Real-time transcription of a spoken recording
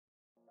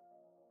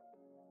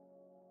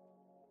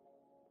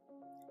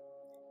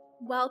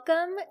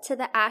Welcome to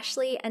the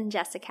Ashley and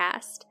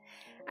Jessicast.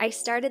 I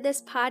started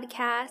this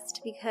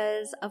podcast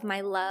because of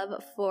my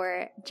love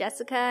for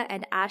Jessica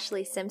and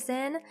Ashley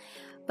Simpson,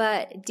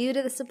 but due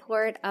to the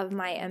support of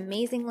my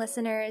amazing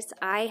listeners,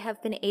 I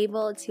have been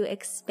able to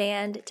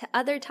expand to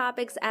other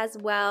topics as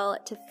well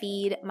to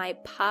feed my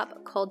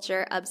pop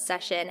culture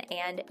obsession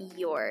and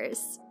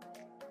yours.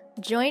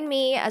 Join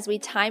me as we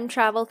time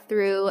travel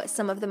through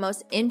some of the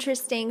most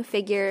interesting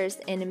figures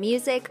in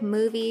music,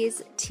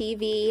 movies,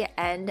 TV,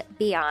 and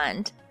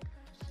beyond.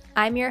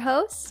 I'm your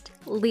host,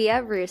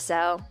 Leah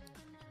Russo.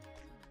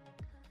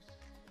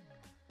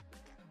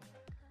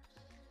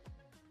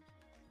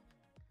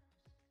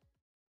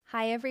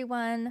 Hi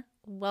everyone,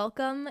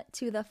 welcome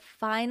to the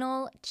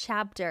final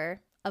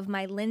chapter of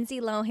my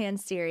Lindsay Lohan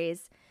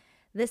series.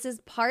 This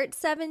is part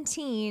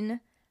 17,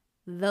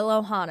 the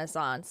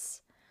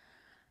Lohanissance.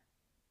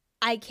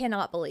 I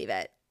cannot believe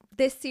it.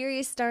 This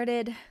series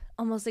started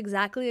almost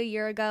exactly a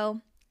year ago.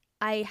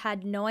 I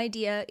had no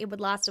idea it would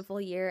last a full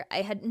year.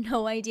 I had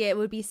no idea it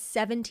would be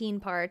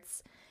 17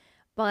 parts,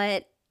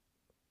 but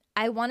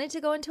I wanted to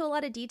go into a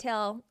lot of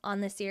detail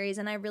on this series,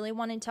 and I really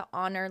wanted to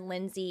honor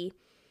Lindsay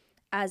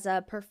as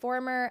a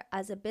performer,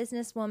 as a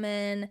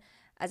businesswoman,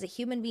 as a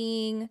human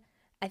being.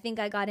 I think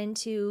I got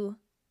into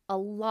a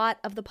lot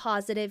of the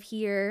positive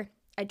here.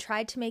 I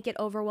tried to make it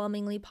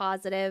overwhelmingly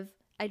positive.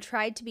 I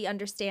tried to be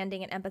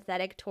understanding and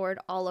empathetic toward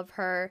all of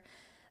her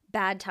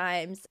bad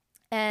times,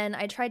 and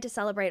I tried to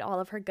celebrate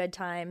all of her good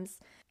times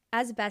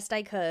as best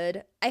I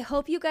could. I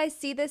hope you guys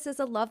see this as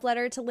a love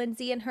letter to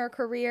Lindsay and her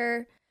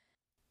career.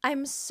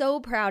 I'm so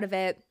proud of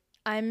it.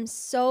 I'm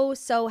so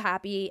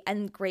happy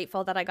and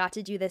grateful that I got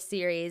to do this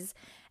series,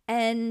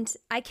 and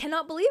I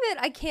cannot believe it.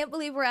 I can't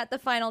believe we're at the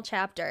final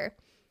chapter.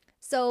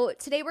 So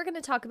today we're going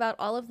to talk about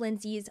all of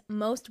Lindsay's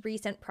most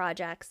recent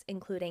projects,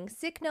 including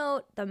Sick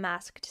Note, The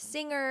Masked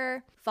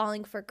Singer,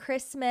 Falling for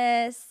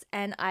Christmas,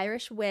 and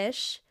Irish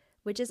Wish,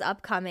 which is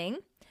upcoming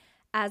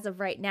as of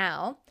right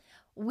now.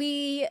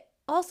 We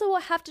also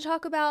have to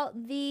talk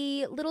about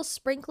the little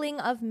sprinkling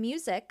of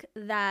music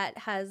that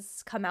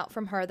has come out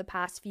from her the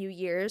past few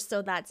years.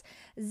 So that's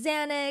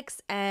Xanax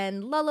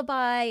and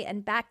Lullaby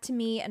and Back to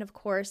Me and, of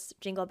course,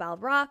 Jingle Bell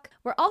Rock.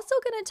 We're also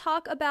going to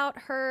talk about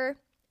her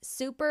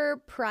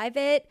super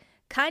private,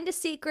 kind of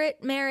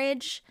secret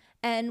marriage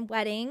and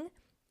wedding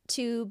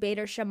to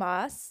Bader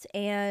Shammas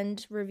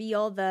and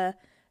reveal the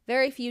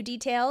very few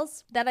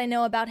details that I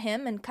know about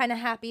him, and kind of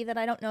happy that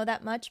I don't know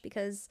that much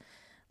because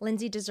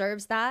Lindsay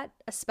deserves that,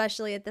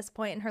 especially at this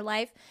point in her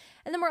life.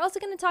 And then we're also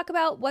going to talk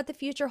about what the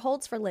future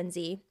holds for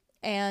Lindsay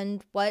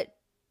and what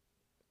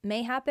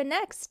may happen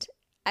next.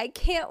 I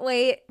can't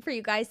wait for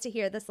you guys to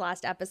hear this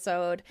last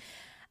episode.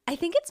 I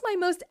think it's my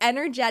most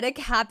energetic,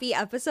 happy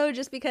episode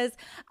just because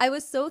I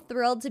was so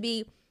thrilled to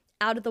be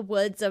out of the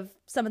woods of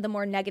some of the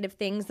more negative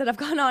things that have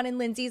gone on in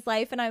Lindsay's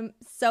life. And I'm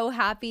so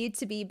happy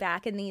to be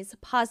back in these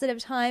positive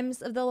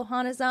times of the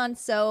Lohanissance.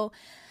 So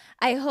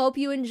I hope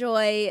you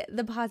enjoy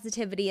the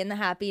positivity and the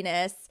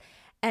happiness.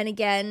 And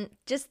again,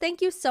 just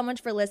thank you so much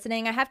for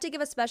listening. I have to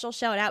give a special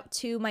shout out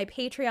to my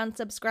Patreon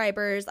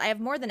subscribers. I have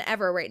more than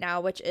ever right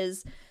now, which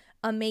is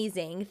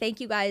amazing. Thank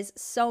you guys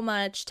so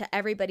much to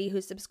everybody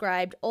who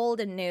subscribed,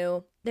 old and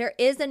new. There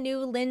is a new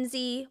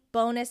Lindsay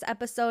bonus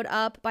episode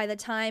up by the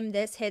time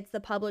this hits the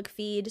public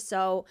feed,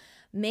 so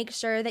make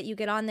sure that you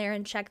get on there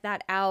and check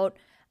that out.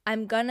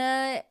 I'm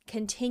gonna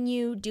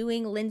continue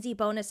doing Lindsay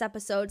bonus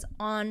episodes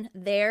on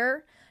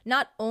there.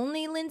 Not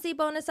only Lindsay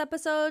bonus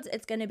episodes,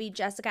 it's going to be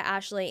Jessica,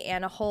 Ashley,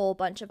 and a whole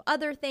bunch of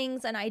other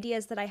things and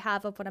ideas that I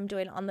have of what I'm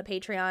doing on the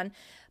Patreon.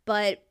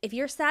 But if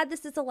you're sad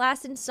this is the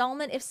last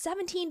installment, if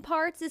 17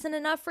 parts isn't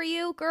enough for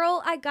you,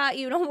 girl, I got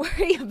you. Don't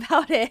worry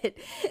about it.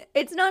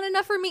 It's not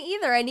enough for me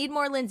either. I need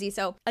more Lindsay.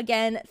 So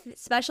again,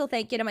 special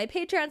thank you to my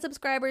Patreon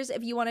subscribers.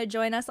 If you want to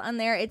join us on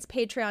there, it's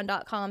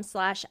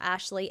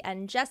patreon.com/Ashley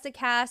and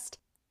Jessicast.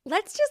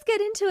 Let's just get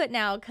into it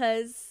now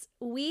because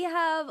we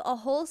have a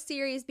whole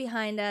series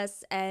behind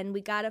us and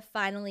we gotta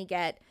finally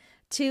get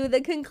to the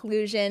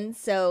conclusion.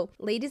 So,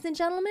 ladies and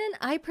gentlemen,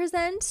 I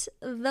present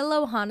the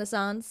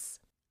Lohanissance.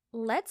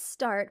 Let's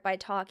start by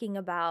talking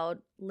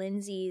about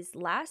Lindsay's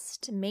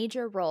last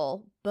major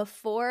role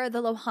before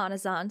the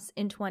Lohanissance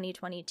in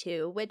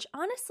 2022, which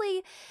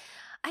honestly,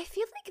 I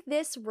feel like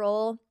this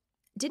role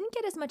didn't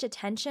get as much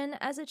attention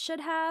as it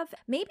should have.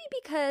 Maybe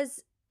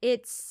because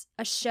it's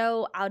a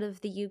show out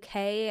of the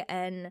UK,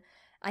 and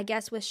I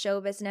guess with show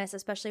business,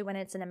 especially when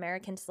it's an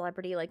American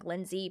celebrity like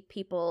Lindsay,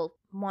 people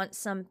want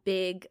some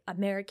big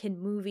American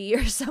movie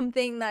or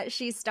something that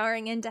she's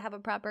starring in to have a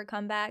proper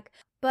comeback.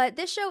 But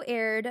this show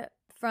aired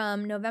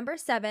from November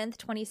 7th,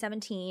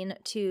 2017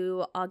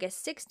 to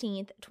August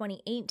 16th,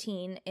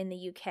 2018 in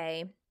the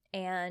UK.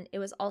 And it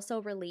was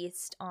also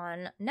released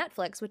on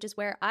Netflix, which is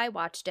where I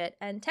watched it.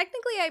 And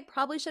technically, I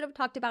probably should have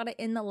talked about it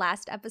in the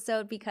last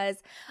episode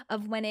because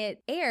of when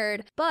it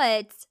aired.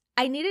 But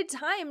I needed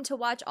time to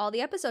watch all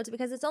the episodes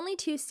because it's only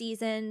 2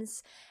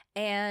 seasons.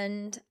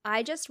 And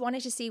I just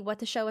wanted to see what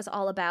the show is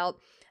all about.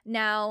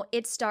 Now,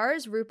 it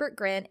stars Rupert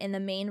Grint in the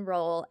main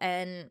role.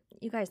 And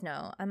you guys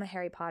know, I'm a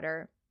Harry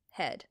Potter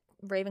head.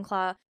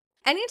 Ravenclaw.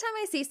 Anytime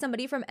I see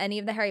somebody from any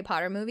of the Harry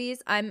Potter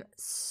movies, I'm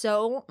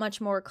so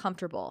much more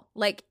comfortable.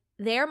 Like,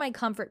 they're my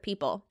comfort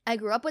people. I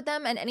grew up with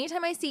them, and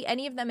anytime I see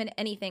any of them in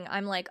anything,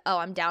 I'm like, oh,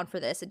 I'm down for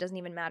this. It doesn't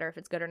even matter if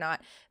it's good or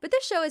not. But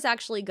this show is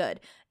actually good.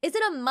 Is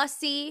it a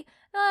must-see?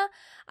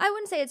 I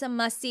wouldn't say it's a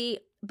must-see,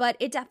 but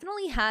it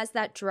definitely has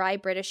that dry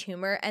British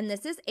humor, and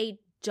this is a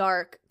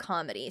dark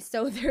comedy.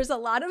 So there's a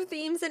lot of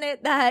themes in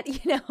it that,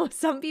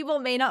 some people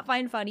may not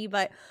find funny,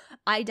 but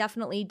I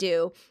definitely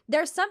do.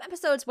 There's some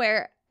episodes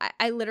where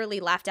I literally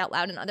laughed out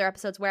loud, and other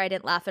episodes where I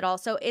didn't laugh at all.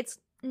 So it's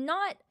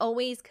not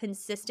always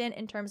consistent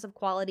in terms of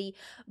quality,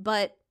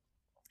 but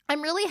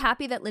I'm really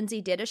happy that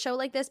Lindsay did a show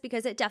like this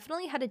because it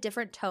definitely had a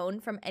different tone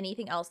from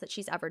anything else that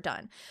she's ever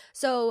done.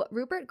 So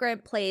Rupert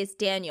Grint plays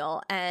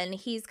Daniel, and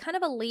he's kind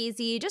of a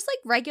lazy, just like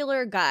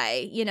regular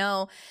guy,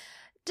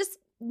 just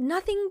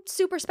nothing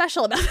super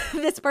special about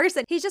this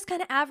person. He's just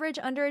kind of average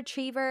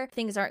underachiever.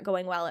 Things aren't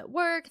going well at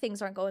work.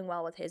 Things aren't going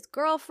well with his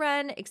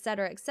girlfriend,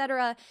 etc.,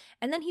 etc.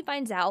 And then he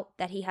finds out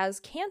that he has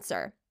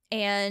cancer.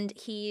 And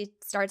he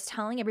starts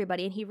telling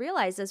everybody, and he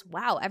realizes,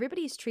 wow,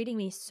 everybody's treating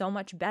me so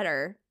much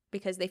better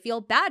because they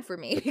feel bad for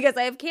me because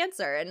I have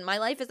cancer and my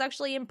life is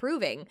actually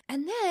improving.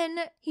 And then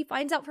he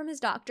finds out from his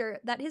doctor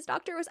that his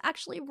doctor was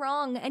actually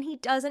wrong and he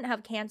doesn't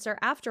have cancer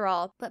after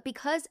all. But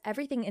because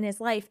everything in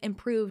his life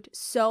improved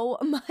so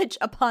much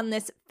upon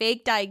this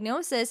fake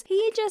diagnosis,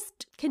 he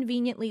just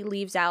conveniently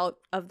leaves out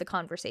of the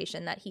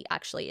conversation that he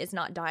actually is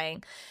not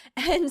dying.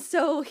 And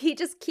so he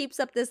just keeps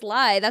up this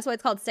lie. That's why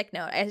it's called Sick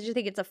Note. I just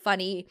think it's a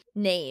funny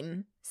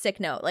name.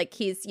 Sick note. Like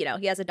he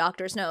has a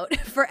doctor's note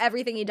for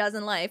everything he does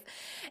in life.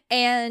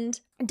 And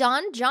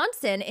Don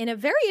Johnson, in a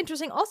very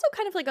interesting, also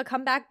kind of like a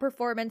comeback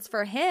performance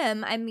for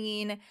him. I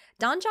mean,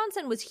 Don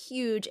Johnson was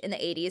huge in the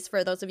 80s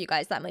for those of you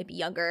guys that might be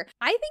younger.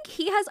 I think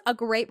he has a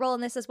great role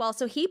in this as well.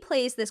 So he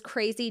plays this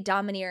crazy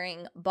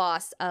domineering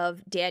boss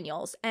of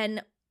Daniel's,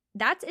 and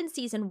that's in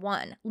season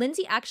 1.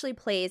 Lindsay actually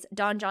plays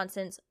Don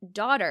Johnson's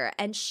daughter,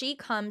 and she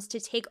comes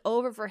to take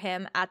over for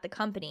him at the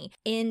company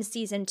in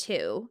season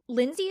 2.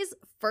 Lindsay's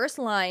first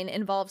line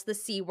involves the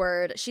C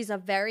word. She's a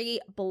very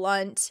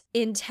blunt,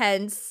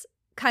 intense,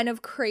 kind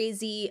of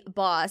crazy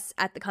boss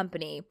at the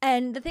company.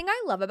 And the thing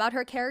I love about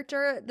her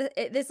character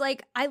is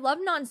like, I love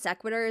non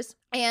sequiturs,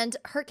 and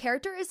her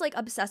character is like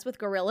obsessed with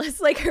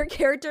gorillas. Like her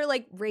character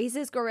like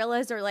raises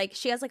gorillas, or like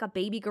she has like a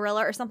baby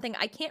gorilla or something.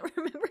 I can't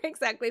remember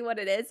exactly what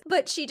it is,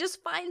 but she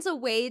just finds a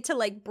way to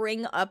like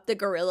bring up the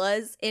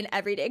gorillas in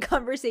everyday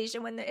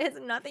conversation when it has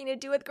nothing to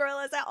do with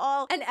gorillas at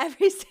all. And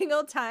every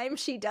single time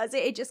she does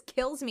it, it just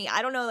kills me.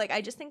 I don't know, like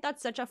I just think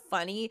that's such a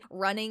funny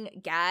running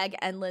gag,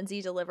 and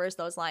Lindsay delivers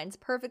those lines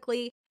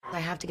perfectly. I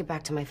have to get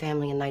back to my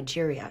family in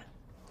Nigeria.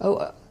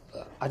 Oh,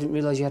 I didn't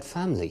realize you had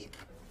family.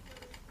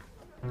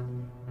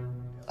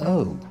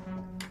 Oh.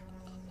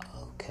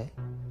 Okay.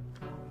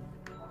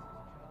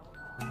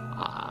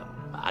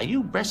 Are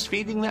you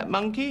breastfeeding that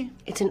monkey?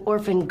 It's an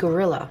orphan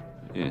gorilla.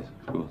 Yes,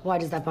 of course. Why,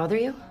 does that bother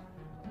you?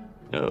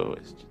 No,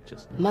 it's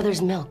just...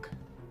 Mother's milk.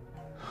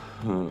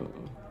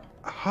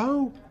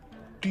 How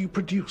do you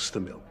produce the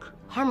milk?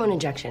 Hormone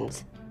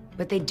injections.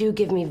 But they do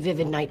give me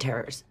vivid night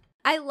terrors.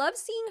 I love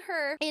seeing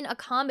her in a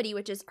comedy,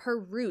 which is her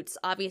roots,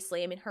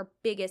 obviously. I mean, her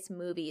biggest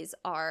movies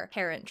are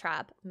Parent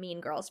Trap, Mean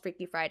Girls,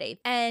 Freaky Friday.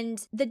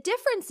 And the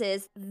difference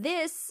is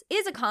this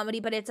is a comedy,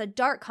 but it's a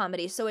dark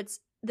comedy. So it's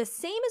the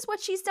same as what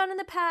she's done in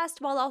the past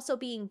while also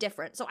being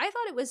different. So I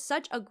thought it was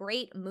such a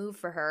great move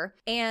for her.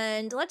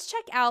 And let's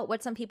check out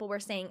what some people were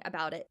saying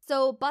about it.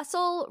 So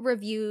Bustle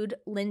reviewed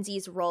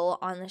Lindsay's role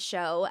on the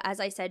show. As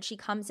I said, she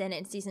comes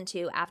in season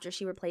 2 after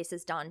she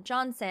replaces Don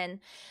Johnson.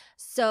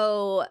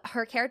 So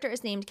her character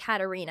is named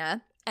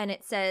Katarina, and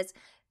it says,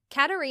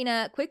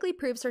 Katarina quickly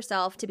proves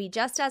herself to be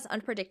just as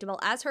unpredictable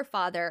as her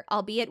father,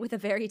 albeit with a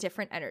very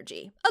different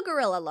energy. A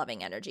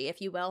gorilla-loving energy,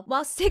 if you will.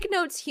 While Sick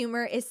Note's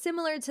humor is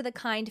similar to the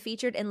kind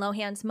featured in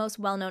Lohan's most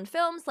well-known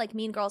films like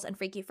Mean Girls and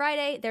Freaky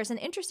Friday, there's an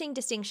interesting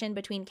distinction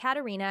between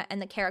Katarina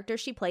and the character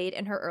she played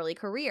in her early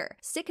career.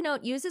 Sick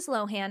Note uses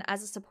Lohan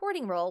as a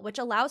supporting role, which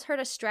allows her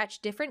to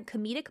stretch different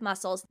comedic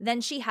muscles than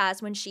she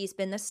has when she's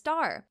been the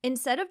star.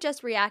 Instead of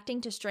just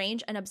reacting to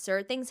strange and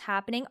absurd things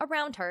happening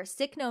around her,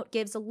 Sick Note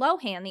gives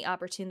Lohan the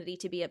opportunity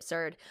to be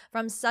absurd,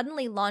 from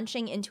suddenly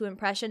launching into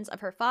impressions of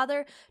her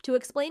father to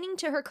explaining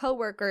to her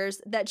coworkers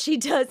that she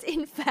does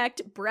in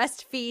fact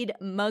breastfeed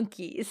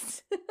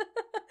monkeys.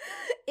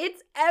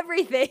 It's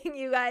everything,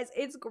 you guys.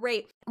 It's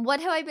great.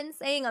 What have I been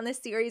saying on this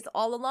series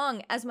all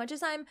along? As much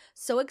as I'm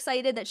so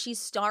excited that she's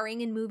starring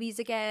in movies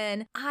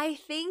again, I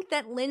think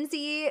that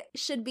Lindsay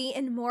should be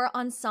in more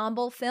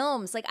ensemble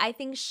films. Like, I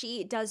think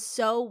she does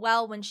so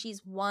well when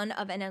she's one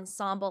of an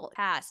ensemble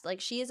cast.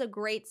 Like, she is a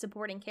great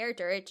supporting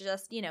character. It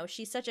just,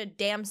 she's such a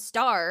damn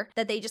star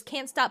that they just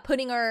can't stop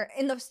putting her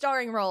in the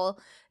starring role,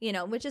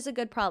 which is a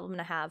good problem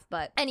to have.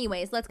 But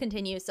anyways, let's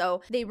continue.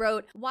 So they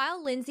wrote,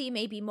 while Lindsay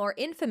may be more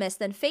infamous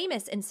than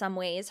famous in some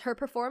ways, her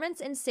performance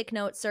in Sick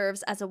Note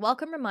serves as a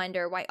welcome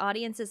reminder why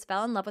audiences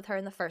fell in love with her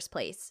in the first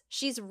place.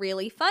 She's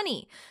really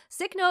funny.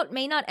 Sick Note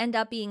may not end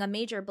up being a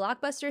major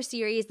blockbuster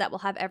series that will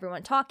have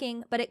everyone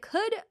talking, but it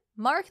could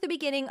mark the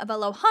beginning of a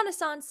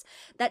Lohanissance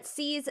that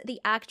sees the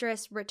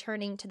actress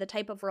returning to the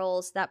type of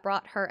roles that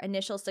brought her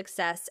initial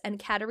success, and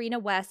Katarina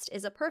West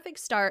is a perfect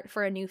start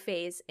for a new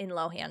phase in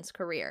Lohan's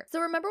career. So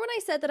remember when I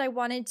said that I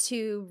wanted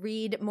to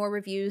read more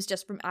reviews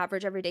just from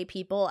average everyday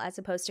people as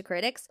opposed to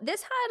critics?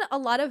 This had a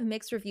lot of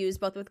mixed reviews,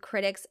 both with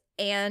critics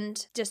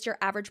and just your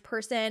average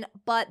person,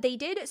 but they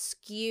did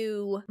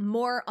skew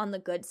more on the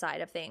good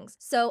side of things.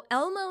 So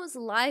Elmo's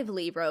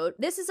Lively wrote,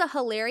 "This is a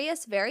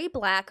hilarious, very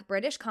black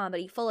British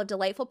comedy full of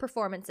delightful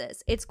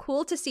performances. It's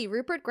cool to see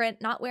Rupert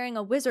Grint not wearing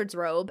a wizard's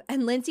robe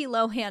and Lindsay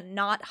Lohan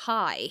not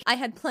high. I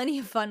had plenty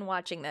of fun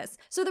watching this."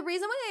 So the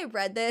reason why I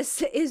read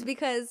this is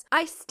because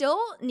I still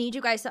need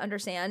you guys to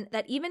understand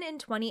that even in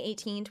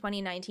 2018,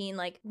 2019,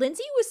 like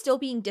Lindsay was still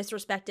being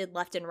disrespected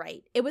left and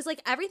right. It was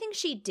like everything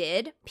she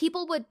did,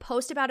 people would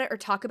post about it or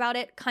talk about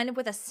it kind of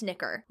with a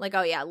snicker. Like,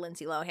 oh yeah,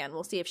 Lindsay Lohan,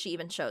 we'll see if she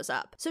even shows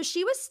up. So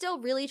she was still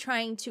really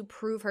trying to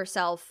prove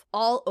herself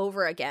all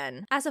over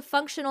again as a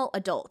functional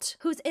adult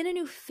who's in a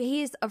new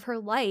phase of her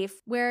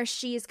life where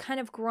she's kind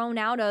of grown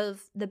out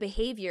of the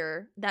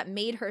behavior that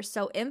made her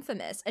so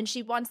infamous, and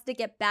she wants to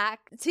get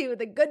back to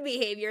the good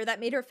behavior that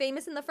made her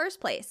famous in the first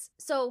place.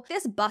 So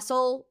this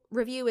Bustle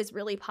review is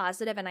really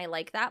positive and I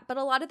like that, but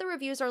a lot of the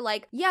reviews are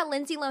like, yeah,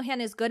 Lindsay Lohan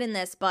is good in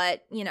this,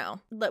 but you know,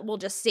 we'll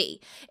just see.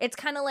 It's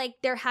kind of like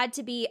there had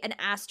to be an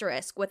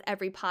asterisk with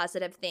every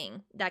positive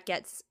thing that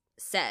gets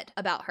said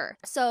about her.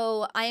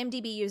 So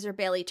IMDb user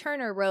Bailey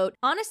Turner wrote,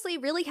 "Honestly,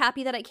 really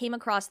happy that I came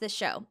across this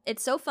show.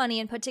 It's so funny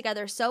and put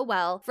together so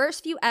well.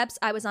 First few eps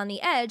I was on the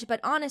edge,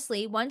 but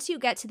honestly, once you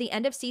get to the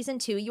end of season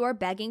 2, you are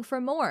begging for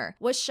more.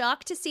 Was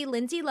shocked to see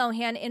Lindsay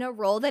Lohan in a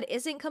role that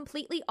isn't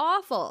completely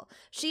awful.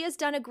 She has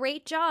done a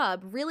great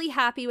job. Really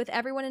happy with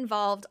everyone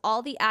involved.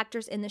 All the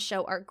actors in the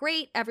show are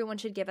great. Everyone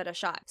should give it a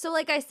shot." So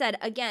like I said,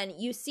 again,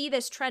 you see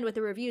this trend with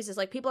the reviews is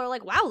like people are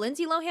like, wow,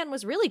 Lindsay Lohan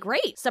was really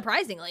great,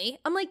 surprisingly.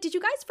 I'm like, did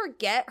you guys forget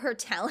her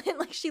talent?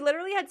 Like she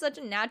literally had such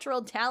a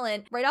natural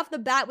talent right off the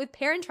bat with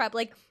Parent Trap.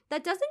 Like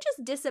that doesn't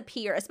just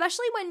disappear,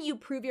 especially when you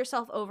prove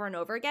yourself over and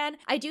over again.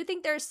 I do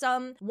think there's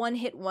some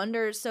one-hit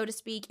wonders, so to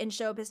speak, in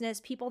show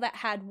business, people that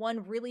had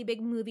one really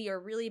big movie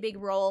or really big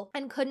role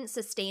and couldn't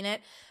sustain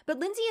it. But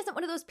Lindsay isn't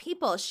one of those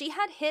people. She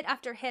had hit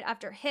after hit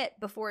after hit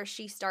before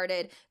she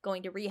started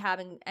going to rehab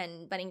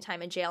and spending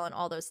time in jail and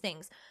all those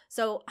things.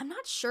 So I'm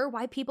not sure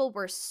why people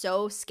were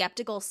so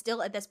skeptical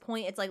still at this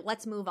point. It's like,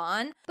 let's move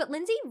on. But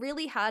Lindsay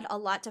really had a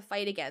lot to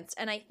fight against.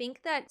 And I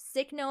think that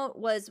Sick Note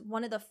was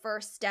one of the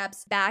first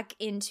steps back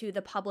into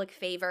the public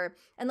favor.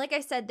 And like I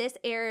said,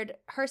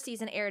 her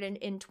season aired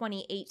in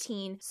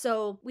 2018.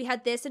 So we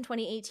had this in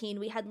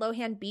 2018. We had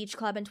Lohan Beach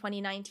Club in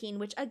 2019,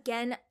 which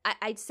again,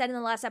 I said in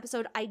the last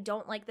episode, I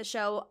don't like the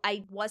show.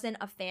 I wasn't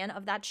a fan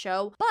of that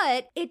show,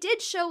 but it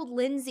did show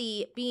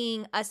Lindsay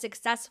being a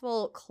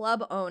successful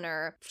club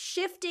owner,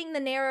 shifting the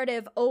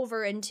narrative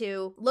over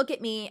into, look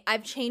at me,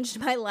 I've changed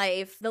my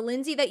life. The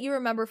Lindsay that you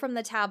remember from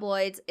the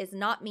tabloids is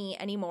not me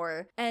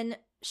anymore. And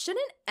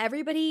shouldn't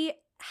everybody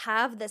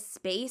have the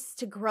space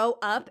to grow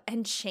up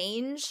and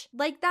change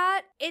like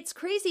that? It's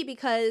crazy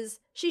because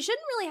she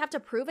shouldn't really have to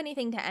prove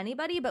anything to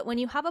anybody, but when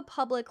you have a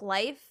public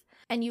life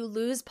and you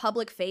lose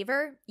public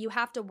favor, you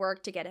have to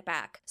work to get it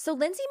back. So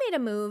Lindsay made a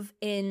move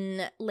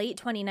in late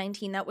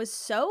 2019 that was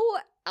so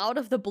out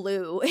of the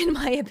blue, in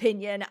my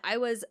opinion. I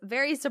was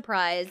very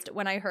surprised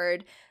when I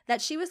heard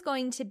that she was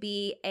going to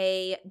be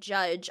a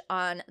judge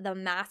on The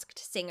Masked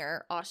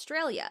Singer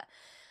Australia.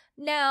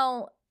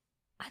 Now,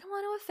 I don't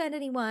want to offend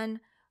anyone,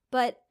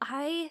 but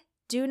I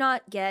do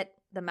not get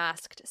The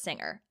Masked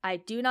Singer. I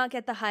do not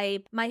get the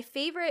hype. My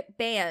favorite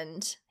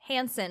band,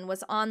 Hanson,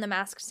 was on The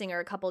Masked Singer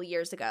a couple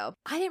years ago.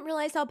 I didn't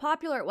realize how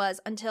popular it was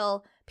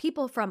until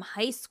people from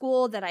high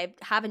school that I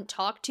haven't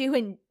talked to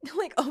in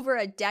like over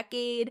a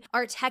decade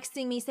are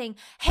texting me saying,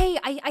 hey,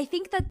 I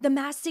think that The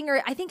Masked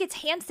Singer, I think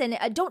it's Hanson.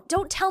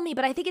 Don't tell me,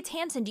 but I think it's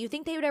Hanson. Do you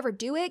think they would ever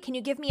do it? Can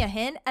you give me a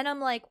hint? And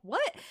I'm like,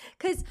 what?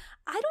 Because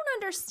I don't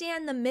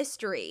understand the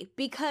mystery.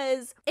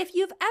 Because if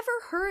you've ever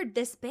heard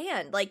this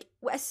band, like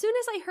as soon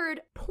as I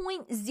heard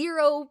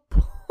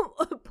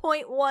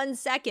 0.1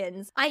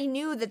 seconds, I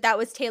knew that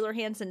was Taylor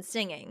Hanson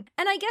singing.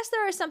 And I guess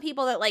there are some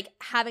people that like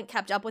haven't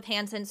kept up with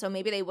Hanson, so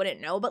maybe they wouldn't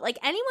know, but like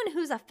anyone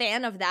who's a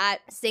fan of that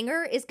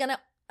singer is gonna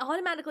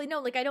automatically know.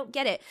 Like I don't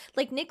get it.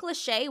 Like Nick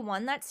Lachey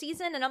won that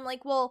season and I'm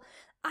like, well,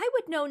 I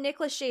would know Nick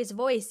Lachey's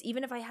voice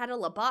even if I had a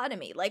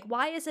lobotomy. Like,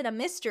 why is it a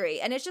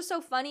mystery? And it's just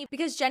so funny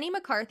because Jenny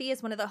McCarthy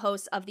is one of the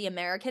hosts of the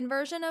American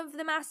version of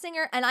The Masked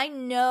Singer, and I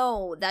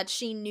know that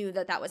she knew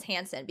that was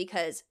Hanson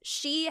because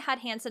she had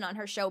Hanson on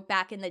her show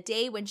back in the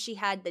day when she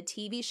had the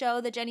TV show,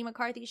 the Jenny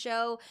McCarthy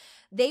show.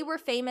 They were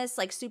famous,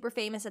 like super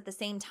famous at the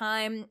same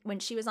time when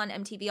she was on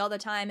MTV all the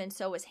time, and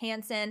so was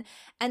Hanson.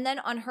 And then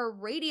on her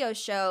radio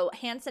show,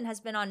 Hanson has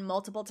been on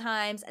multiple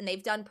times and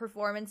they've done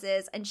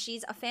performances and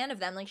she's a fan of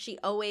them. Like she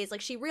always,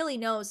 like she really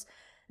knows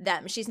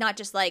them. She's not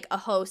just like a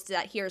host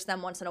that hears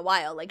them once in a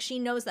while. Like, she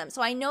knows them.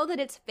 So I know that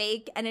it's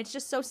fake and it's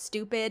just so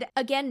stupid.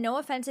 Again, no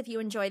offense if you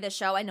enjoy this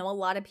show. I know a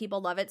lot of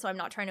people love it, so I'm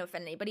not trying to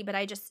offend anybody, but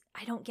I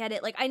don't get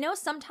it. Like, I know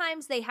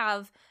sometimes they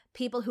have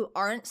people who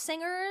aren't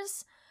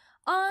singers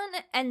on,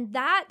 and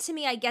that to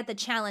me, I get the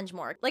challenge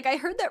more. Like, I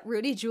heard that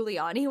Rudy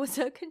Giuliani was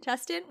a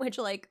contestant, which,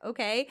 like,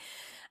 okay.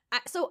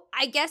 So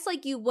I guess,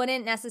 like, you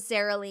wouldn't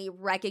necessarily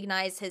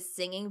recognize his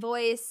singing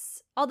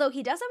voice, although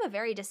he does have a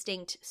very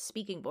distinct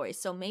speaking voice,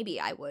 so maybe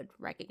I would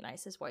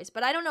recognize his voice.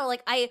 But I don't know,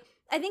 like, I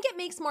think it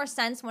makes more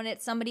sense when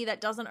it's somebody that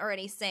doesn't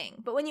already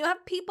sing. But when you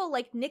have people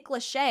like Nick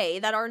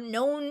Lachey that are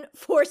known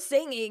for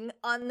singing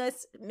on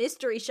this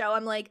mystery show,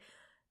 I'm like,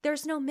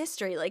 there's no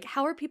mystery. Like,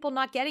 how are people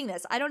not getting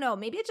this? I don't know.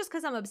 Maybe it's just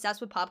because I'm obsessed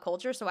with pop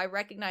culture, so I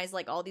recognize,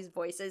 like, all these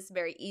voices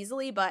very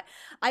easily, but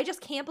I just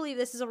can't believe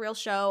this is a real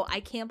show. I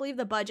can't believe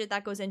the budget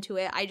that goes into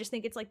it. I just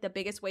think it's, like, the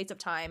biggest waste of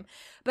time.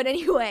 But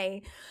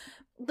anyway,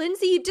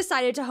 Lindsay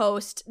decided to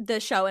host the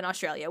show in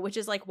Australia, which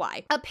is, like,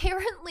 why?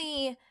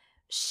 Apparently,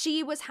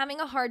 she was having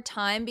a hard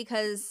time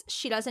because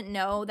she doesn't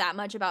know that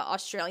much about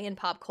Australian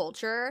pop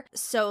culture.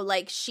 So,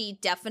 like, she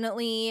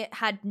definitely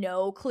had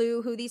no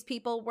clue who these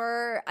people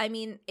were. I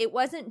mean, it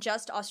wasn't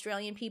just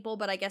Australian people,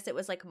 but I guess it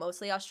was, like,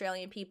 mostly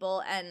Australian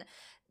people. And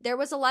there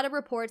was a lot of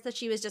reports that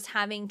she was just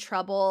having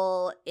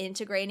trouble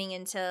integrating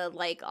into,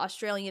 like,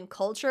 Australian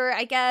culture,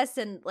 I guess,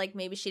 and, like,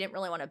 maybe she didn't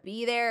really want to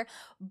be there,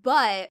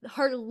 but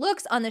her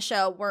looks on the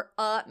show were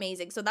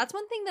amazing. So that's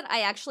one thing that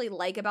I actually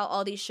like about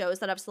all these shows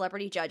that have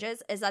celebrity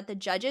judges, is that the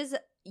judges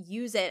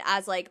use it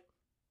as, like,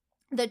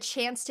 the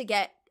chance to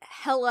get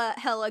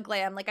hella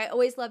glam. Like, I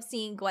always love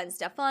seeing Gwen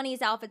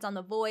Stefani's outfits on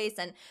The Voice,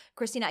 and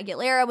Christina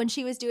Aguilera when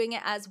she was doing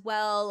it as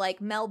well,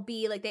 like Mel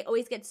B, like, they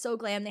always get so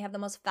glam. They have the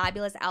most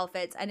fabulous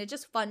outfits, and it's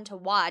just fun to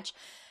watch.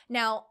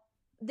 Now,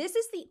 this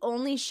is the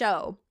only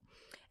show,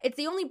 it's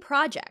the only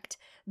project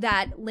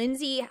that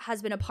Lindsay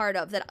has been a part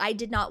of that I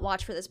did not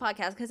watch for this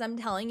podcast, because I'm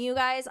telling you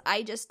guys,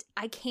 I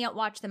can't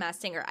watch The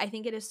Masked Singer. I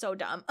think it is so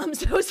dumb. I'm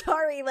so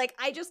sorry. Like,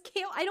 I just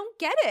can't, I don't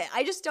get it.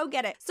 I just don't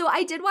get it. So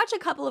I did watch a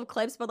couple of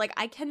clips, but, like,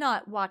 I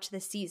cannot watch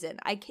this season.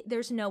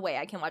 There's no way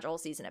I can watch a whole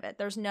season of it.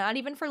 There's not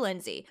even for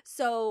Lindsay.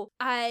 So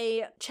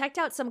I checked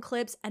out some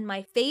clips, and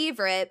my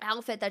favorite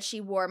outfit that she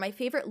wore, my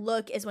favorite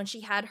look, is when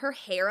she had her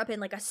hair up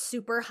in, like, a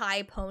super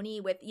high pony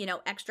with, you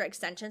know, extra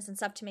extensions and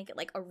stuff to make it,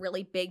 like, a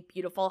really big,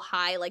 beautiful,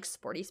 high, like,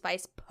 sporty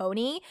Spice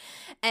pony.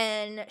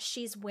 And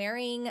she's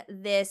wearing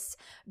this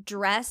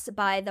dress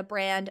by the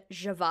brand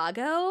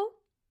Zhivago,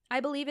 I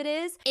believe it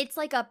is. It's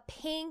like a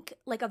pink,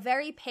 like a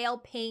very pale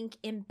pink,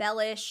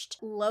 embellished,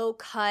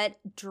 low-cut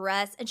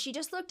dress, and she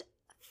just looked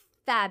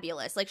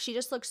fabulous. Like, she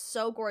just looks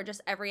so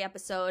gorgeous every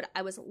episode.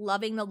 I was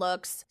loving the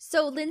looks.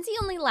 So Lindsay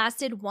only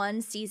lasted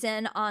one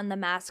season on The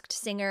Masked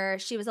Singer.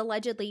 She was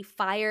allegedly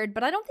fired,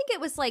 but I don't think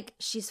it was like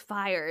she's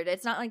fired.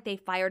 It's not like they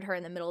fired her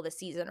in the middle of the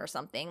season or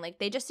something. Like,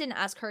 they just didn't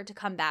ask her to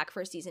come back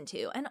for season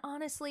 2. And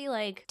honestly,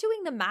 like,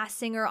 doing The Masked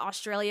Singer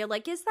Australia,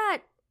 like, is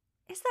that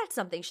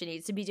something she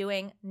needs to be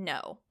doing?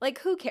 No. Like,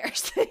 who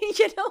cares?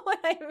 You know what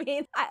I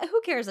mean?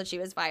 Who cares that she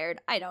was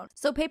fired? I don't.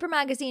 So Paper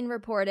Magazine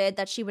reported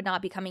that she would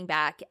not be coming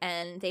back,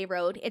 and they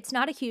wrote, "It's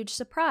not a huge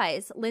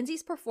surprise.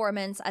 Lindsay's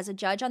performance as a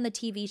judge on the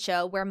TV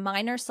show where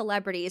minor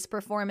celebrities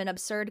perform in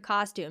absurd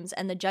costumes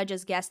and the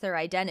judges guess their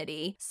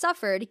identity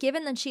suffered,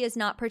 given that she is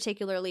not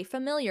particularly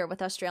familiar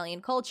with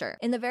Australian culture.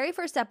 In the very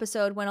first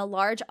episode, when a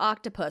large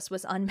octopus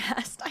was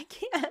unmasked," I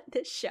can't,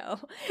 this show.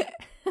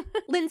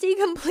 Lindsay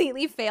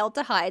completely failed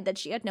to hide that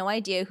she had no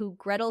idea who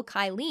Gretel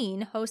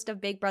Kylene, host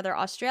of Big Brother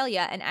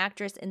Australia and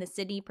actress in the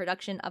Sydney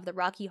production of the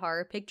Rocky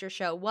Horror Picture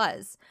Show,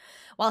 was.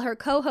 While her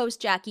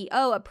co-host Jackie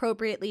O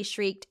appropriately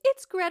shrieked,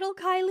 "It's Gretel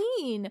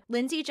Kylene!"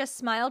 Lindsay just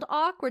smiled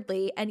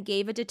awkwardly and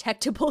gave a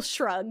detectable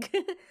shrug.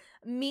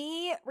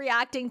 Me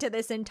reacting to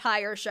this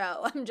entire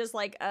show, I'm just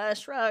like,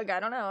 shrug, I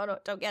don't know,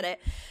 don't get it.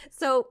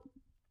 So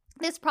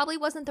this probably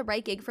wasn't the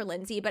right gig for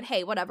Lindsay, but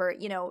hey, whatever,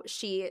 you know,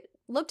 she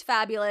looked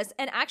fabulous.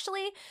 And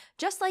actually,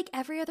 just like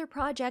every other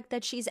project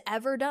that she's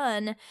ever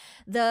done,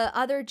 the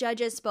other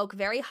judges spoke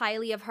very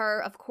highly of her.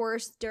 Of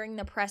course, during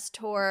the press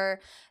tour,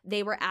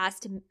 they were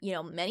asked, you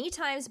know, many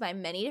times by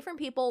many different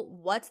people,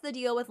 what's the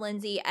deal with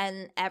Lindsay?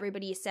 And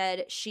everybody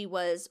said she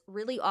was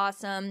really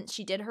awesome.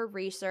 She did her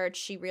research.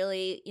 She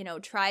really, you know,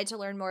 tried to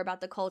learn more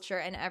about the culture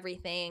and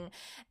everything.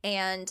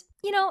 And,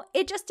 you know,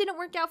 it just didn't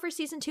work out for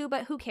season 2,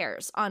 but who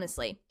cares,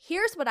 honestly.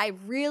 Here's what I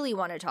really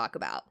want to talk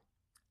about.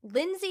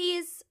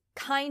 Lindsay's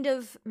kind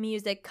of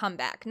music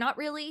comeback. Not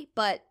really,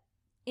 but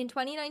in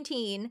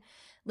 2019,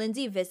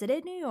 Lindsay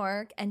visited New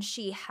York and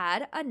she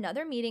had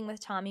another meeting with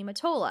Tommy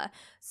Mottola.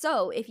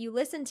 So if you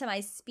listen to my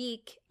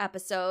Speak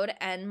episode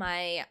and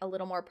my a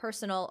little more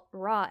personal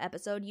Raw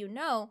episode, you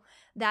know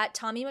that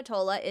Tommy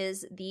Mottola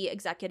is the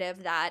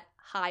executive that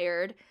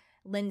hired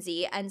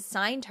Lindsay and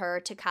signed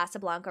her to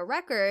Casablanca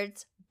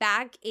Records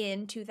back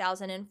in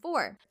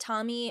 2004.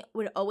 Tommy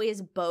would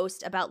always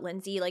boast about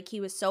Lindsay, like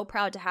he was so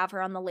proud to have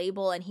her on the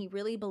label and he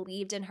really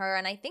believed in her.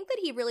 And I think that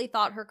he really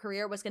thought her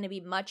career was going to be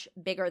much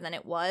bigger than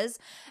it was,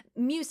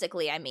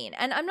 musically, I mean.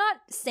 And I'm not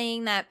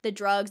saying that the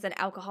drugs and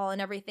alcohol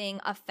and everything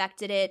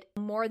affected it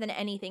more than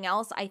anything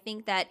else. I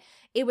think that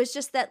it was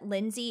just that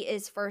Lindsay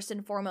is first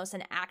and foremost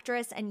an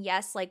actress. And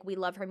yes, like we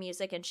love her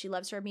music and she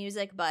loves her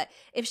music, but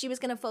if she was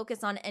going to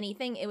focus on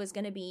anything, it was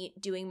going to be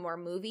doing more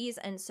movies.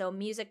 And so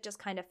music just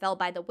kind of fell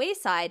by the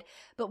wayside.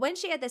 But when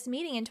she had this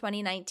meeting in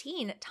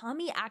 2019,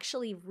 Tommy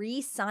actually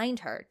re-signed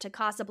her to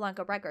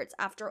Casablanca Records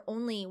after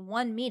only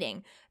one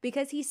meeting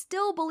because he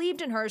still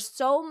believed in her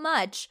so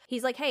much.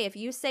 He's like, hey, if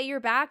you say you're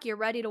back, you're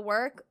ready to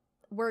work,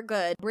 we're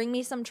good. Bring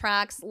me some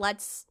tracks.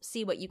 Let's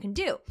see what you can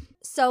do.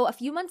 So a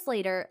few months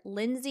later,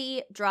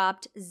 Lindsay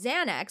dropped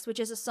Xanax,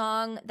 which is a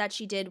song that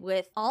she did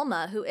with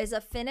Alma, who is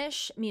a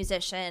Finnish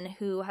musician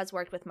who has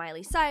worked with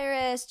Miley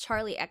Cyrus,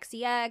 Charlie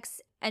XCX,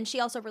 and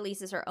she also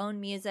releases her own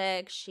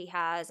music. She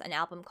has an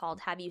album called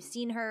Have You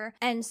Seen Her?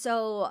 And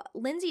so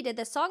Lindsay did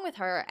this song with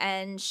her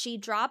and she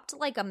dropped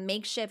like a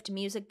makeshift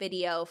music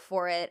video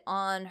for it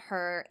on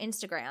her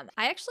Instagram.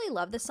 I actually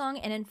love this song.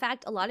 And in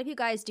fact, a lot of you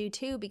guys do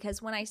too,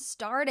 because when I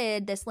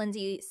started this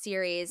Lindsay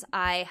series,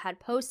 I had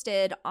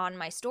posted on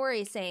my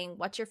story saying,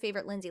 what's your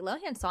favorite Lindsay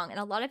Lohan song? And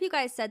a lot of you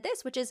guys said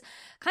this, which is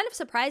kind of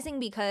surprising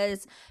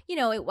because, you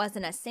know, it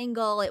wasn't a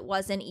single. It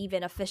wasn't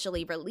even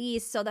officially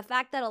released. So the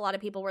fact that a lot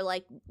of people were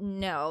like,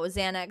 no,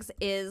 Xanax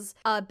is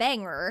a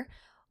banger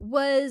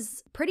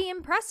was pretty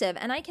impressive.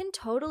 And I can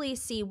totally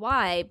see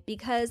why,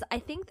 because I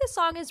think this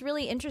song is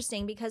really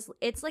interesting because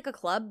it's like a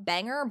club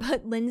banger,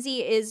 but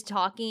Lindsay is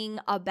talking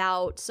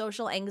about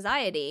social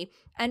anxiety.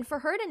 And for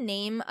her to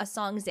name a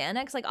song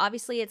Xanax, like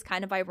obviously it's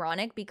kind of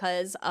ironic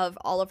because of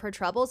all of her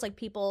troubles, like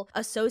people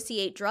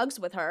associate drugs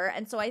with her.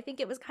 And so I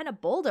think it was kind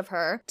of bold of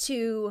her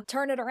to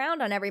turn it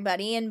around on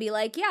everybody and be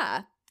like,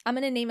 yeah, I'm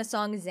going to name a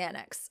song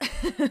Xanax.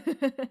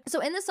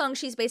 So in the song,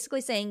 she's basically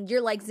saying, you're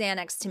like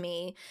Xanax to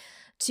me,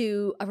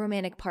 to a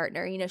romantic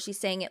partner. You know, she's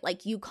saying it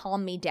like, you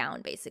calm me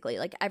down, basically.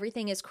 Like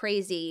everything is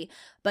crazy,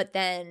 but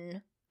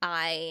then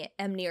I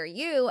am near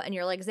you and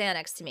you're like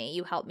Xanax to me.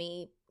 You help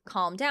me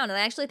calm down. And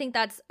I actually think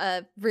that's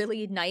a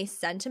really nice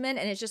sentiment.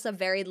 And it's just a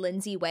very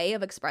Lindsay way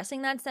of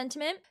expressing that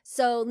sentiment.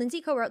 So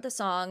Lindsay co-wrote the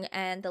song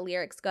and the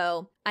lyrics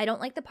go, I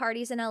don't like the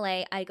parties in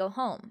LA, I go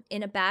home.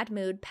 In a bad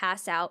mood,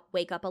 pass out,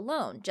 wake up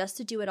alone, just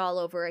to do it all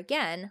over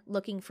again,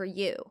 looking for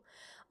you.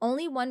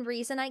 Only one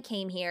reason I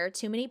came here,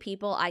 too many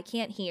people I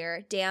can't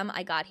hear. Damn,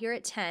 I got here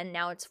at 10,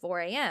 now it's 4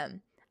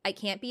 a.m. I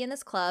can't be in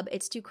this club,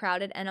 it's too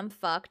crowded and I'm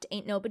fucked.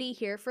 Ain't nobody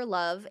here for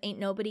love, ain't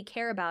nobody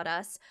care about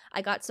us.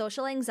 I got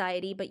social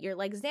anxiety, but you're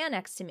like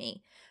Xanax to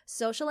me.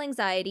 Social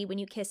anxiety, when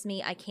you kiss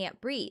me, I can't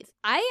breathe.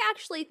 I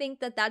actually think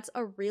that that's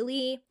a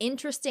really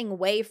interesting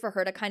way for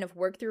her to kind of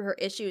work through her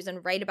issues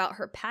and write about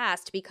her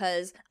past,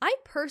 because I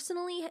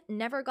personally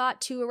never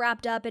got too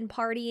wrapped up in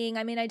partying.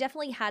 I mean, I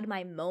definitely had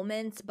my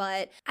moments,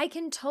 but I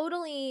can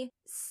totally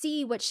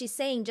see what she's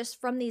saying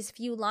just from these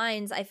few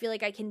lines. I feel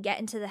like I can get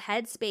into the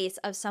headspace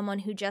of someone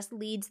who just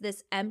leads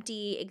this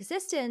empty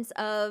existence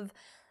of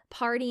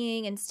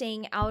partying and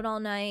staying out all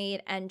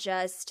night and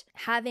just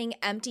having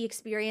empty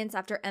experience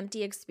after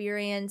empty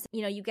experience.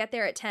 You know, you get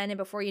there at 10 and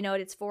before you know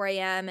it, it's 4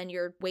 a.m. and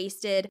you're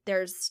wasted.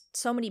 There's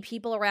so many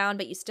people around,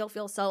 but you still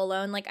feel so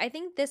alone. Like, I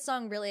think this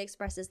song really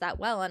expresses that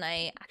well. And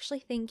I actually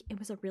think it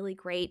was a really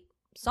great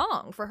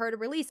song for her to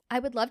release. I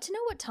would love to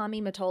know what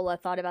Tommy Mottola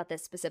thought about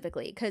this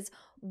specifically, because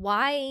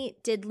why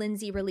did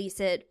Lindsay release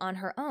it on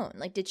her own?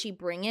 Like, did she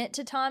bring it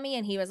to Tommy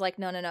and he was like,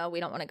 no,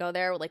 we don't want to go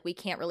there. Like, we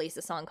can't release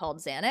a song called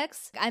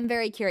Xanax. I'm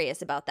very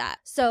curious about that.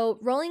 So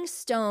Rolling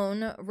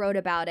Stone wrote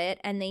about it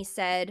and they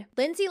said,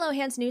 Lindsay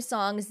Lohan's new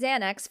song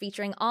Xanax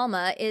featuring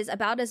Alma is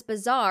about as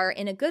bizarre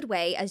in a good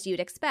way as you'd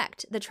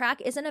expect. The track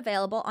isn't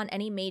available on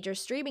any major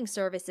streaming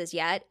services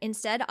yet,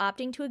 instead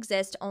opting to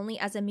exist only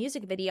as a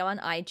music video on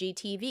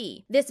IGTV.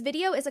 This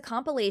video is a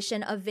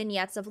compilation of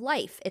vignettes of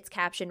life. Its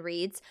caption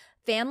reads,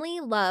 family,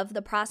 love,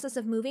 the process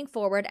of moving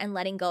forward and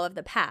letting go of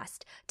the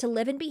past, to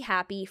live and be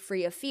happy,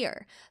 free of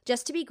fear,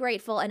 just to be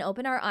grateful and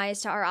open our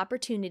eyes to our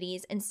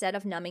opportunities instead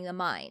of numbing the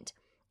mind.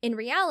 In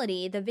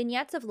reality, the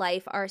vignettes of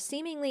life are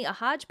seemingly a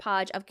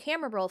hodgepodge of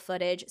camera roll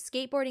footage,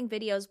 skateboarding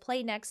videos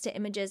played next to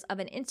images of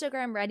an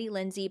Instagram-ready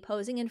Lindsay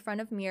posing in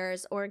front of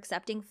mirrors or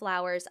accepting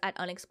flowers at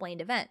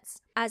unexplained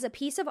events. As a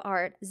piece of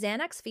art,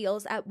 Xanax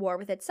feels at war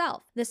with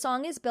itself. The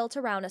song is built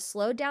around a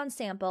slowed-down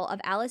sample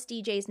of Alice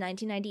DJ's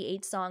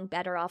 1998 song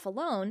Better Off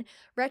Alone,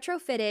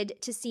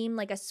 retrofitted to seem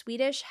like a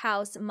Swedish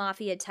house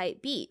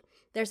mafia-type beat.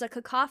 There's a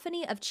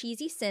cacophony of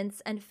cheesy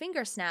synths and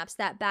finger snaps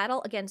that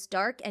battle against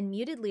dark and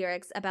muted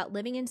lyrics about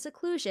living in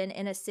seclusion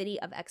in a city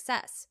of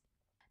excess.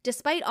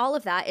 Despite all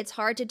of that, it's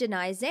hard to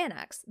deny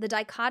Xanax. The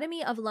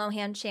dichotomy of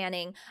Lohan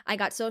chanting, I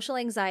got social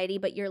anxiety,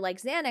 but you're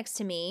like Xanax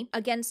to me,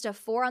 against a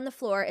 4 on the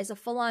floor is a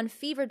full-on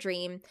fever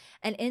dream,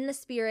 and in the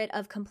spirit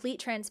of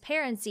complete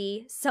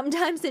transparency,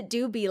 sometimes it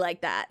do be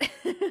like that.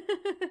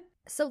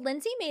 So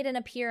Lindsay made an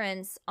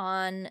appearance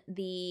on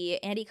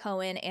the Andy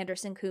Cohen,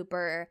 Anderson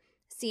Cooper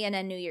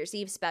CNN New Year's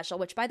Eve special,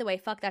 which, by the way,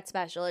 fuck that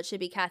special. It should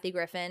be Kathy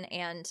Griffin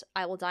and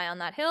I Will Die on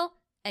That Hill.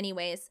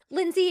 Anyways,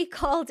 Lindsay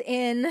called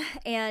in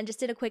and just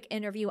did a quick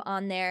interview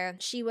on there.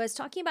 She was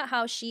talking about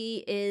how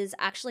she is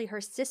actually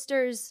her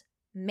sister's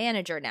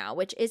manager now,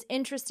 which is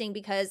interesting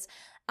because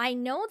I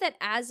know that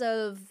as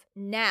of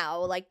now,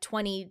 like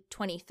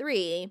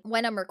 2023,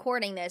 when I'm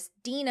recording this,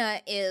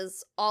 Dina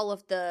is all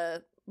of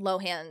the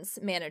Lohan's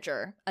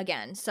manager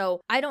again.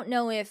 So I don't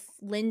know if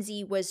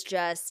Lindsay was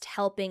just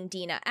helping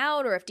Dina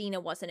out or if Dina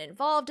wasn't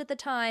involved at the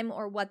time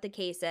or what the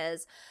case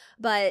is.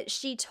 But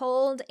she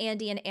told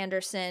Andy and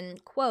Anderson,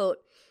 quote,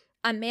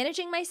 "I'm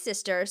managing my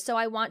sister, so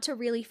I want to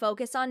really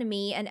focus on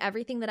me and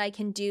everything that I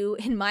can do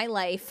in my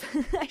life."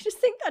 I just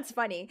think that's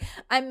funny.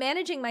 I'm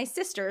managing my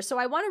sister, so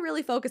I want to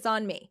really focus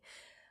on me.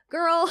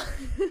 Girl,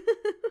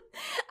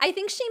 I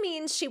think she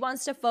means she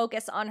wants to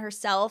focus on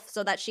herself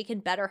so that she can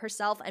better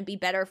herself and be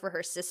better for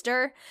her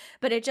sister.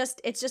 But it's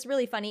just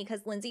really funny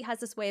because Lindsay has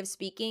this way of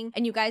speaking.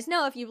 And you guys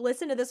know, if you've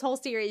listened to this whole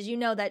series, you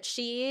know that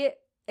she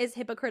is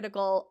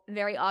hypocritical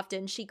very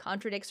often. She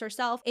contradicts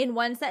herself. In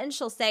one sentence,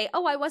 she'll say,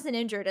 "Oh, I wasn't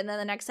injured." And then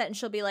the next sentence,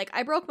 she'll be like,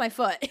 "I broke my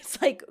foot."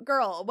 It's like,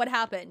 girl, what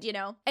happened, you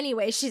know?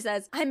 Anyway, she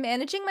says, "I'm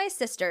managing my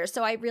sister,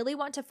 so I really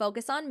want to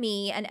focus on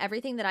me and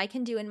everything that I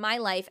can do in my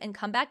life and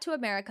come back to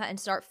America and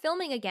start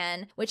filming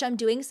again, which I'm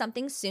doing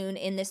something soon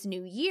in this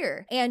new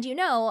year. And you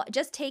know,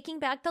 just taking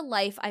back the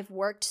life I've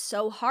worked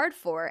so hard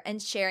for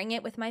and sharing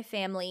it with my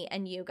family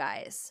and you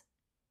guys."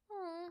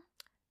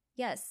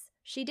 Yes.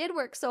 She did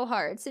work so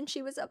hard since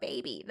she was a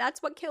baby.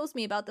 That's what kills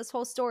me about this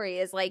whole story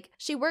is like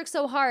she worked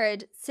so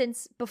hard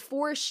since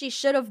before she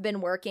should have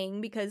been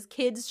working because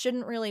kids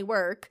shouldn't really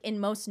work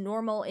in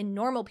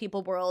normal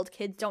people world.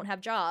 Kids don't have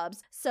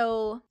jobs.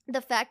 So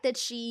the fact that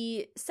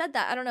she said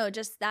that, I don't know,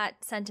 just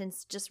that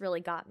sentence just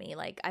really got me.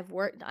 Like I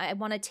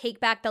want to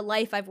take back the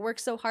life I've worked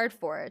so hard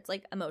for. It's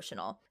like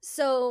emotional.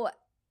 So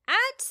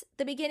at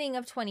the beginning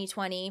of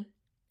 2020,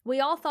 we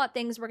all thought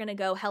things were going to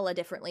go hella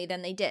differently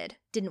than they did,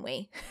 didn't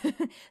we?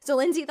 So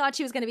Lindsay thought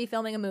she was going to be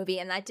filming a movie,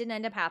 and that didn't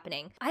end up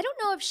happening. I don't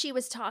know if she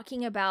was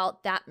talking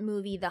about that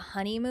movie, The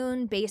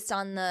Honeymoon, based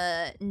on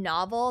the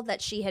novel that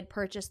she had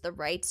purchased the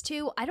rights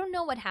to. I don't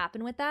know what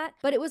happened with that,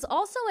 but it was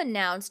also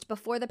announced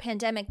before the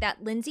pandemic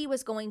that Lindsay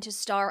was going to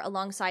star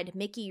alongside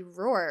Mickey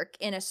Rourke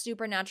in a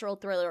supernatural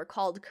thriller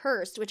called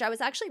Cursed, which I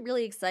was actually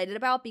really excited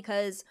about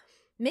because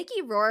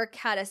Mickey Rourke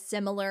had a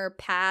similar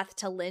path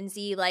to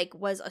Lindsay, like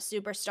was a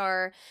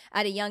superstar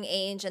at a young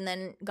age and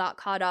then got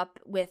caught up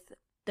with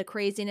the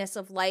craziness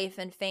of life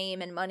and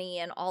fame and money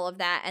and all of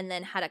that, and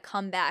then had a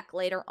comeback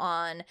later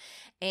on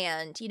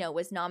and, you know,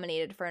 was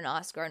nominated for an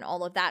Oscar and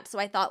all of that. So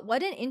I thought,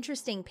 what an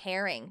interesting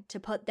pairing to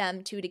put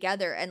them two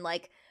together. And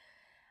like,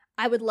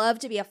 I would love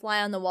to be a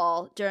fly on the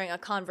wall during a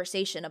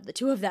conversation of the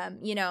two of them,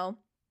 you know?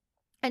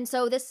 And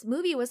so this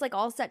movie was like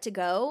all set to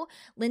go.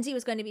 Lindsay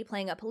was going to be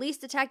playing a police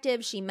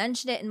detective. She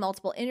mentioned it in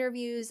multiple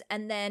interviews,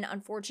 and then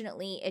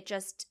unfortunately it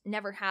just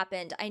never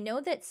happened. I know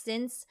that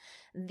since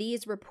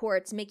these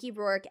reports, Mickey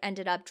Rourke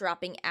ended up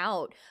dropping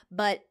out,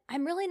 but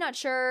I'm really not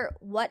sure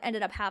what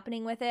ended up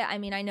happening with it. I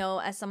mean, I know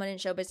as someone in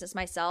show business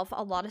myself,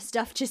 a lot of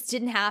stuff just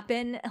didn't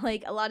happen.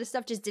 Like a lot of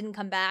stuff just didn't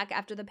come back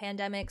after the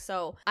pandemic.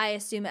 So I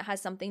assume it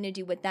has something to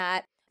do with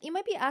that. You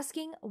might be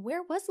asking,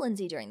 where was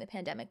Lindsay during the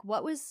pandemic?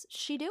 What was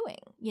she doing?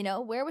 You know,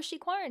 where was she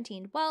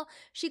quarantined? Well,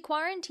 she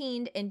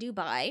quarantined in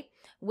Dubai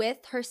with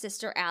her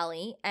sister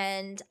Allie,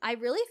 and I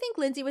really think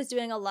Lindsay was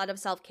doing a lot of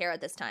self-care at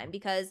this time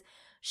because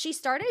she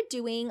started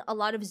doing a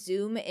lot of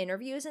Zoom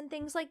interviews and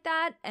things like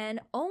that, and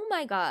oh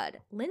my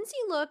God, Lindsay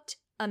looked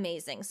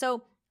amazing.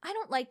 So I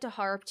don't like to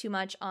harp too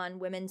much on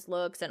women's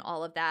looks and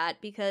all of that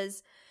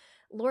because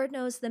Lord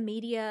knows the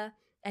media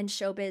and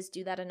showbiz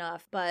do that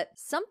enough, but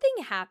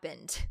something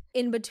happened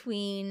in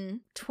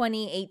between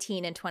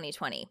 2018 and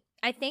 2020.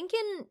 I think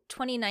in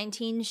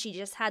 2019, she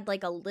just had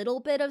like a little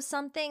bit of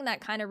something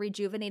that kind of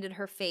rejuvenated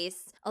her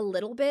face a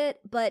little bit.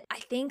 But I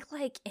think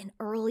like in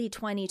early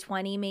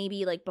 2020,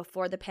 maybe like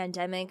before the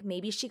pandemic,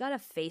 maybe she got a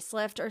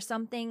facelift or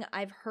something.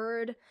 I've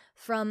heard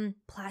from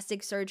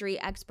plastic surgery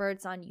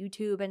experts on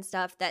YouTube and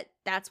stuff that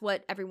that's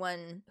what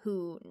everyone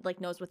who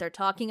like knows what they're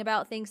talking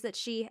about thinks that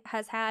she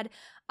has had.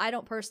 I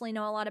don't personally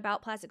know a lot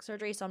about plastic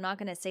surgery, so I'm not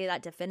going to say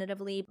that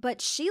definitively,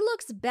 but she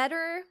looks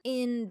better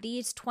in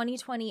these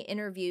 2020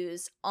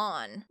 interviews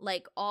on,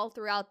 like all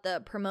throughout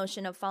the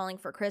promotion of Falling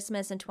for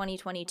Christmas in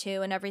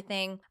 2022 and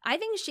everything. I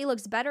think she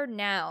looks better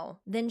now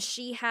than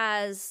she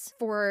has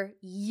for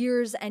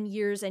years and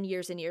years and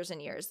years and years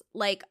and years.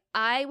 Like,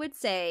 I would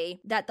say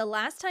that the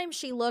last time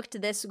she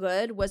looked this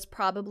good was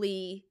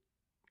probably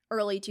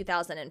early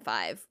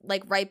 2005,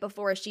 like right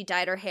before she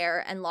dyed her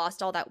hair and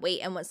lost all that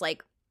weight and was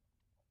like,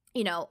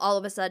 you know, all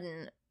of a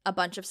sudden a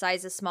bunch of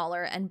sizes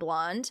smaller and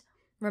blonde.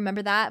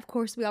 Remember that? Of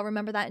course, we all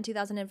remember that in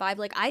 2005.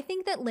 Like, I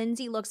think that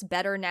Lindsay looks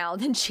better now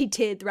than she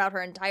did throughout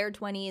her entire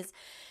 20s.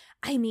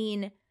 I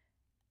mean,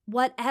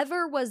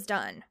 whatever was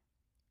done,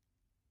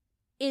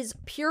 is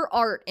pure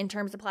art in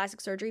terms of plastic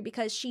surgery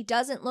because she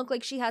doesn't look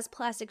like she has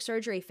plastic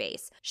surgery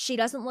face. She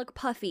doesn't look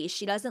puffy.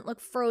 She doesn't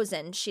look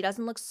frozen. She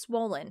doesn't look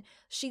swollen.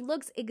 She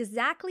looks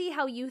exactly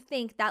how you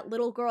think that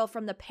little girl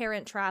from The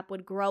Parent Trap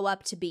would grow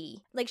up to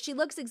be. Like, she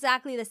looks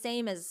exactly the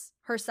same as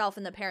herself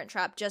in The Parent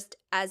Trap, just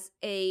as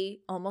a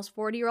almost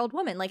 40-year-old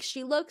woman. Like,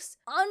 she looks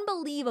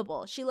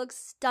unbelievable. She looks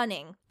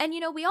stunning. And,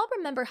 we all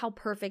remember how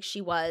perfect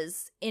she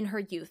was in her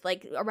youth,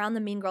 like around the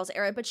Mean Girls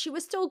era, but she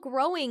was still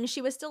growing.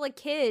 She was still a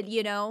kid,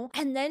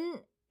 And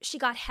then she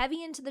got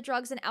heavy into the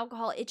drugs and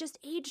alcohol. It just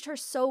aged her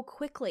so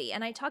quickly.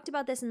 And I talked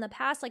about this in the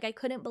past. Like, I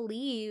couldn't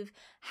believe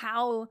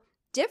how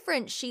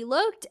different she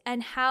looked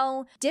and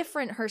how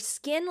different her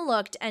skin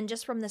looked, and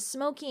just from the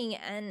smoking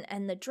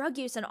and the drug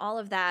use and all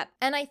of that.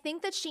 And I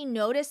think that she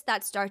noticed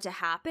that start to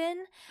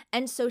happen,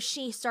 and so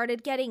she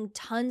started getting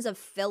tons of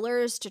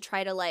fillers to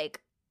try to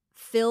like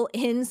fill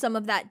in some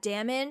of that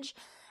damage.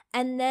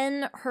 And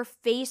then her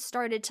face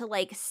started to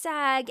like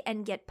sag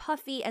and get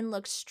puffy and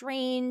look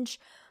strange.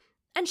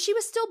 And she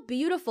was still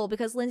beautiful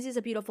because Lindsay's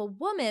a beautiful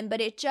woman, but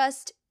it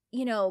just,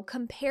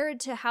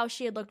 compared to how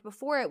she had looked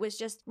before, it was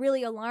just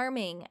really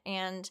alarming.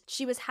 And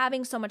she was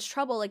having so much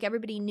trouble. Like,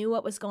 everybody knew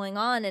what was going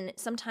on. And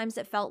sometimes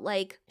it felt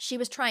like she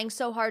was trying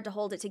so hard to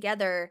hold it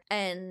together.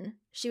 And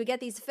she would get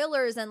these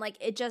fillers and like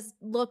it just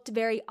looked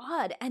very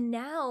odd. And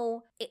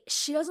now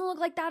she doesn't look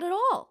like that at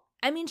all.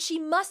 I mean, she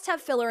must have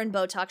filler and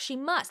Botox. She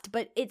must.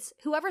 But it's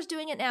whoever's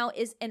doing it now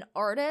is an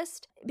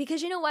artist.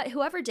 Because you know what?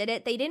 Whoever did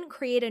it, they didn't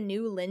create a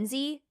new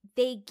Lindsay.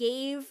 They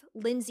gave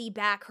Lindsay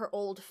back her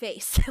old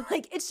face.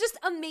 Like, it's just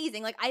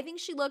amazing. Like, I think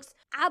she looks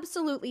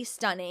absolutely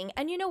stunning.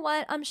 And you know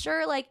what? I'm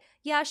sure, like,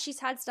 yeah,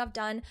 she's had stuff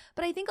done,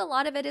 but I think a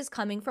lot of it is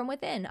coming from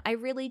within. I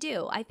really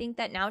do. I think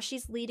that now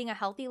she's leading a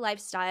healthy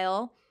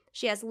lifestyle.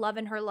 She has love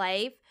in her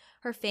life.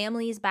 Her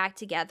family is back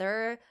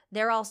together.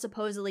 They're all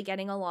supposedly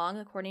getting along,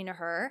 according to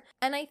her.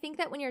 And I think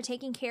that when you're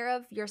taking care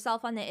of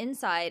yourself on the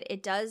inside,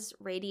 it does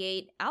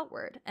radiate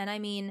outward. And I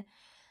mean,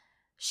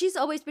 she's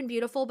always been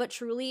beautiful, but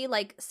truly,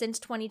 like, since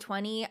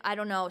 2020, I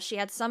don't know, she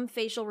had some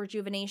facial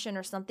rejuvenation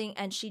or something,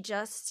 and she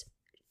just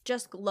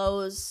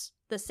glows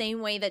the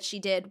same way that she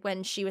did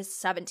when she was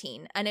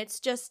 17. And it's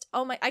just,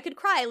 oh my, I could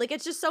cry. Like,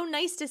 it's just so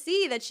nice to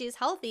see that she's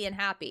healthy and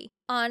happy.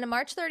 On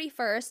March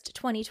 31st,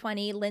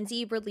 2020,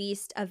 Lindsay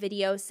released a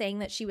video saying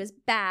that she was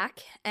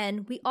back,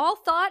 and we all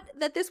thought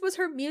that this was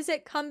her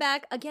music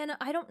comeback. Again,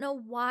 I don't know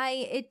why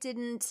it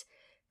didn't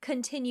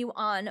continue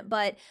on,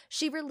 but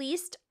she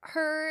released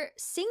her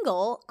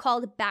single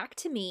called Back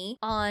to Me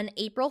on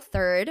April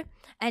 3rd,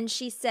 and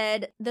she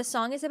said the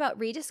song is about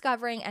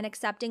rediscovering and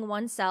accepting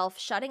oneself,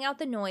 shutting out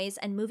the noise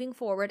and moving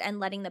forward and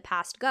letting the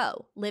past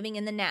go, living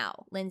in the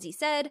now, Lindsay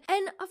said.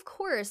 And of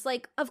course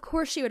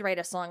she would write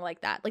a song like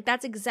that. Like,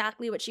 that's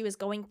exactly what she was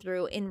going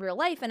through in real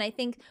life. And I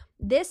think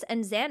this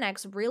and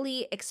Xanax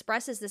really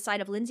expresses the side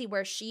of Lindsay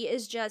where she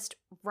is just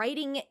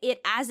writing it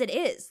as it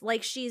is.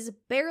 Like, she's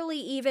barely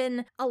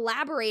even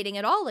elaborating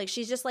at all. Like,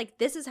 she's just like,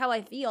 this is how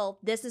I feel,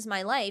 this is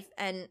my life,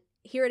 and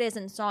here it is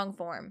in song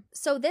form.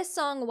 So this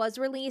song was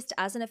released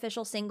as an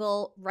official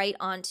single right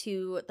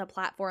onto the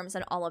platforms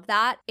and all of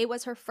that. It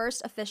was her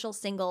first official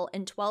single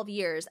in 12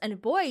 years,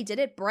 and boy, did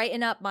it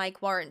brighten up my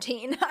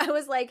quarantine. I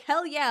was like,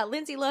 hell yeah,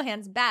 Lindsay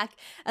Lohan's back.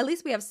 At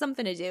least we have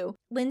something to do.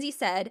 Lindsay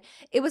said,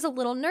 it was a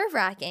little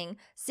nerve-wracking.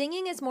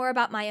 Singing is more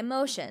about my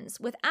emotions.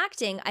 With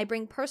acting, I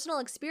bring personal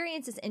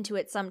experiences into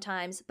it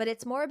sometimes, but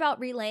it's more about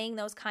relaying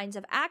those kinds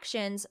of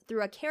actions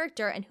through a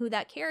character and who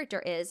that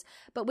character is.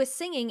 But with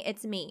singing,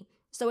 it's me.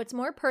 So it's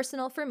more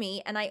personal for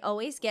me, and I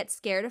always get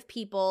scared of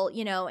people,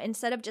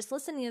 instead of just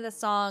listening to the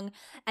song,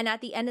 and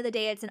at the end of the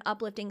day, it's an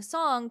uplifting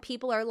song,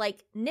 people are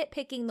like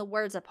nitpicking the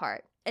words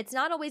apart. It's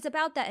not always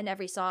about that in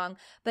every song,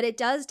 but it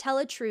does tell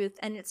a truth,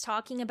 and it's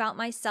talking about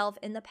myself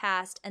in the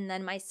past and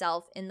then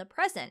myself in the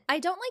present. I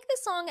don't like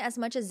this song as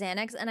much as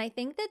Xanax, and I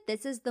think that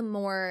this is the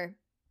more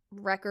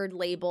record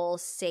label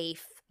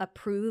safe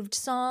approved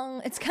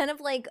song. It's kind of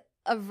like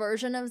a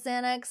version of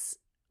Xanax.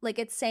 Like,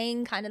 it's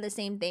saying kind of the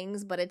same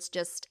things, but it's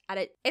just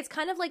it's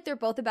kind of like they're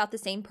both about the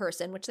same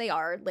person, which they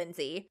are,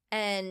 Lindsay.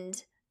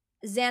 And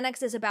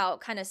Xanax is about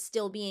kind of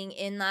still being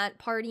in that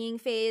partying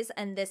phase,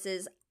 and this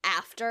is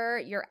after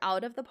you're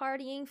out of the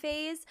partying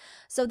phase.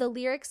 So the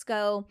lyrics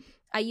go,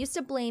 I used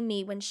to blame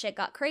me when shit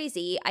got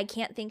crazy. I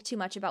can't think too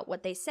much about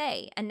what they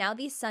say. And now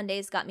these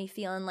Sundays got me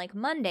feeling like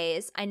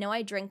Mondays. I know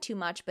I drink too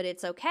much, but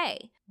it's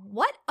okay.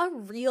 What a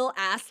real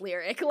ass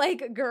lyric.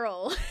 Like,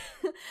 girl.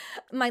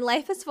 My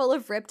life is full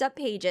of ripped up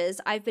pages.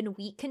 I've been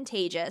weak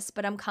contagious,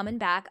 but I'm coming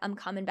back. I'm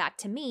coming back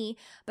to me.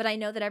 But I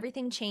know that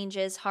everything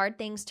changes. Hard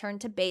things turn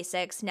to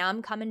basics. Now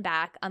I'm coming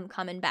back. I'm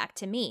coming back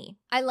to me.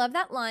 I love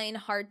that line,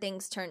 hard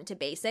things turn to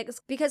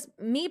basics, because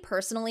me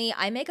personally,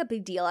 I make a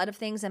big deal out of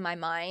things in my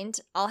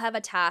mind. I'll have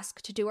a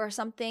task to do or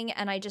something,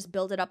 and I just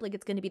build it up like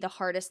it's going to be the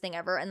hardest thing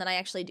ever, and then I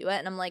actually do it,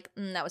 and I'm like,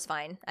 that was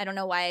fine. I don't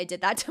know why I did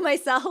that to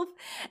myself.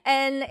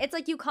 And it's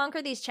like you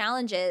conquer these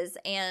challenges,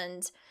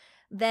 and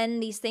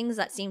then these things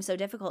that seem so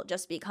difficult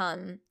just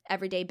become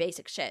everyday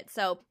basic shit.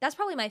 So that's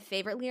probably my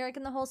favorite lyric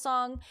in the whole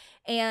song.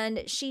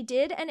 And she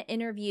did an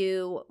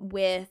interview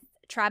with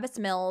Travis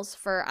Mills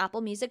for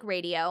Apple Music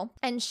Radio.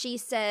 And she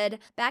said,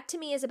 "Back to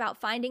Me is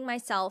about finding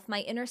myself,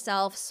 my inner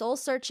self, soul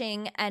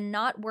searching, and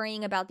not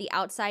worrying about the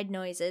outside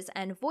noises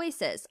and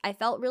voices. I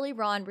felt really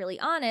raw and really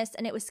honest,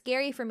 and it was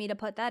scary for me to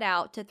put that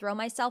out. To throw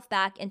myself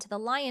back into the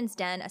lion's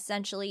den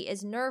essentially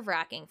is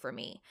nerve-wracking for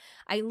me.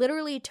 I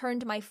literally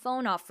turned my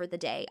phone off for the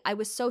day. I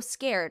was so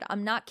scared.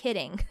 I'm not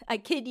kidding. I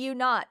kid you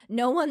not.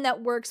 No one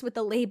that works with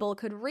the label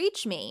could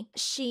reach me."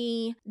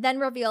 She then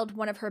revealed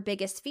one of her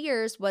biggest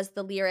fears was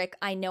the lyric,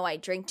 "I know I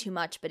drink too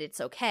much, but it's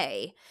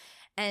okay."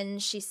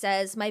 And she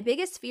says, "My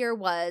biggest fear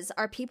was,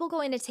 are people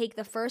going to take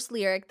the first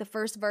lyric, the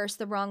first verse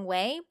the wrong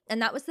way?"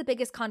 And that was the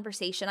biggest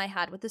conversation I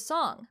had with the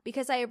song,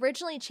 because I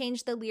originally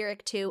changed the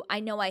lyric to, "I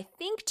know I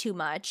think too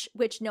much,"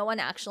 which no one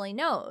actually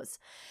knows.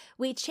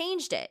 We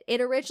changed it. It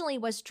originally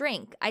was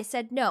 "drink." I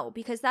said no,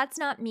 because that's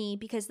not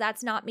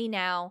me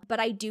now, but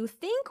I do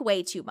think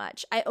way too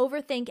much. I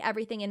overthink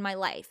everything in my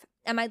life.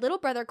 And my little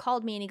brother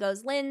called me and he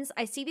goes, "Linz,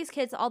 I see these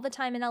kids all the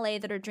time in LA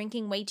that are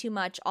drinking way too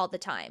much all the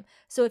time.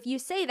 So if you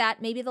say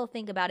that, maybe they'll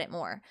think about it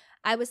more."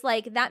 I was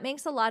like, that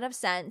makes a lot of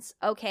sense.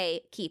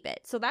 Okay, keep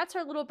it. So that's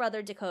her little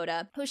brother,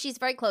 Dakota, who she's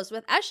very close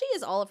with, as she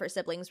is all of her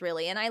siblings,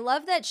 really. And I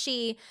love that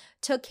she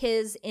took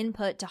his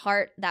input to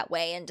heart that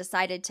way and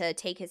decided to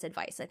take his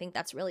advice. I think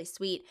that's really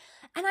sweet.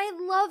 And I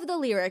love the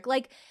lyric.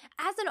 Like,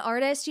 as an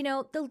artist, you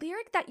know, the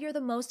lyric that you're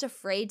the most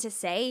afraid to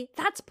say,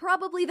 that's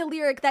probably the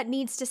lyric that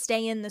needs to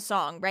stay in the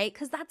song, right?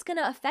 Because that's going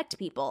to affect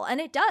people.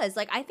 And it does.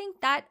 Like, I think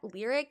that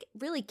lyric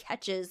really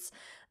catches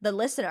the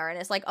listener and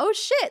it's like, oh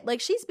shit, like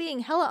she's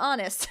being hella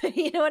honest.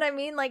 You know what I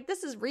mean? Like,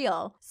 this is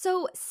real.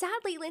 So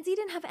sadly, Lindsay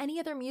didn't have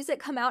any other music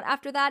come out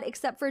after that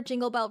except for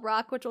Jingle Bell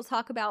Rock, which we'll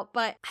talk about.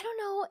 But I don't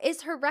know,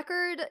 is her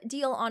record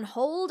deal on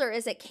hold or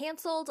is it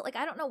canceled? Like,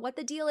 I don't know what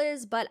the deal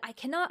is, but I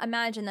cannot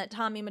imagine that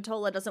Tommy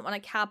Mottola doesn't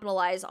want to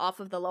capitalize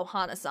off of the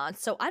Lohanissance.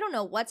 So I don't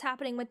know what's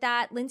happening with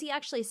that. Lindsay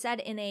actually said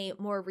in a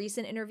more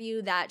recent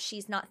interview that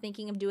she's not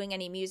thinking of doing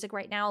any music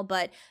right now,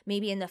 but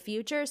maybe in the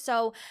future.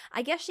 So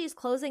I guess she's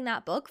closing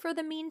that book for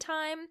the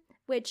meantime,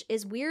 which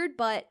is weird,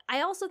 but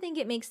I also think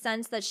it makes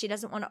sense that she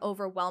doesn't want to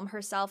overwhelm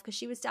herself because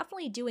she was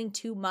definitely doing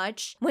too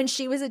much when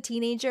she was a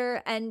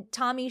teenager, and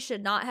Tommy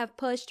should not have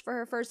pushed for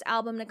her first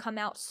album to come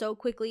out so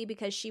quickly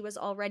because she was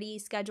already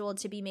scheduled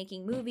to be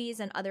making movies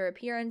and other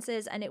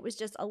appearances, and it was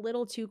just a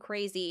little too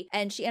crazy,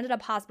 and she ended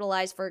up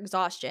hospitalized for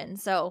exhaustion.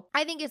 So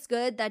I think it's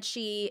good that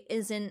she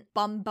isn't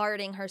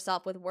bombarding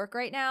herself with work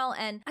right now,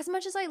 and as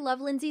much as I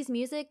love Lindsay's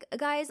music,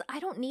 guys, I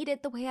don't need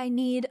it the way I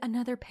need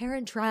another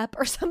Parent Trap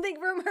or something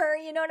from her,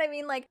 you know what I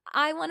mean? Like,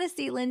 I want to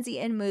see Lindsay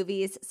in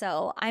movies,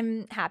 so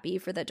I'm happy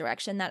for the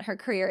direction that her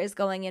career is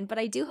going in, but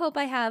I do hope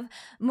I have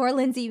more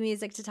Lindsay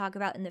music to talk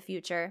about in the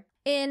future.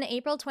 In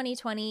April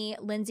 2020,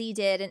 Lindsay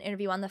did an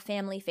interview on the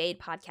Family Fade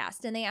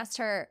podcast, and they asked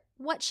her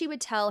what she would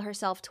tell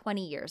herself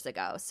 20 years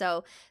ago.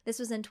 So this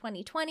was in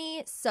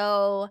 2020.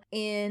 So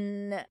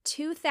in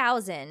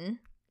 2000,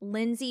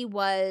 Lindsay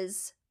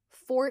was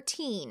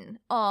 14.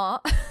 Aw.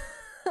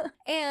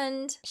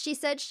 And she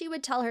said she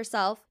would tell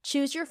herself,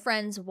 "Choose your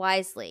friends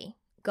wisely.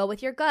 Go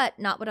with your gut,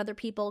 not what other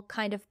people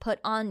kind of put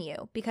on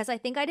you. Because I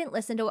think I didn't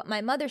listen to what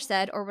my mother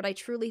said or what I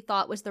truly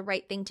thought was the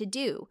right thing to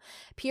do.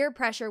 Peer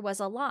pressure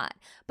was a lot.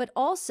 But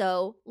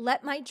also,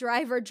 let my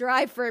driver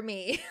drive for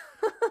me."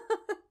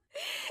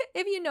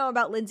 If you know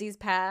about Lindsay's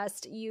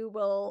past, you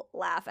will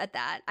laugh at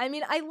that. I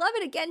mean, I love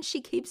it. Again, she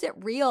keeps it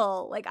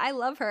real. Like, I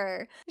love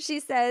her.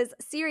 She says,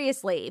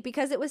 "Seriously,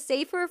 because it was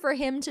safer for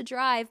him to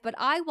drive, but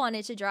I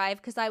wanted to drive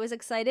because I was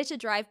excited to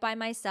drive by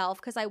myself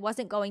because I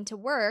wasn't going to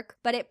work,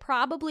 but it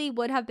probably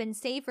would have been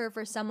safer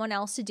for someone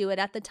else to do it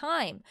at the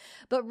time.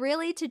 But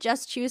really to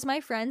just choose my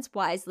friends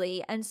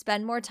wisely and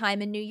spend more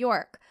time in New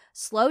York.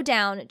 Slow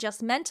down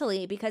just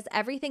mentally because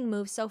everything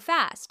moves so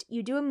fast.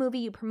 You do a movie,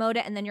 you promote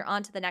it, and then you're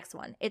on to the next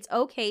one. It's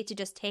okay to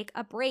just take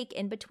a break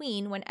in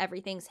between when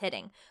everything's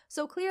hitting."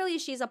 So clearly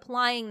she's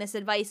applying this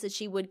advice that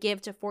she would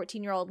give to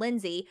 14-year-old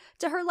Lindsay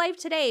to her life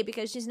today,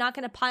 because she's not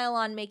going to pile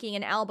on making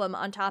an album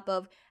on top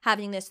of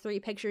having this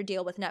 3-picture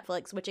deal with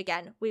Netflix, which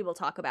again, we will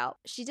talk about.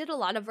 She did a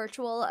lot of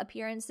virtual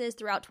appearances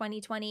throughout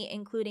 2020,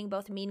 including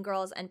both Mean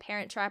Girls and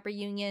Parent Trap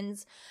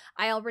reunions.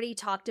 I already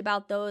talked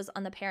about those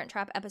on the Parent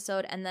Trap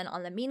episode and then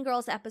on the Mean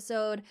Girls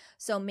episode,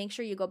 so make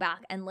sure you go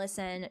back and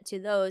listen to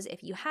those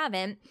if you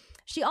haven't.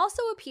 She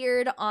also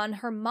appeared on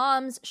her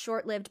mom's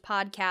short-lived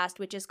podcast,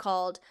 which is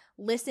called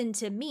Listen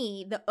to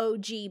Me, the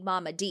OG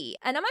Mama D.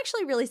 And I'm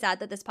actually really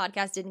sad that this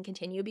podcast didn't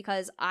continue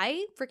because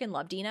I freaking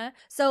love Dina.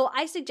 So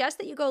I suggest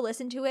that you go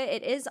listen to it.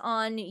 It is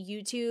on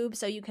YouTube,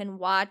 so you can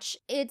watch.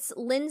 It's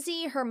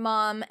Lindsay, her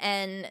mom,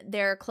 and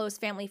their close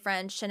family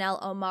friend, Chanel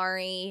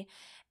Omari.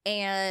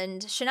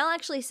 And Chanel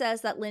actually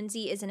says that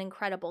Lindsay is an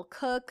incredible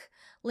cook.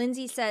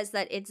 Lindsay says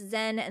that it's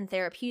zen and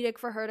therapeutic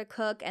for her to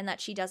cook and that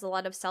she does a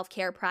lot of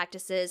self-care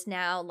practices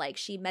now, like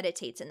she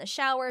meditates in the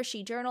shower,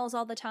 she journals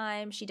all the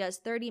time, she does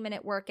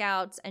 30-minute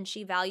workouts, and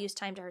she values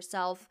time to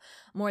herself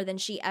more than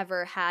she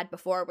ever had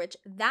before, which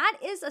that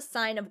is a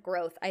sign of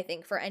growth, I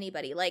think, for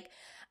anybody. Like,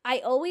 I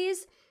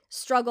always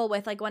struggle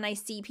with, like, when I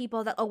see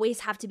people that always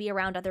have to be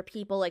around other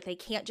people, like they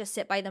can't just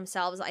sit by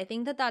themselves. I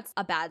think that that's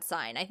a bad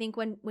sign. I think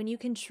when you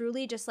can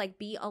truly just like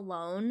be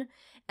alone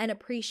and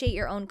appreciate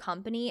your own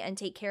company and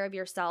take care of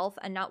yourself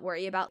and not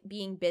worry about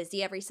being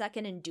busy every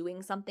second and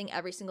doing something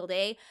every single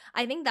day,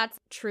 I think that's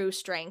true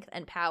strength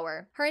and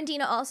power. Her and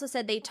Dina also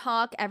said they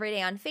talk every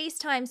day on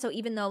FaceTime, so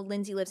even though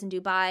Lindsay lives in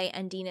Dubai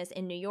and Dina's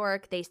in New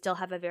York, they still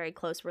have a very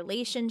close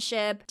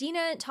relationship.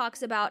 Dina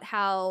talks about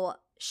how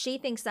she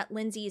thinks that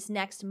Lindsay's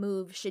next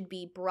move should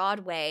be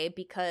Broadway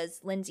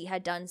because Lindsay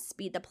had done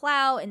Speed the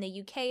Plow in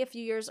the UK a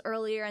few years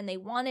earlier and they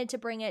wanted to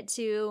bring it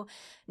to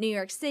New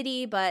York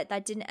City, but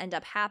that didn't end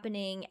up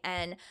happening.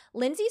 And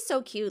Lindsay's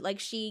so cute. Like,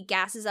 she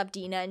gasses up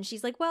Dina and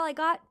she's like, well, I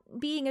got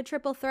being a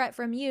triple threat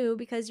from you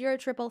because you're a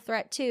triple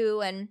threat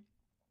too. And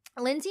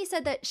Lindsay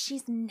said that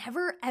she's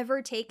never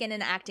ever taken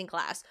an acting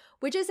class,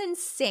 which is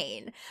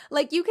insane.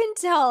 Like, you can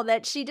tell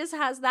that she just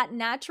has that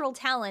natural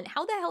talent.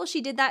 How the hell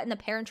she did that in The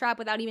Parent Trap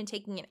without even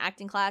taking an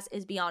acting class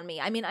is beyond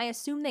me. I mean, I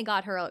assume they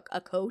got her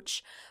a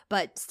coach,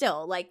 but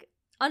still, like,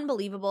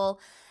 unbelievable.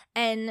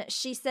 And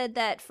she said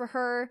that for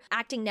her,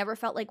 acting never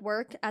felt like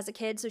work as a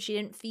kid, so she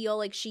didn't feel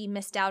like she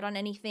missed out on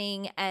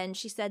anything. And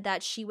she said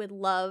that she would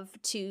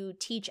love to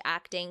teach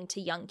acting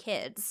to young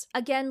kids.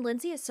 Again,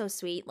 Lindsay is so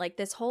sweet. Like,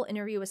 this whole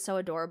interview was so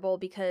adorable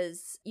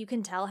because you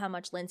can tell how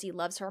much Lindsay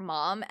loves her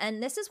mom.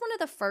 And this is one of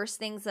the first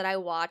things that I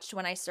watched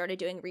when I started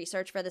doing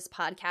research for this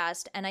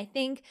podcast. And I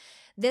think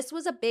this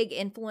was a big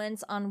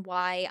influence on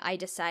why I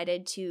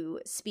decided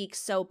to speak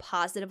so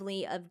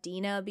positively of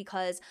Dina,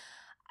 because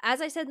as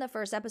I said in the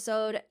first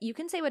episode, you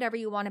can say whatever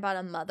you want about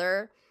a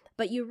mother,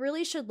 but you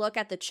really should look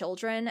at the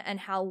children and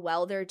how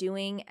well they're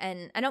doing.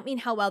 And I don't mean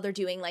how well they're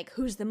doing, like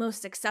who's the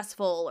most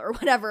successful or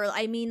whatever.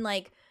 I mean,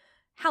 like,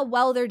 how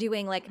well they're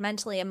doing, like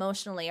mentally,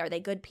 emotionally. Are they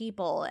good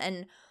people?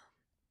 And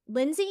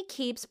Lindsay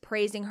keeps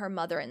praising her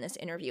mother in this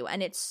interview,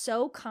 and it's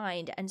so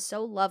kind and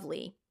so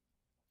lovely.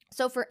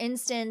 So, for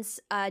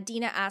instance,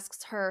 Dina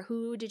asks her,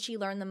 who did she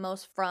learn the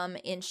most from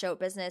in show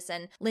business?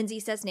 And Lindsay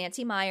says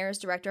Nancy Meyers,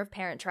 director of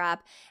Parent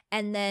Trap.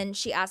 And then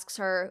she asks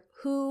her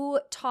who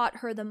taught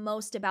her the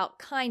most about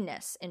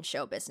kindness in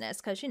show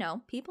business. Because, you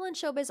know, people in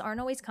showbiz aren't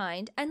always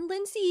kind. And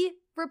Lindsay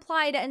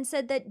replied and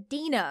said that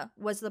Dina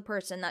was the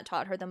person that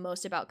taught her the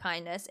most about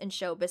kindness in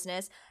show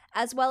business,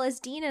 as well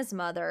as Dina's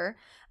mother,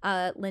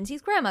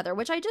 Lindsay's grandmother,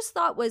 which I just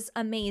thought was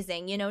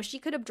amazing. You know, she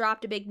could have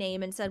dropped a big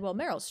name and said, well,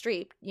 Meryl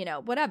Streep, you know,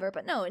 whatever.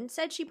 But no,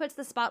 instead she puts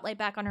the spotlight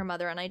back on her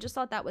mother, and I just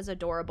thought that was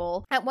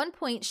adorable. At one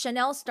point,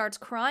 Chanel starts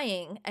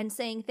crying and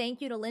saying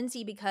thank you to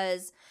Lindsay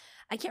because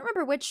I can't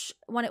remember which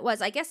one it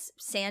was. I guess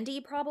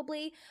Sandy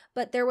probably,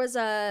 but there was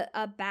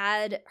a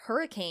bad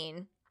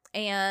hurricane,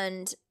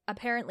 and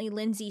apparently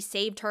Lindsay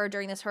saved her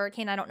during this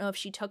hurricane. I don't know if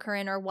she took her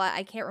in or what.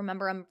 I can't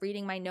remember. I'm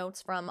reading my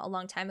notes from a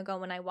long time ago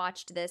when I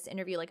watched this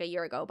interview like a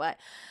year ago, but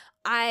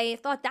I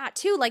thought that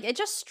too. Like, it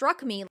just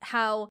struck me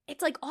how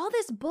it's like all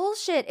this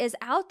bullshit is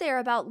out there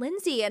about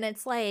Lindsay, and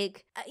it's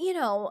like, you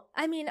know,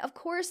 I mean, of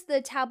course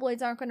the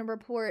tabloids aren't going to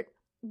report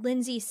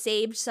Lindsay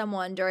saved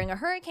someone during a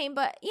hurricane,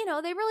 but, you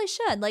know, they really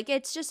should. Like,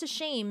 it's just a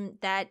shame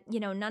that, you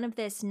know, none of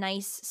this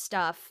nice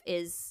stuff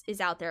is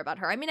out there about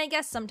her. I mean, I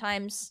guess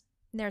sometimes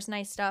there's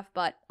nice stuff,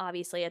 but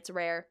obviously it's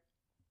rare.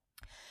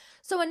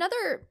 So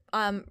another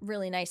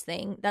really nice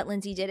thing that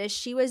Lindsay did is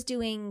she was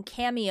doing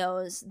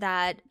cameos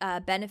that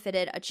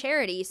benefited a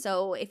charity.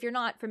 So if you're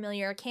not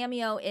familiar,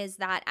 Cameo is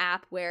that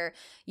app where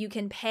you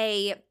can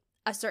pay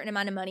a certain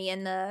amount of money,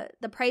 and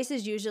the price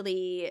is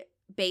usually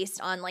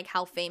based on like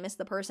how famous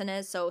the person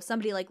is. So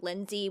somebody like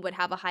Lindsay would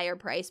have a higher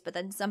price, but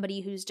then somebody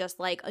who's just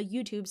like a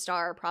YouTube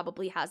star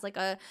probably has like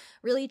a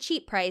really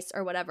cheap price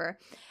or whatever.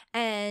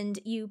 And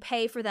you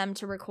pay for them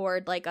to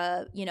record like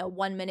a, you know,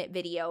 1-minute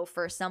video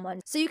for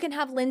someone. So you can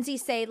have Lindsay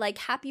say like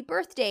happy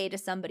birthday to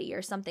somebody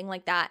or something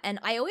like that. And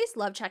I always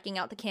love checking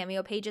out the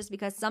Cameo pages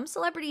because some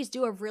celebrities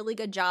do a really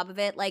good job of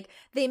it. Like,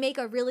 they make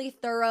a really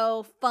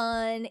thorough,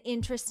 fun,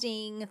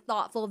 interesting,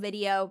 thoughtful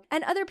video.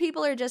 And other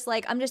people are just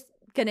like, I'm just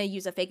gonna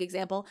use a fake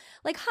example,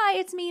 like, hi,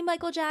 it's me,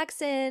 Michael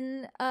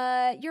Jackson.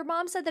 Your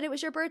mom said that it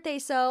was your birthday,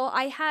 so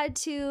I had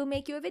to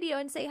make you a video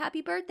and say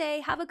happy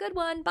birthday, have a good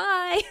one,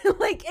 bye.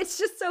 Like, it's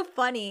just so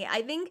funny.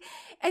 I think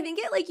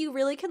it, like, you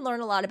really can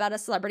learn a lot about a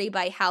celebrity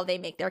by how they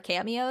make their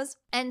cameos.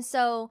 And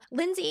so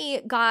Lindsay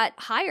got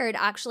hired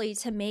actually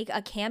to make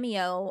a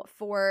cameo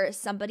for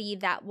somebody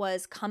that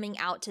was coming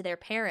out to their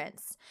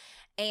parents.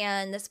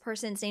 And this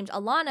person's named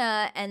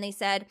Alana, and they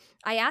said,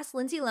 I asked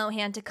Lindsay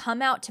Lohan to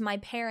come out to my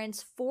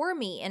parents for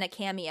me in a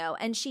cameo,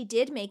 and she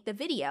did make the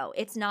video.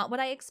 It's not what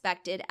I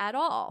expected at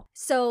all.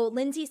 So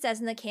Lindsay says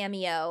in the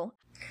cameo,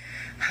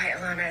 Hi,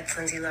 Alana, it's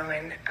Lindsay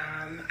Lohan.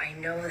 I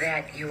know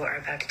that you are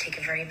about to take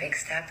a very big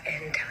step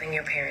in telling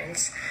your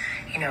parents,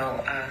 you know,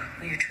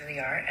 who you truly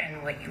are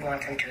and what you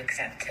want them to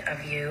accept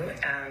of you.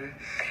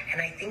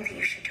 And I think that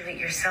you should do it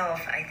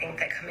yourself. I think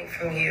that coming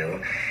from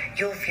you,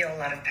 you'll feel a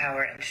lot of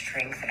power and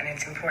strength. And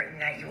it's important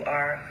that you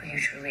are who you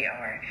truly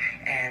are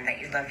and that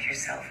you love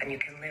yourself and you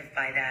can live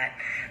by that,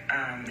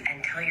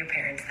 and tell your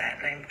parents that.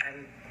 And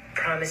I'm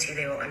promise you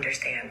they will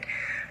understand.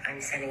 I'm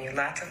sending you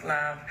lots of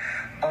love,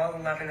 all the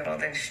love in the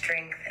world, and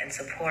strength and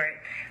support.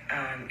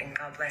 And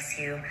God bless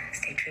you.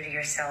 Stay true to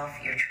yourself.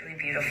 You're truly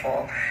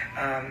beautiful.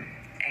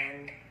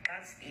 And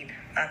Godspeed.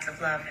 Lots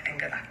of love and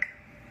good luck.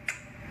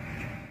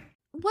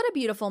 What a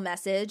beautiful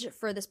message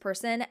for this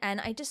person.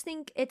 And I just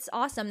think it's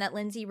awesome that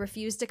Lindsay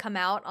refused to come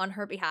out on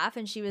her behalf.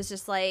 And she was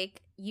just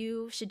like,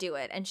 you should do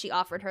it. And she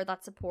offered her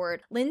that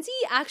support. Lindsay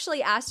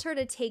actually asked her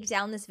to take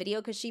down this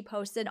video because she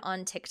posted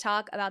on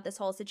TikTok about this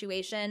whole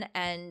situation.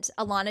 And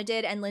Alana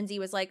did. And Lindsay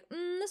was like,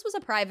 this was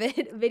a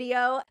private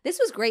video. This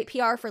was great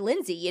PR for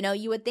Lindsay. You know,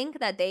 you would think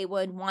that they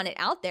would want it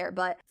out there.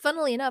 But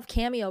funnily enough,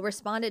 Cameo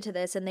responded to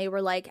this and they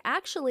were like,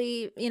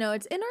 actually, you know,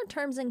 it's in our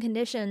terms and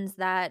conditions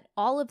that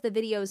all of the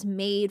videos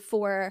made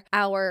for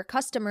our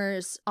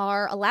customers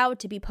are allowed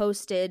to be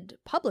posted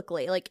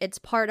publicly. Like, it's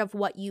part of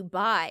what you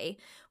buy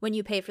when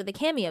you pay for the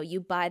Cameo. You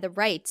buy the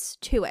rights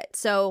to it.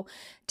 So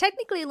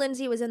technically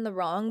Lindsay was in the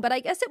wrong, but I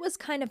guess it was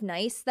kind of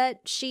nice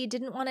that she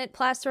didn't want it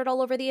plastered all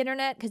over the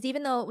internet, because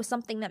even though it was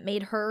something that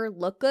made her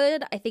look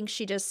good, I think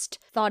she just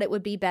thought it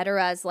would be better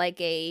as like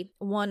a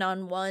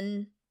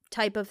one-on-one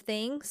type of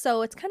thing.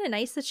 So it's kind of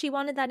nice that she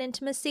wanted that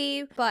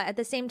intimacy, but at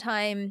the same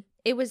time,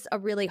 it was a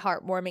really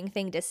heartwarming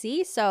thing to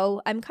see.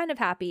 So I'm kind of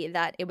happy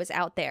that it was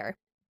out there.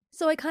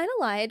 So I kind of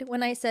lied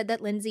when I said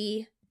that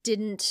Lindsay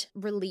didn't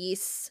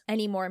release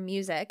any more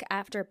music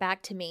after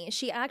Back to Me.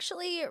 She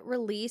actually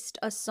released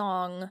a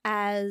song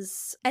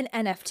as an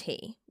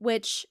NFT,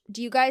 which,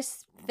 do you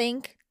guys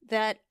think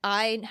that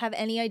I have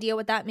any idea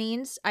what that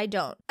means? I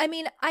don't. I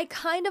mean, I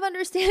kind of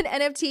understand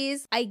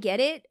NFTs. I get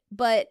it,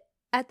 but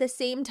at the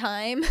same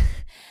time,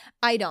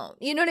 I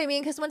don't. You know what I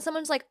mean? Because when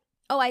someone's like,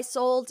 oh, I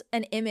sold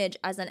an image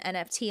as an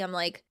NFT, I'm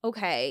like,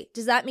 okay,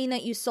 does that mean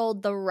that you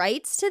sold the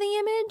rights to the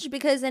image?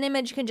 Because an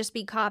image can just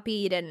be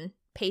copied and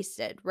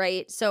pasted,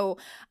 right? So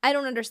I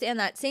don't understand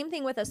that. Same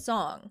thing with a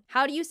song.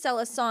 How do you sell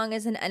a song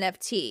as an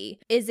NFT?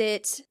 Is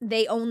it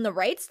they own the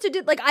rights to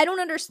do, like, I don't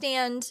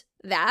understand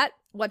that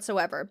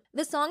whatsoever.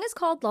 The song is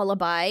called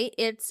Lullaby.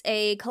 It's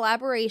a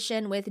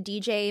collaboration with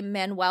DJ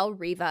Manuel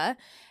Riva,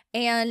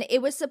 and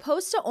it was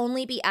supposed to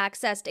only be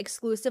accessed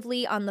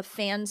exclusively on the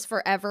Fans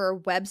Forever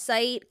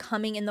website,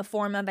 coming in the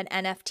form of an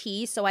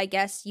NFT. So I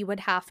guess you would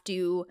have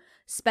to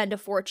spend a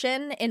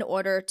fortune in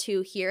order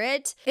to hear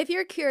it. If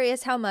you're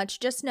curious how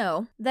much, just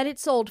know that it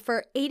sold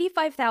for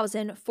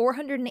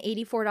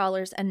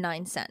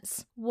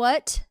 $85,484.09.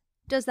 What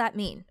does that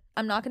mean?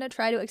 I'm not going to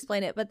try to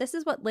explain it, but this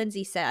is what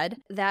Lindsay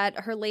said,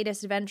 that her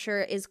latest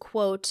venture is,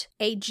 quote,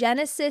 a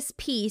Genesis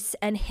piece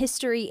and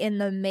history in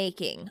the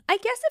making. I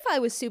guess if I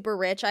was super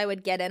rich, I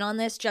would get in on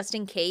this just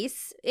in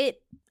case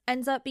it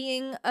ends up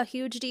being a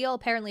huge deal.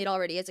 Apparently it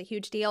already is a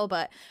huge deal,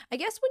 but I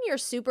guess when you're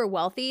super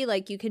wealthy,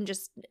 like, you can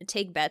just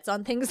take bets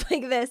on things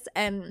like this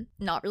and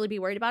not really be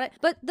worried about it.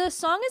 But the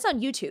song is on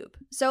YouTube.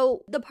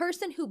 So the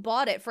person who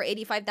bought it for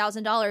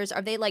 $85,000,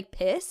 are they like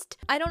pissed?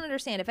 I don't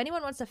understand. If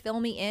anyone wants to fill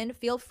me in,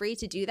 feel free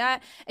to do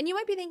that. And you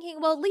might be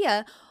thinking, well,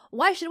 Leah,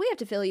 why should we have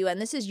to fill you in?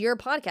 This is your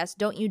podcast.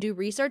 Don't you do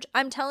research?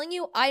 I'm telling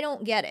you, I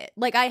don't get it.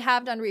 Like, I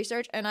have done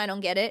research and I don't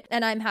get it.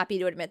 And I'm happy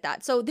to admit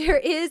that. So there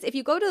is, if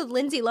you go to the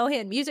Lindsay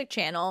Lohan music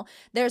channel,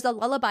 there's a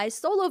Lullaby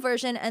solo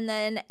version and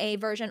then a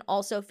version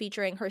also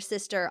featuring her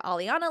sister,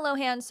 Aliana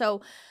Lohan. So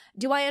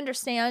do I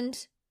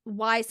understand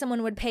why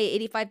someone would pay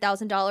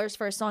 $85,000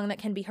 for a song that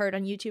can be heard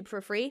on YouTube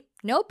for free?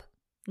 Nope.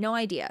 No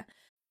idea.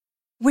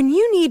 When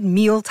you need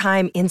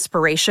mealtime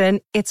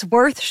inspiration, it's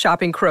worth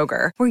shopping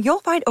Kroger, where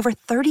you'll find over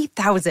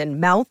 30,000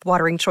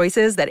 mouth-watering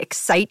choices that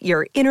excite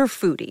your inner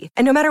foodie.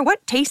 And no matter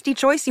what tasty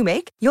choice you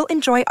make, you'll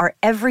enjoy our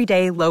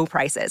everyday low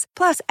prices,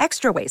 plus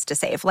extra ways to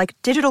save, like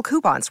digital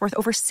coupons worth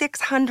over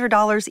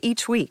 $600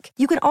 each week.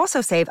 You can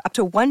also save up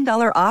to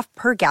 $1 off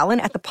per gallon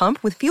at the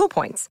pump with fuel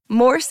points.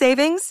 More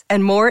savings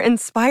and more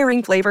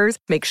inspiring flavors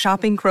make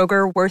shopping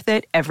Kroger worth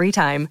it every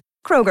time.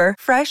 Kroger,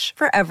 fresh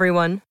for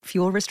everyone.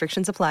 Fuel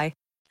restrictions apply.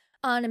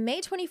 On May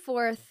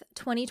 24th,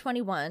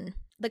 2021,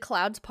 the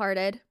clouds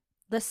parted,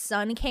 the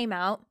sun came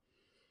out.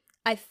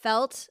 I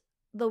felt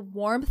the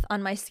warmth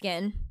on my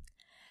skin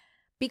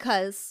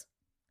because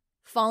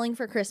Falling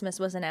for Christmas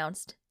was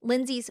announced.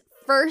 Lindsay's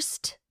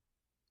first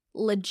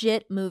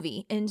legit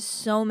movie in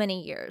so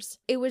many years.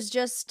 It was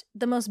just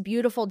the most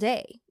beautiful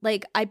day.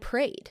 Like, I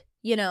prayed,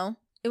 you know?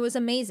 It was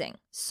amazing.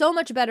 So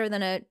much better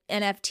than a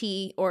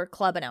NFT or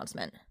club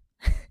announcement.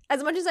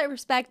 As much as I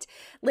respect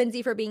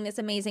Lindsay for being this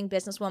amazing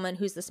businesswoman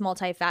who's this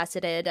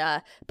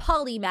multifaceted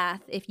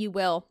polymath, if you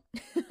will,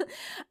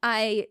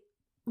 I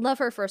love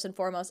her first and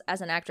foremost as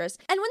an actress.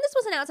 And when this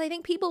was announced, I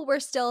think people were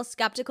still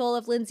skeptical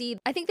of Lindsay.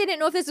 I think they didn't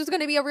know if this was going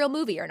to be a real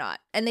movie or not,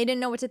 and they didn't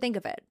know what to think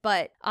of it.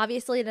 But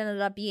obviously it ended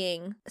up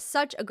being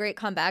such a great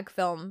comeback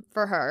film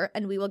for her,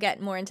 and we will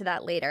get more into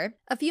that later.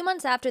 A few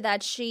months after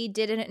that, she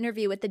did an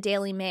interview with the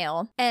Daily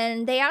Mail,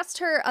 and they asked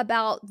her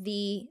about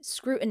the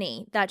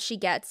scrutiny that she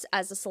gets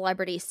as a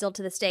celebrity still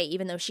to this day,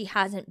 even though she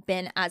hasn't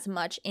been as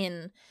much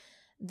in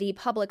the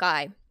public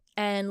eye.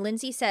 And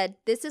Lindsay said,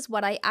 "This is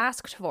what I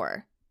asked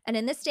for." And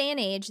in this day and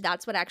age,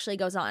 that's what actually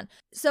goes on.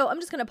 So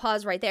I'm just going to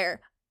pause right there.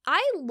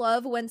 I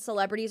love when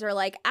celebrities are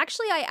like,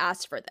 actually, I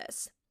asked for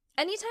this.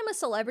 Anytime a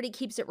celebrity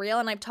keeps it real,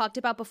 and I've talked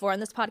about before on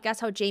this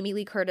podcast how Jamie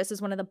Lee Curtis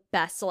is one of the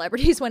best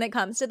celebrities when it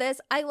comes to this.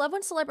 I love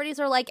when celebrities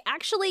are like,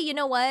 actually, you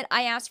know what?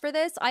 I asked for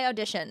this. I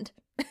auditioned.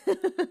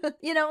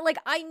 You know, like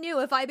I knew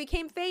if I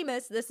became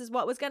famous, this is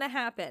what was going to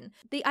happen.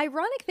 The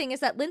ironic thing is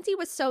that Lindsay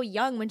was so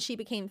young when she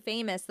became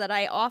famous that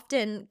I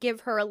often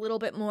give her a little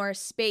bit more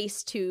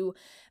space to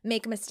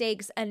make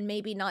mistakes and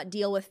maybe not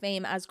deal with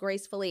fame as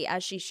gracefully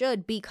as she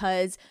should,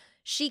 because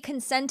she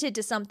consented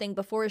to something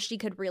before she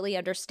could really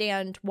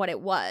understand what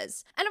it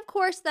was. And of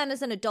course, then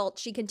as an adult,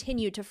 she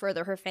continued to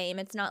further her fame.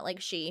 It's not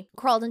like she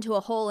crawled into a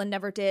hole and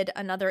never did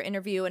another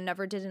interview and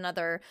never did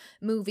another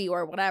movie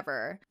or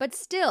whatever. But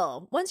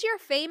still, once you're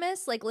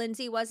famous, like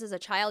Lindsay was as a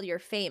child, you're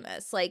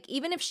famous. Like,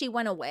 even if she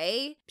went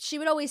away, she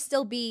would always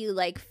still be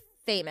like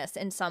famous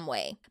in some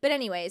way. But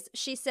anyways,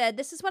 she said,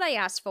 this is what I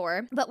asked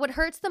for, but what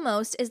hurts the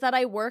most is that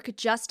I work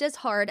just as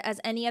hard as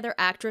any other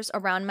actress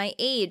around my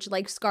age,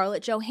 like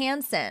Scarlett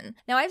Johansson.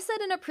 Now, I've said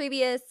in a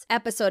previous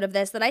episode of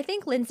this that I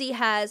think Lindsay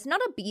has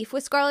not a beef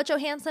with Scarlett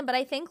Johansson, but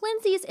I think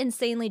Lindsay's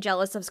insanely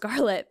jealous of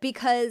Scarlett,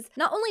 because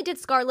not only did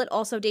Scarlett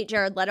also date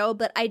Jared Leto,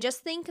 but I just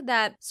think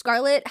that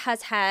Scarlett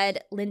has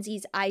had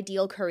Lindsay's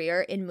ideal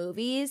career in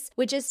movies,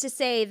 which is to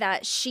say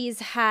that she's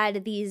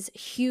had these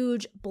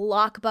huge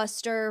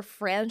blockbuster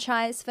franchise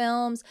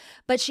films,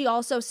 but she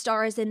also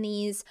stars in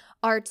these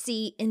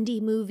artsy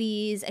indie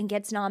movies and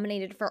gets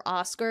nominated for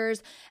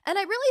Oscars. And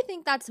I really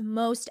think that's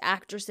most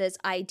actresses'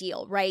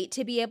 ideal, right?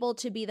 To be able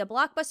to be the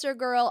blockbuster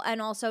girl and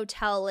also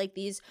tell like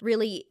these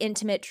really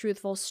intimate,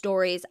 truthful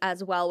stories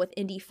as well with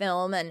indie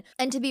film,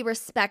 and to be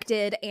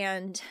respected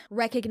and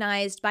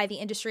recognized by the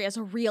industry as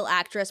a real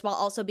actress while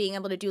also being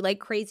able to do like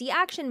crazy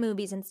action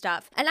movies and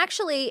stuff. And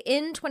actually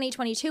in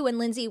 2022, when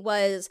Lindsay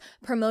was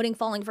promoting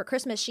Falling for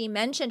Christmas, she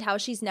mentioned how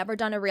she's never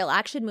done a real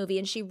action movie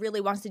and she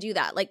really wants to do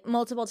that. Like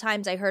multiple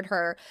times I heard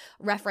her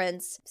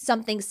reference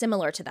something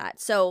similar to that.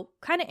 So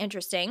kind of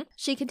interesting.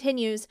 She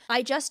continues,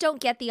 I just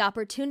don't get the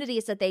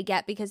opportunities that they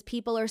get because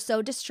people are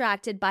so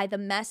distracted by the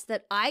mess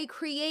that I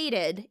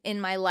created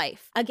in my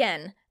life.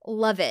 Again,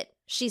 love it.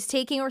 She's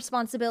taking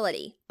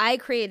responsibility. I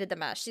created the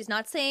mess. She's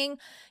not saying,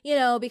 you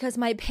know, because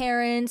my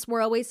parents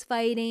were always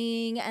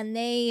fighting and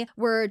they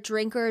were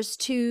drinkers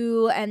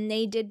too and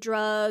they did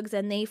drugs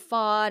and they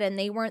fought and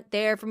they weren't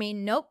there for me.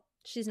 Nope.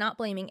 She's not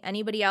blaming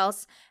anybody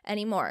else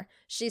anymore.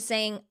 She's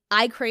saying,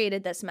 I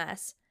created this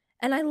mess.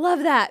 And I love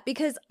that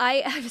because I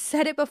have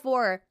said it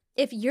before.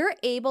 If you're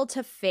able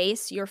to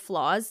face your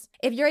flaws,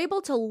 if you're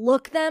able to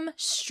look them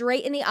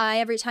straight in the eye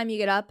every time you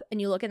get up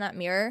and you look in that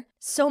mirror,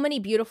 so many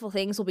beautiful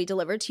things will be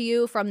delivered to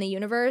you from the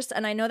universe.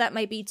 And I know that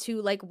might be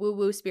too like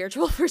woo-woo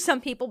spiritual for some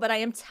people, but I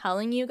am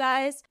telling you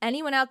guys,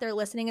 anyone out there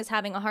listening is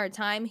having a hard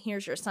time,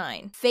 here's your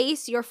sign.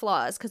 Face your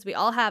flaws because we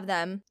all have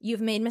them.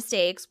 You've made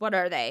mistakes. What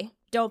are they?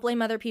 Don't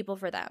blame other people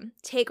for them.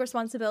 Take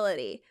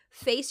responsibility.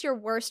 Face your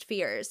worst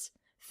fears.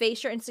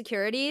 Face your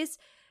insecurities.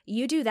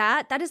 You do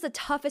that, that is the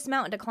toughest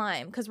mountain to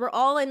climb because we're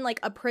all in like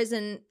a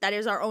prison that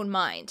is our own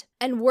mind.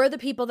 And we're the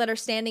people that are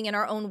standing in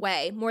our own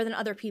way more than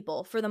other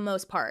people for the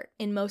most part,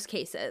 in most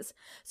cases.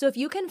 So if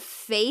you can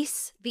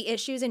face the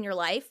issues in your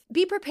life,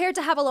 be prepared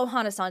to have a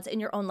Lohanissance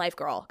in your own life,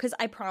 girl, because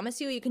I promise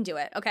you can do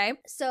it, okay?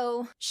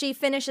 So she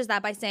finishes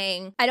that by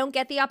saying, I don't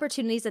get the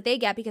opportunities that they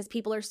get because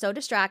people are so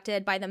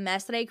distracted by the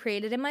mess that I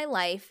created in my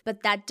life,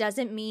 but that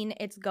doesn't mean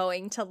it's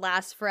going to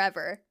last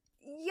forever.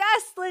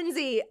 Yes,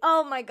 Lindsay.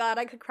 Oh my God,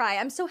 I could cry.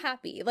 I'm so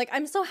happy. Like,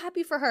 I'm so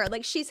happy for her.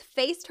 Like, she's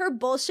faced her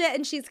bullshit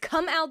and she's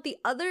come out the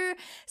other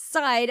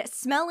side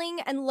smelling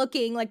and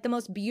looking like the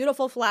most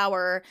beautiful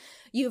flower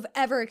you've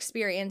ever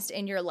experienced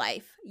in your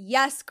life.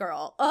 Yes,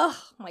 girl. Oh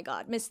my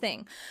God, Miss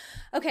Thing.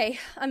 Okay,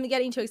 I'm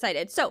getting too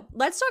excited. So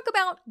let's talk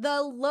about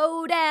the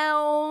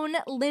Lowdown,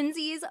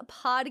 Lindsay's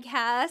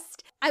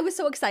podcast. I was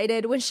so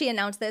excited when she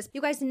announced this.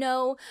 You guys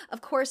know,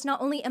 of course,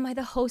 not only am I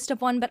the host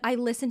of one, but I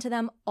listen to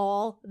them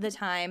all the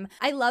time.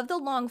 I love the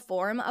long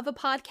form of a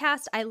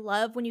podcast. I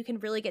love when you can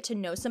really get to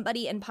know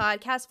somebody in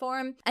podcast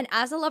form. And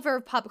as a lover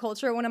of pop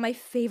culture, one of my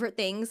favorite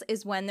things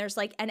is when there's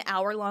like an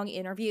hour-long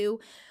interview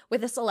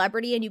with a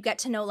celebrity and you get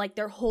to know like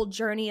their whole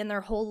journey and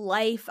their whole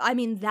life. I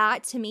mean,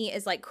 that to me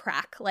is like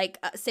crack. Like,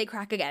 say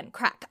crack again.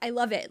 Crack. I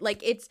love it.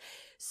 Like, it's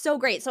so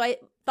great. So I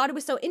thought it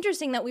was so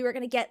interesting that we were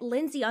going to get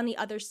Lindsay on the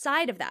other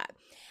side of that.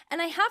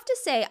 And I have to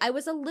say, I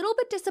was a little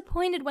bit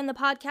disappointed when the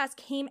podcast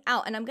came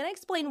out, and I'm going to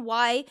explain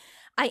why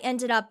I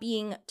ended up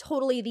being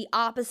totally the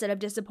opposite of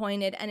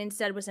disappointed and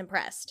instead was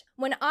impressed.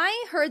 When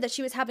I heard that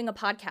she was having a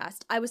podcast,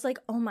 I was like,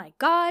 oh my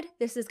God,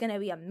 this is going to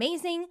be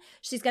amazing.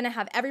 She's going to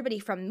have everybody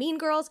from Mean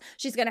Girls.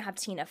 She's going to have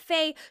Tina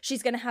Fey.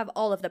 She's going to have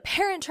all of the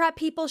Parent Trap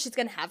people. She's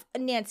going to have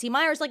Nancy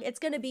Meyers. Like, it's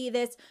going to be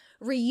this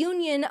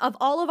reunion of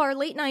all of our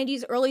late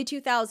 90s, early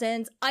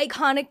 2000s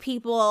iconic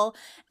people,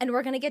 and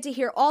we're going to get to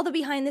hear all the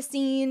behind the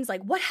scenes,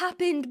 like what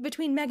happened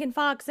between Megan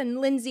Fox and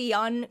Lindsay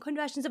on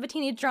Confessions of a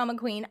Teenage Drama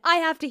Queen. I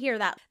have to hear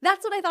that.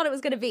 That's what I thought it was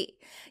going to be,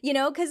 you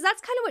know, because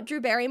that's kind of what Drew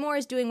Barrymore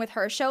is doing with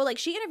her show. Like,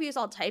 she interviews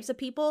all types of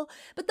people,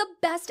 but the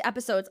best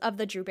episodes of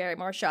the Drew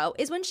Barrymore show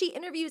is when she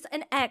interviews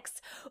an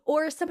ex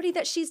or somebody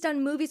that she's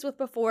done movies with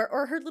before,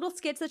 or her little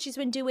skits that she's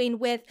been doing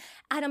with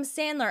Adam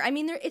Sandler. I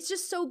mean, it's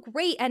just so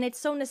great and it's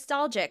so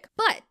nostalgic.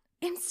 But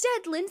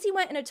instead, Lindsay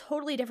went in a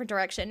totally different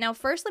direction. Now,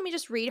 first, let me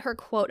just read her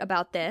quote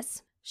about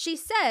this. She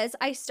says,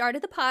 I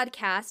started the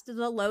podcast,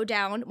 The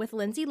Lowdown with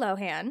Lindsay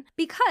Lohan,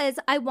 because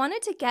I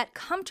wanted to get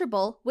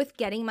comfortable with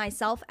getting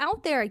myself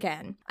out there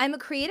again. I'm a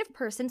creative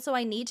person, so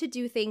I need to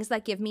do things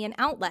that give me an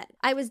outlet.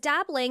 I was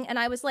dabbling and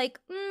I was like,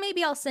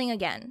 maybe I'll sing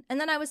again.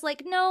 And then I was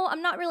like, no,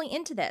 I'm not really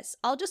into this.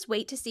 I'll just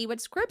wait to see what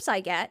scripts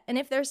I get and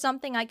if there's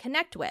something I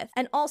connect with.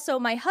 And also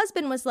my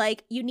husband was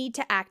like, you need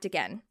to act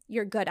again.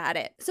 You're good at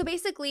it. So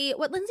basically,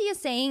 what Lindsay is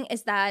saying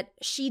is that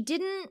she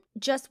didn't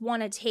just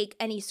want to take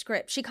any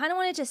script. She kind of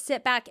wanted to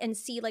sit back and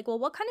see, like, well,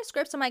 what kind of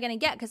scripts am I going to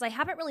get? Because I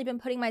haven't really been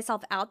putting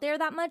myself out there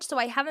that much, so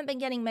I haven't been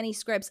getting many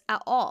scripts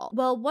at all.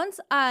 Well, once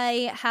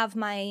I have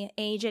my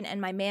agent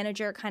and my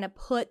manager kind of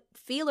put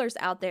feelers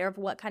out there of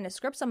what kind of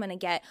scripts I'm going to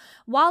get,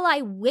 while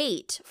I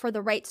wait for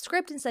the right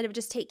script instead of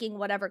just taking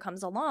whatever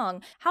comes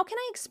along, how can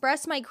I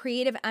express my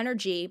creative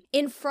energy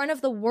in front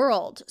of the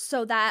world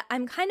so that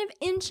I'm kind of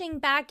inching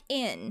back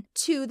in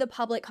to the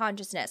public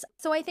consciousness?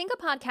 So I think a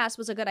podcast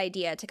was a good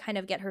idea to kind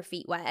of get her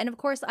feet wet. And of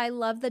course, I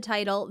love the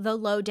title, The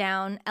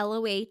Lowdown,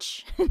 LOHDOWN.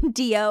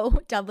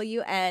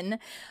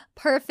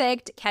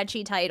 Perfect,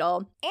 catchy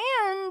title.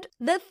 And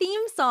the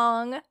theme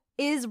song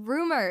is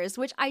Rumors,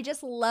 which I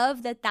just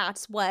love that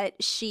that's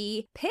what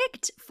she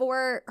picked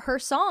for her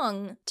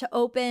song to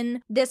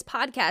open this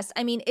podcast.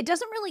 I mean, it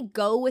doesn't really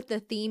go with the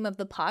theme of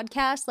the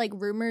podcast. Like,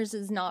 Rumors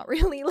is not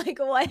really like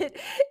what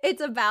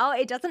it's about.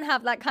 It doesn't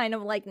have that kind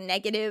of like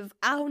negative,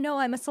 oh no,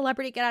 I'm a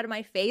celebrity, get out of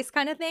my face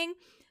kind of thing.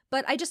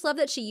 But I just love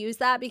that she used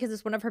that because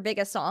it's one of her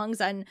biggest songs.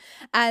 And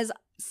as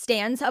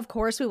stans, of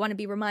course, we want to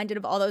be reminded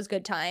of all those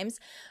good times.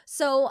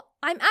 So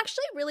I'm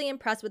actually really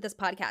impressed with this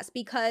podcast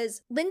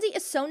because Lindsay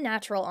is so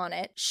natural on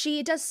it.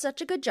 She does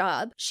such a good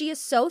job. She is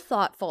so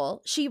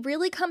thoughtful. She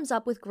really comes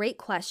up with great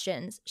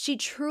questions. She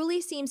truly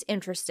seems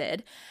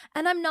interested.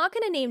 And I'm not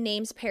going to name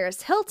names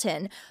Paris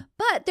Hilton,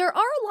 but there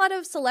are a lot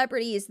of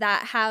celebrities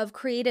that have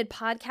created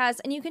podcasts,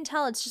 and you can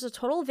tell it's just a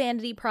total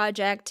vanity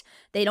project.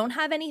 They don't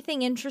have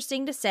anything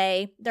interesting to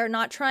say. They're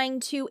not trying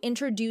to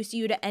introduce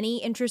you to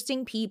any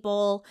interesting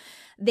people.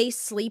 They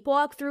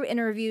sleepwalk through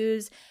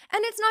interviews.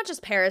 And it's not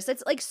just Paris.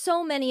 It's like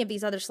so many of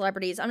these other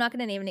celebrities. I'm not going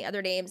to name any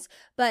other names,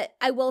 but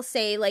I will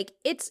say, like,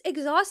 it's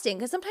exhausting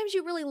because sometimes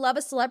you really love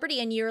a celebrity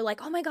and you're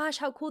like, oh my gosh,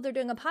 how cool they're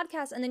doing a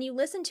podcast. And then you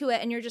listen to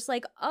it and you're just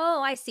like,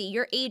 oh, I see.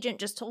 Your agent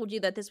just told you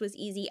that this was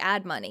easy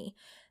ad money.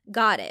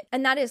 Got it.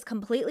 And that is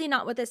completely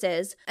not what this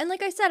is. And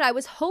like I said, I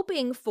was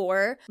hoping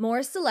for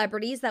more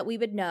celebrities that we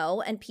would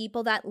know and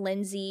people that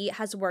Lindsay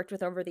has worked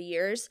with over the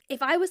years.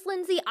 If I was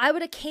Lindsay, I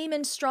would have came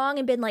in strong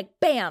and been like,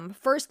 bam,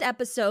 first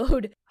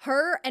episode,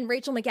 her and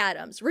Rachel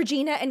McAdams,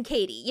 Regina and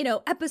Katie, you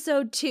know,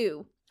 episode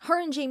 2. Her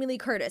and Jamie Lee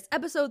Curtis.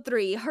 Episode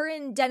 3, her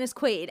and Dennis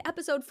Quaid.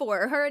 Episode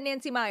 4, her and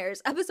Nancy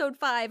Myers. Episode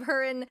 5,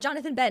 her and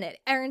Jonathan Bennett,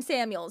 Aaron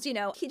Samuels. You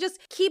know, he just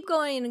keep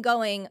going and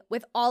going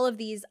with all of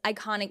these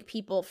iconic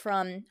people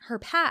from her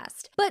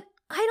past. But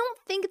I don't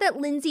think that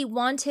Lindsay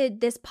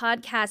wanted this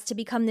podcast to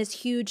become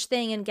this huge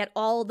thing and get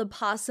all the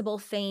possible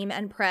fame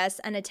and press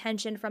and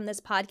attention from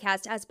this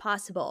podcast as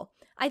possible.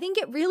 I think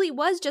it really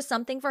was just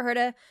something for her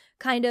to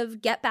kind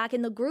of get back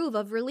in the groove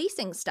of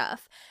releasing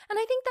stuff. And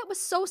I think that was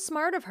so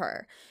smart of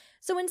her.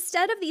 So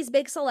instead of these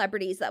big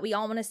celebrities that we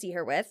all want to see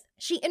her with,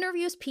 she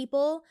interviews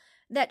people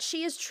that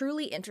she is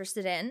truly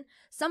interested in.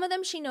 Some of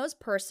them she knows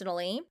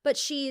personally, but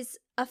she's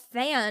a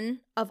fan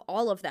of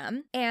all of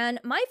them.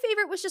 And my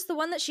favorite was just the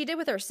one that she did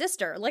with her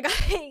sister. Like,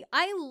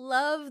 I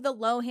love the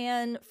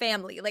Lohan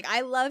family. Like,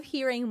 I love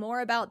hearing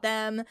more about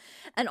them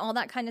and all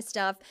that kind of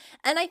stuff.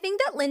 And I think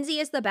that Lindsay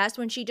is the best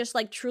when she just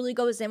like truly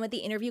goes in with the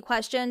interview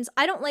questions.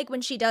 I don't like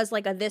when she does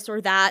like a this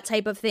or that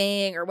type of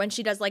thing, or when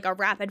she does like a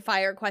rapid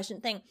fire question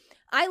thing.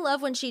 I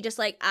love when she just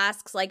like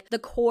asks like the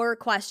core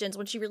questions,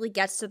 when she really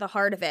gets to the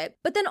heart of it.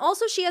 But then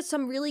also she has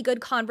some really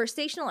good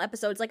conversational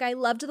episodes. Like, I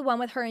loved the one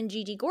with her and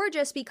Gigi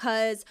Gorgeous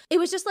because it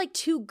was just like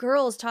two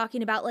girls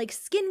talking about like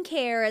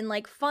skincare and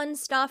like fun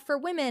stuff for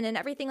women and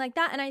everything like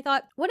that. And I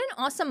thought, what an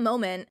awesome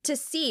moment to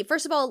see.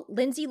 First of all,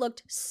 Lindsay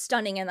looked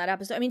stunning in that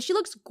episode. I mean, she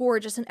looks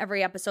gorgeous in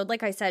every episode.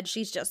 Like I said,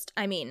 she's just,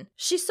 I mean,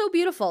 she's so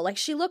beautiful. Like,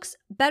 she looks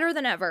better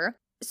than ever.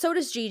 So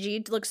does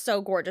Gigi. Looks so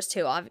gorgeous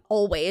too,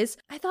 always.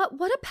 I thought,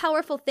 what a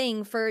powerful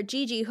thing for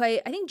Gigi, who I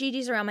think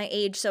Gigi's around my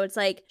age, so it's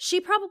like she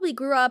probably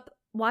grew up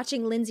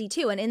watching Lindsay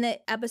too. And in the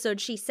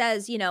episode, she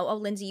says, you know, oh,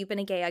 Lindsay, you've been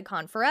a gay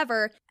icon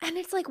forever. And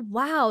it's like,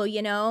 wow,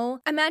 you know,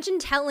 imagine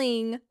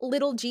telling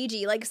little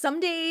Gigi, like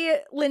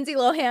someday Lindsay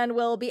Lohan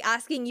will be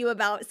asking you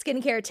about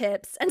skincare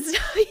tips and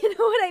stuff. You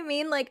know what I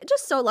mean? Like,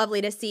 just so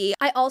lovely to see.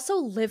 I also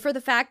live for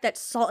the fact that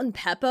Salt and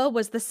Peppa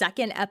was the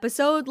second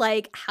episode.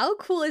 Like, how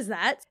cool is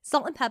that?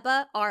 Salt and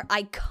Peppa are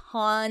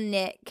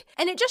iconic.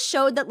 And it just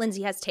showed that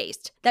Lindsay has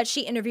taste, that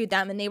she interviewed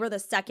them and they were the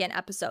second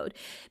episode.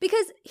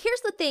 Because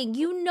here's the thing,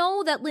 you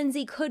know that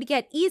Lindsay could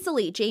get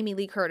easily Jamie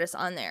Lee Curtis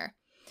on there.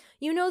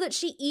 You know that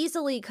she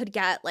easily could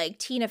get like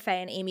Tina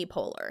Fey and Amy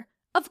Poehler.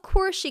 Of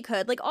course she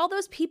could. Like all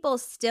those people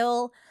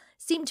still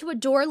seem to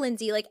adore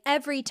Lindsay. Like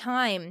every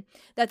time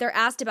that they're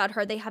asked about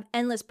her, they have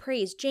endless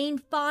praise. Jane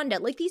Fonda,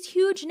 like these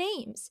huge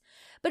names.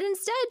 But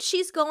instead,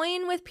 she's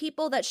going with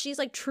people that she's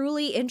like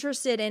truly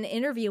interested in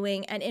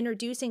interviewing and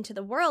introducing to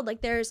the world.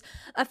 Like there's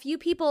a few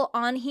people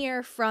on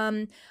here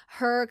from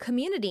her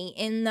community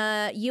in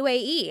the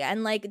UAE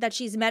and like that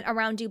she's met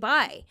around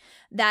Dubai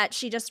that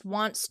she just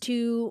wants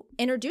to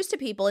introduce to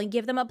people and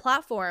give them a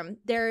platform.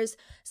 There's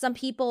some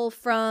people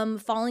from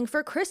Falling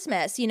for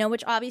Christmas, you know,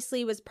 which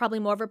obviously was probably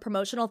more of a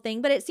promotional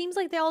thing, but it seems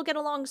like they all get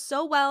along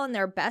so well and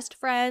they're best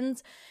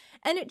friends.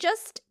 And it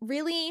just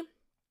really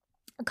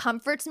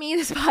comforts me,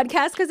 this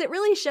podcast, because it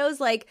really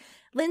shows like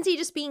Lindsay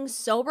just being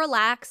so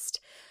relaxed,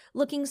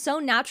 looking so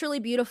naturally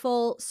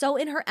beautiful, so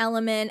in her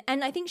element,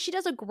 and I think she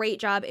does a great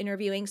job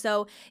interviewing.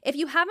 So if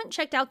you haven't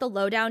checked out The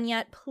Lowdown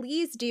yet,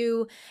 please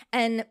do.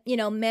 And, you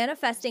know,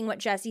 manifesting what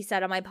Jessie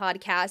said on my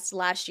podcast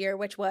last year,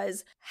 which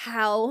was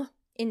how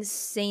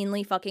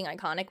insanely fucking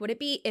iconic would it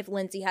be if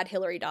Lindsay had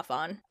Hilary Duff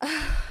on?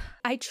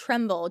 I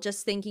tremble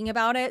just thinking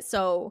about it,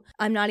 so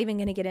I'm not even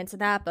going to get into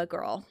that, but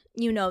girl,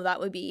 you know that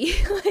would be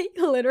like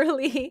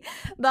literally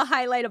the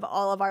highlight of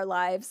all of our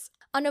lives.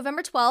 On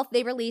November 12th,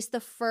 they released the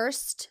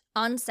first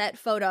on-set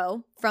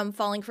photo from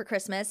Falling for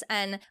Christmas,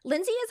 and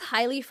Lindsay is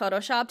highly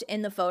photoshopped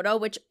in the photo,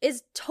 which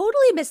is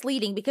totally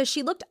misleading because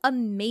she looked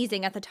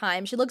amazing at the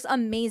time. She looks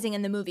amazing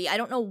in the movie. I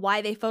don't know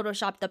why they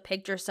photoshopped the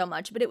picture so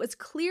much, but it was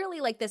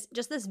clearly like this,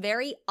 just this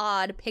very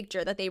odd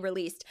picture that they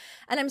released.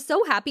 And I'm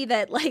so happy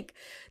that like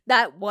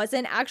that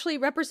wasn't actually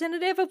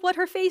representative of what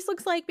her face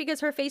looks like,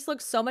 because her face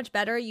looks so much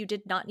better. You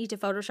did not need to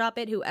Photoshop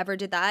it. Whoever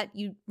did that,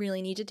 you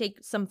really need to take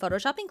some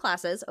Photoshopping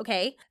classes,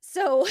 okay?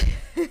 So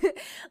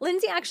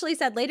Lindsay actually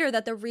said later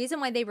that the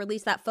reason why they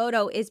released that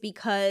photo is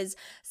because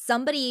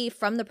somebody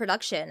from the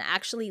production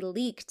actually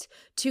leaked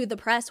to the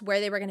press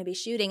where they were going to be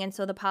shooting. And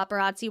so the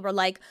paparazzi were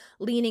like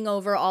leaning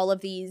over all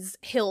of these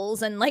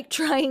hills and like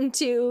trying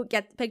to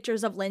get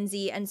pictures of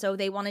Lindsay. And so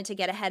they wanted to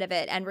get ahead of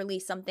it and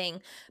release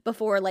something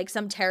before like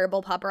some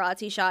terrible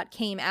paparazzi shot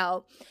came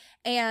out.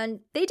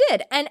 And they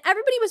did. And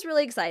everybody was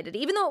really excited.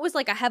 Even though it was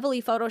like a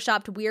heavily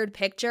photoshopped weird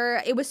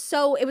picture, it was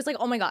like,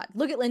 oh my God,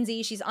 look at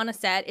Lindsay. She's on a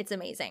set. It's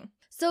amazing.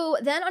 So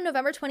then on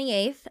November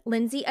 28th,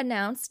 Lindsay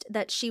announced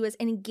that she was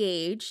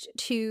engaged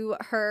to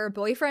her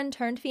boyfriend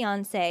turned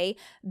fiance,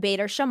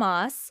 Bader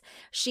Shammas.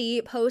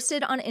 She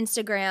posted on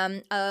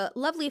Instagram a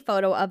lovely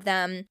photo of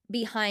them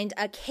behind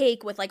a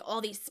cake with like all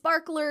these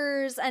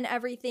sparklers and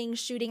everything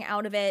shooting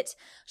out of it.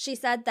 She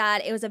said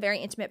that it was a very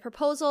intimate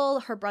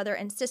proposal. Her brother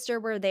and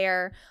sister were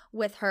there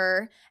with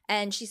her.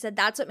 And she said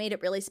that's what made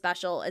it really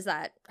special, is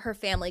that her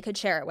family could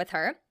share it with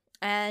her.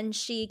 And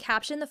she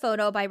captioned the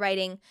photo by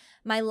writing,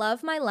 "My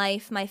love, my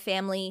life, my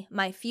family,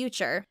 my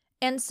future."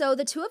 And so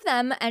the two of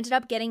them ended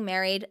up getting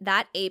married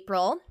that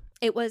April.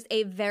 It was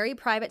a very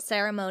private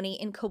ceremony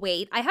in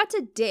Kuwait. I had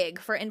to dig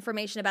for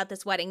information about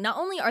this wedding. Not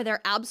only are there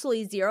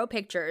absolutely zero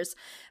pictures,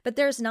 but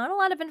there's not a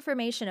lot of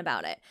information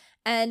about it.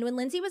 And when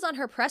Lindsay was on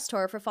her press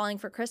tour for Falling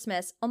for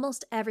Christmas,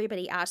 almost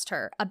everybody asked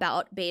her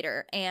about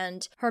Bader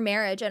and her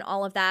marriage and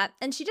all of that.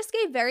 And she just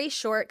gave very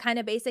short, kind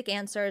of basic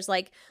answers.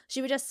 Like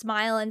she would just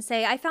smile and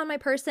say, "I found my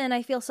person.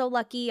 I feel so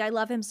lucky. I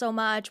love him so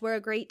much. We're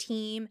a great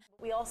team."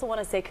 We also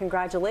want to say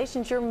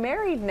congratulations. You're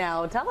married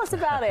now. Tell us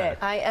about it.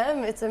 I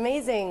am. It's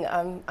amazing.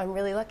 I'm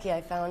really lucky.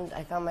 I found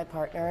my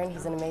partner, and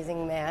he's an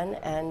amazing man,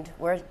 and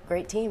we're a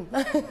great team.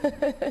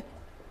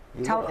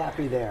 You look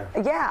happy there.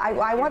 Yeah, I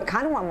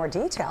kind of want more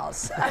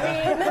details. I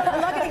mean,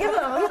 I'm not going to give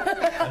them.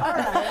 All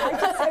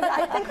right.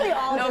 I think we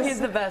all. No, he's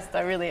the best.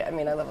 I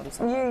love him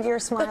so much. Your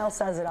smile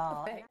says it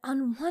all.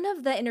 On one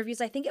of the interviews,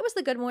 I think it was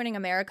the Good Morning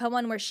America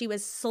one, where she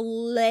was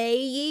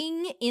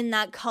slaying in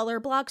that color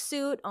block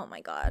suit. Oh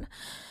my God.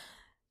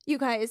 You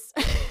guys,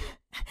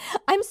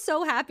 I'm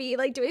so happy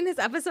like doing this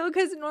episode,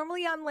 because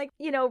normally I'm like,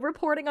 you know,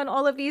 reporting on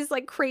all of these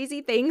like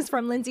crazy things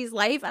from Lindsay's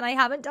life, and I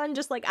haven't done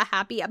just like a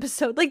happy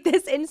episode like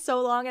this in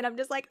so long, and I'm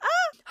just like,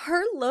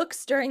 her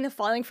looks during the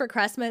Falling for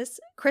Christmas,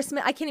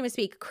 I can't even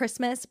speak,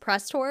 Christmas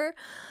press tour.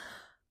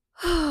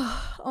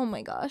 Oh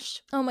my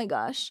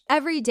gosh.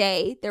 Every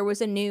day there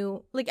was a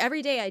new, like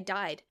every day I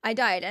died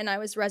and I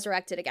was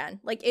resurrected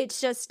again. Like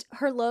it's just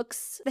her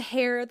looks, the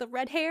hair, the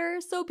red hair,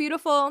 so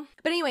beautiful.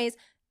 But anyways,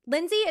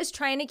 Lindsay is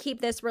trying to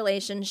keep this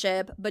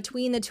relationship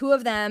between the two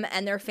of them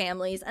and their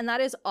families, and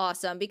that is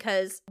awesome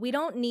because we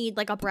don't need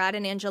like a Brad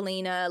and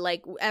Angelina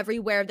like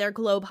everywhere, they're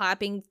globe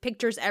hopping,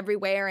 pictures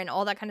everywhere and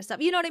all that kind of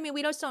stuff. You know what I mean?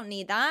 We just don't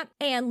need that,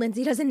 and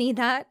Lindsay doesn't need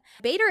that.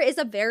 Bader is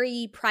a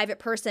very private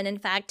person. In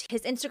fact,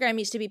 his Instagram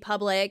used to be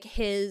public,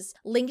 his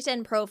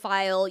LinkedIn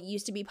profile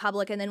used to be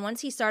public, and then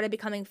once he started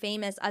becoming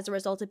famous as a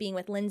result of being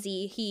with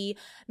Lindsay, he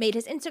made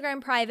his Instagram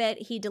private,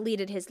 he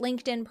deleted his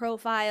LinkedIn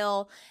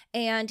profile,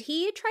 and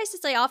he tries to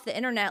stay off the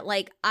internet.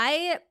 Like,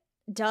 I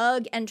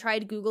dug and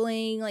tried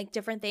Googling like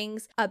different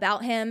things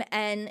about him,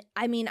 and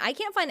I mean, I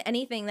can't find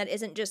anything that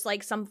isn't just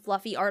like some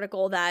fluffy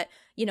article that,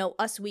 you know,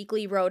 Us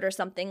Weekly wrote or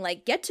something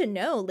like, get to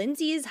know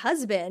Lindsay's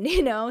husband,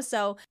 you know?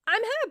 So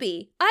I'm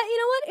happy. You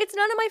know what? It's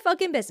none of my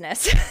fucking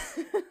business.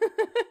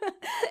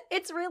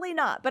 It's really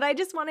not, but I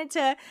just wanted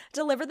to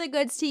deliver the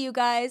goods to you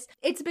guys.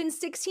 It's been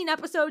 16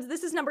 episodes.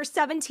 This is number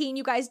 17.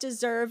 You guys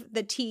deserve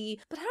the tea,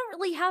 but I don't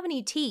really have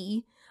any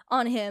tea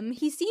on him.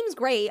 He seems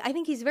great. I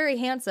think he's very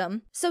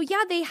handsome. So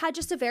yeah, they had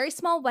just a very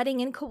small wedding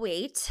in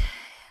Kuwait.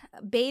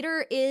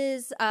 Bader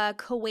is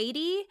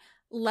Kuwaiti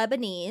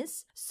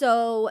Lebanese.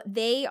 So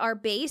they are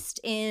based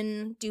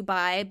in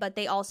Dubai, but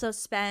they also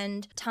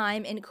spend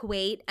time in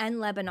Kuwait and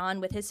Lebanon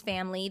with his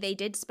family. They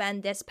did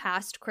spend this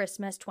past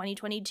Christmas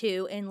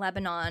 2022 in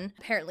Lebanon.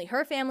 Apparently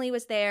her family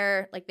was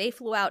there, like they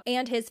flew out,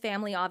 and his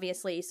family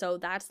obviously, so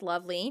that's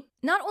lovely.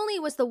 Not only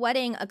was the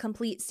wedding a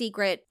complete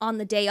secret on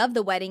the day of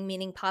the wedding,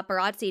 meaning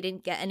paparazzi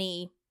didn't get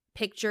any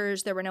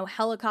pictures, there were no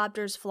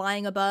helicopters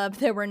flying above,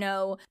 there were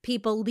no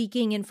people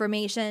leaking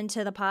information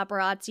to the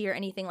paparazzi or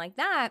anything like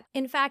that.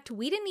 In fact,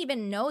 we didn't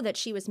even know that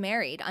she was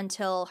married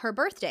until her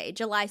birthday,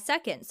 July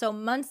 2nd. So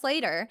months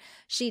later,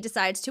 she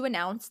decides to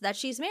announce that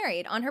she's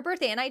married on her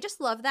birthday. And I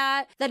just love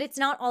that it's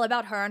not all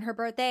about her on her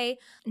birthday.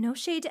 No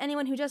shade to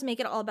anyone who does make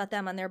it all about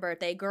them on their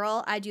birthday.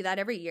 Girl, I do that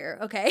every year,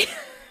 okay?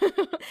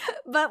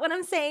 But what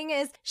I'm saying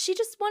is she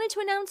just wanted to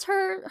announce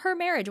her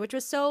marriage, which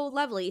was so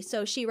lovely.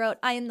 So she wrote,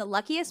 I am the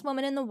luckiest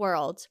woman in the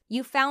world.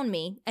 You found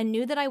me and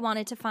knew that I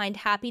wanted to find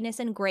happiness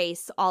and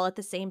grace all at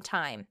the same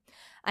time.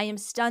 I am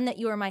stunned that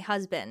you are my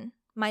husband,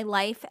 my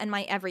life, and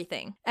my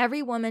everything.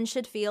 Every woman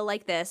should feel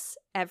like this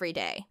every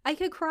day. I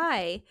could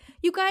cry.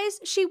 You guys,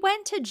 she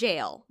went to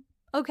jail,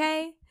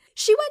 okay?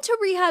 She went to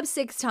rehab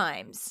 6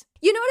 times.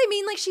 You know what I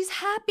mean? Like, she's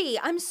happy.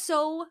 I'm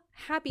so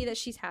happy that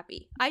she's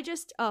happy.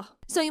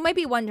 So you might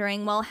be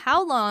wondering, well,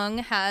 how long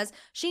has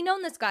she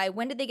known this guy?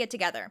 When did they get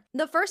together?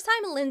 The first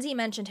time Lindsay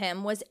mentioned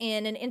him was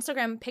in an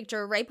Instagram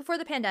picture right before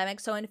the pandemic.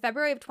 So in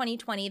February of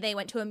 2020, they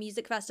went to a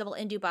music festival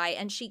in Dubai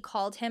and she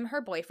called him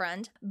her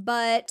boyfriend.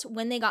 But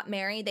when they got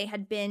married, they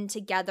had been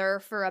together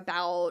for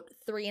about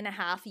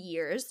 3.5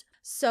 years.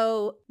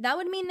 So that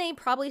would mean they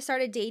probably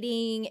started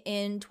dating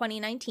in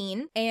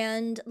 2019.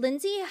 And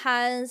Lindsay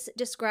has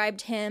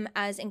described him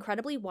as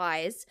incredibly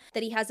wise,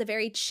 that he has a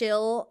very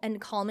chill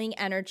and calming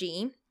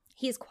energy.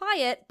 He's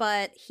quiet,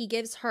 but he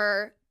gives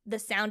her the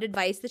sound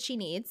advice that she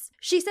needs.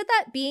 She said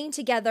that being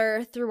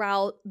together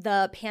throughout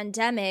the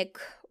pandemic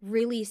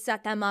really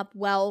set them up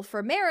well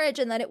for marriage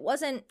and that it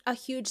wasn't a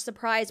huge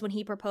surprise when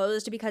he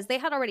proposed because they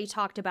had already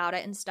talked about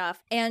it and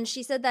stuff. And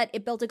she said that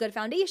it built a good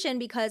foundation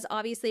because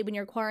obviously when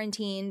you're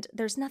quarantined,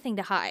 there's nothing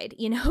to hide.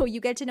 You know, you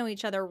get to know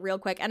each other real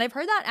quick. And I've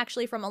heard that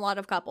actually from a lot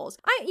of couples.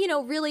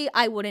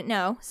 I wouldn't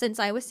know since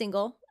I was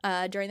single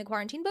during the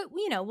quarantine, but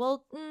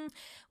we'll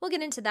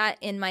get into that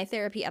in my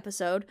therapy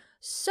episode.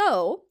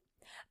 So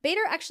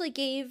Bader actually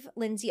gave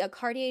Lindsay a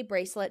Cartier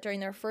bracelet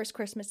during their first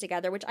Christmas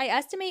together, which I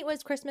estimate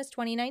was Christmas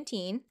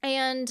 2019.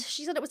 And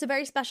she said it was a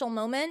very special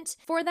moment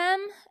for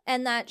them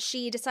and that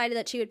she decided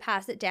that she would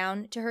pass it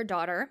down to her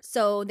daughter.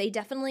 So they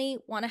definitely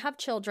want to have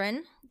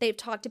children. They've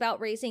talked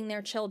about raising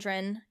their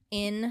children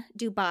in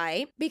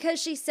Dubai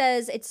because she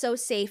says it's so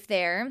safe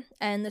there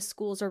and the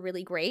schools are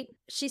really great.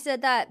 She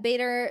said that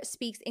Bader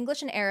speaks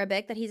English and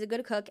Arabic, that he's a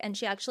good cook, and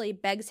she actually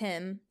begs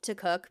him to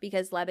cook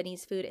because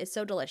Lebanese food is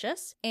so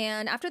delicious.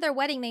 And after their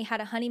wedding, they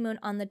had a honeymoon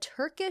on the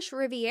Turkish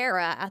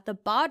Riviera at the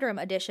Bodrum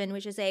Edition,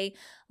 which is a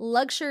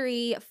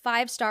luxury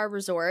 5-star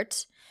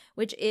resort,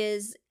 which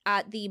is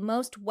at the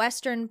most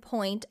western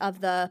point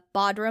of the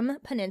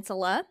Bodrum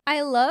Peninsula.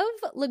 I love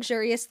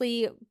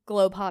luxuriously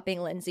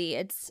globe-hopping Lindsay.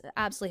 It's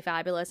absolutely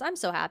fabulous. I'm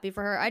so happy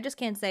for her. I just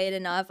can't say it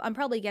enough. I'm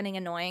probably getting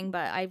annoying,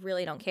 but I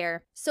really don't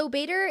care. So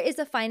Bader is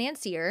a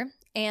financier,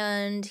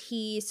 and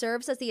he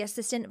serves as the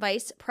assistant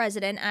vice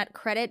president at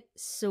Credit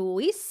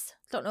Suisse.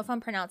 Don't know if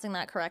I'm pronouncing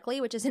that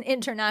correctly, which is an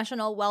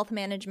international wealth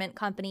management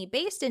company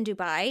based in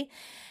Dubai.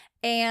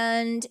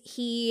 And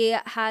he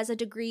has a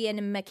degree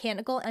in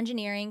mechanical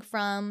engineering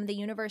from the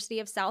University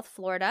of South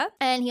Florida.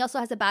 And he also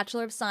has a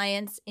Bachelor of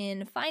Science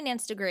in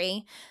Finance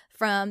degree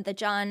from the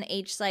John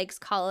H. Sykes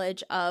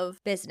College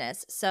of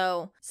Business.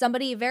 So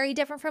somebody very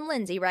different from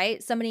Lindsay,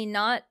 right? Somebody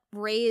not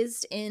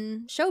raised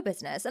in show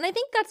business. And I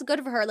think that's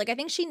good for her. Like, I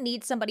think she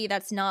needs somebody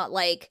that's not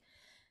like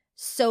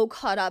so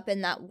caught up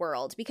in that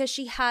world because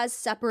she has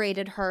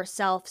separated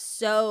herself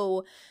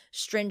so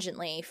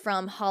stringently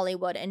from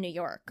Hollywood and New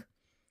York.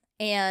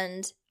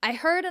 And I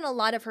heard in a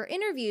lot of her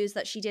interviews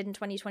that she did in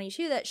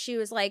 2022 that she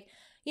was like,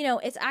 you know,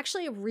 it's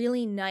actually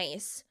really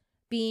nice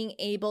being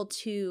able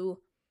to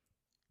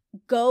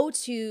go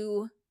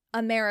to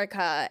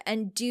America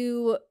and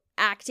do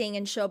acting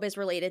and showbiz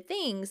related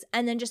things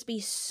and then just be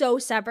so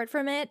separate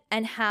from it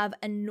and have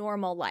a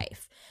normal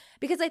life.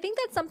 Because I think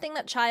that's something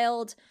that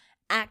child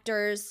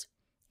actors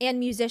and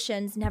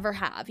musicians never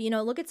have. You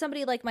know, look at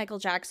somebody like Michael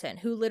Jackson,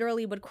 who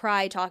literally would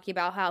cry talking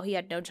about how he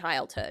had no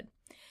childhood.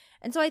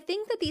 And so I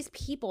think that these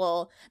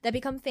people that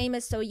become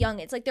famous so young,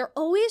 it's like they're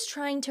always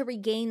trying to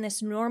regain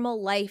this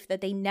normal life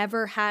that they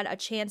never had a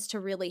chance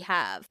to really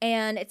have.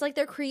 And it's like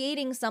they're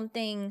creating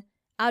something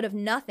out of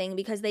nothing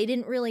because they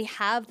didn't really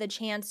have the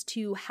chance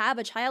to have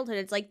a childhood.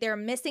 It's like they're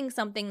missing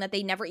something that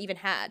they never even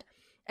had.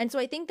 And so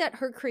I think that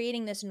her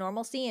creating this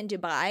normalcy in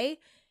Dubai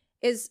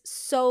is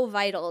so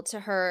vital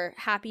to her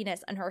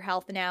happiness and her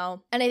health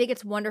now. And I think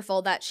it's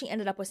wonderful that she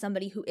ended up with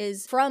somebody who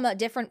is from a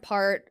different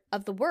part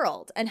of the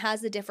world and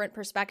has a different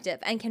perspective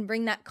and can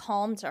bring that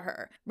calm to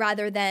her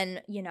rather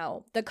than, you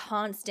know, the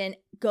constant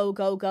go,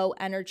 go, go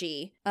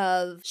energy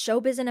of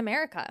showbiz in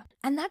America.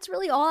 And that's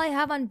really all I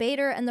have on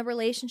Bader and the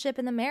relationship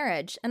and the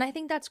marriage. And I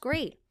think that's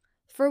great.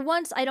 For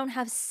once, I don't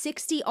have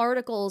 60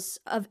 articles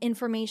of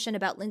information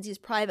about Lindsay's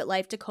private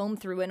life to comb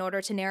through in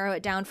order to narrow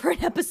it down for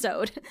an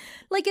episode.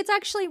 Like, it's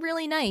actually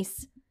really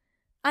nice.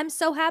 I'm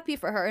so happy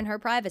for her and her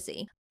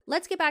privacy.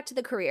 Let's get back to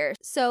the career.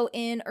 So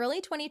in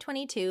early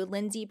 2022,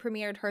 Lindsay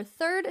premiered her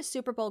third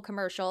Super Bowl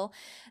commercial,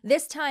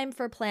 this time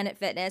for Planet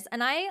Fitness.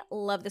 And I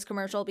love this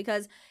commercial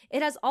because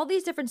it has all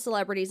these different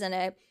celebrities in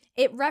it.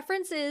 It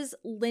references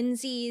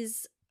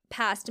Lindsay's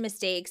past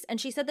mistakes,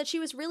 and she said that she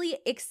was really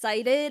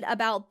excited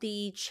about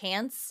the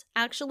chance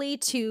actually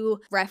to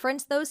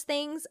reference those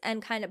things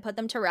and kind of put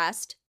them to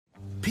rest.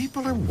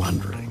 People are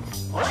wondering.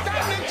 What's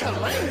happening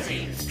to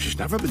Lindsay? She's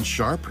never been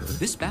sharper.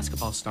 This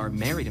basketball star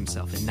married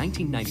himself in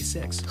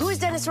 1996. Who is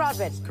Dennis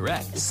Rodman?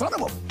 Correct. Son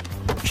of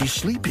a... She's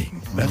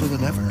sleeping better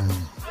than ever,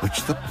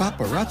 which the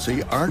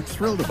paparazzi aren't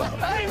thrilled about.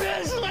 I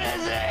miss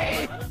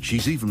Lindsay!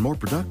 She's even more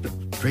productive,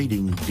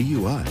 trading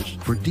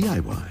DUIs for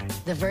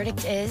DIY. The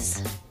verdict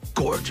is...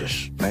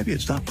 gorgeous. Maybe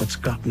it's not what's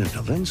gotten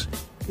into Lindsay.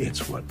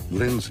 It's what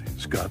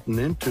Lindsay's gotten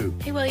into.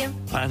 Hey, William.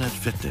 Planet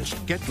Fitness.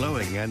 Get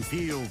glowing and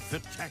feel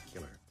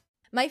spectacular.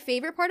 My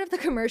favorite part of the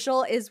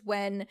commercial is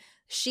when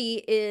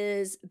she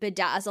is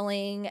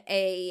bedazzling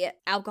a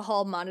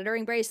alcohol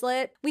monitoring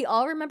bracelet. We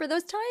all remember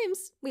those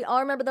times. We all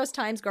remember those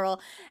times,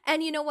 girl.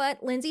 And you know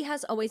what? Lindsay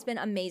has always been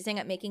amazing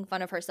at making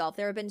fun of herself.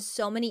 There have been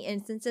so many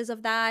instances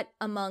of that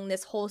among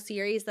this whole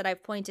series that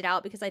I've pointed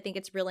out because I think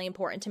it's really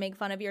important to make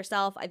fun of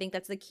yourself. I think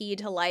that's the key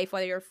to life,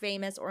 whether you're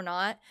famous or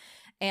not.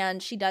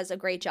 And she does a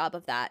great job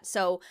of that.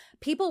 So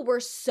people were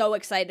so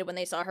excited when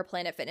they saw her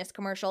Planet Fitness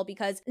commercial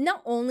because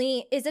not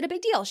only is it a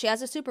big deal, she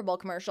has a Super Bowl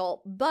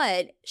commercial,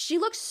 but she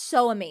looks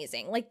so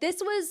amazing. Like,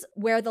 this was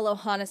where the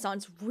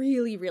Lohanissance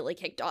really, really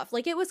kicked off.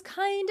 Like, it was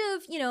kind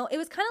of, you know, it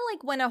was kind of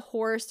like when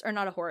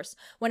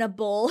when a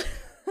bull...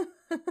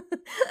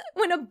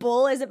 when a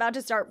bull is about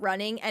to start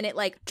running and it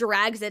like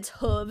drags its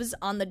hooves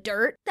on the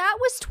dirt. That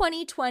was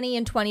 2020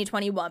 and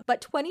 2021.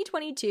 But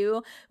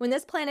 2022, when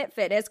this Planet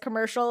Fitness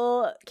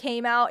commercial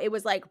came out, it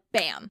was like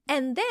bam.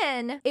 And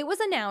then it was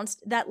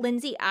announced that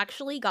Lindsay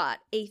actually got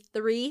a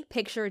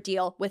 3-picture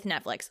deal with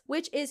Netflix,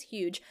 which is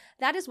huge.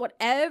 That is what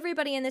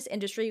everybody in this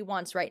industry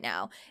wants right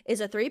now,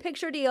 is a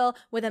 3-picture deal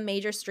with a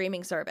major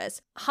streaming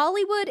service.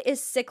 Hollywood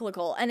is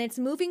cyclical and it's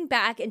moving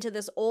back into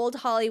this old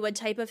Hollywood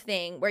type of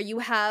thing where you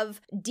have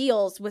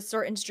deals with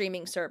certain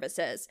streaming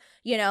services.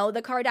 You know,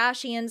 the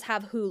Kardashians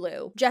have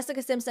Hulu.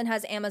 Jessica Simpson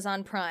has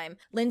Amazon Prime.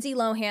 Lindsay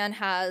Lohan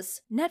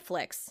has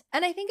Netflix.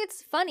 And I think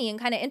it's funny and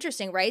kind of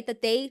interesting, right?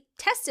 That they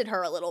tested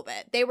her a little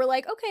bit. They were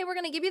like, okay, we're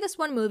going to give you this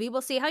one movie.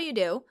 We'll see how you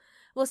do.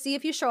 We'll see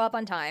if you show up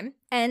on time.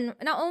 And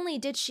not only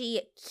did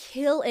she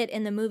kill it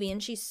in the movie,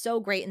 and she's so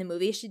great in the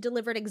movie, she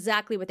delivered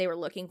exactly what they were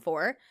looking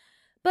for.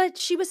 But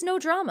she was no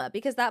drama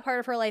because that part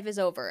of her life is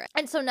over.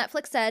 And so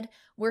Netflix said,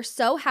 we're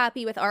so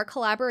happy with our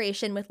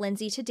collaboration with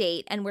Lindsay to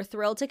date, and we're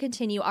thrilled to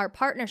continue our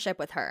partnership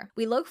with her.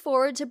 We look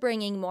forward to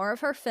bringing more of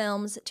her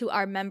films to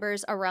our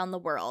members around the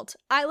world.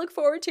 I look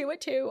forward to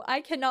it too.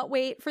 I cannot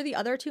wait for the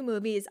other 2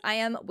 movies. I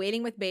am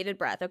waiting with bated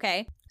breath,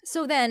 okay?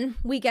 So then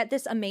we get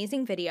this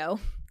amazing video.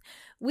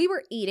 We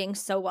were eating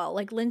so well.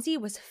 Like, Lindsay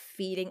was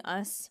feeding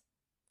us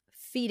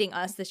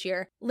this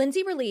year.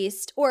 Lindsay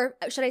released, or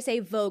should I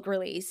say Vogue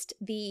released,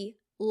 the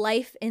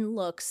Life in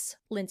Looks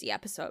Lindsay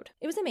episode.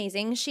 It was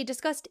amazing. She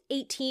discussed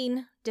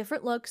 18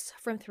 different looks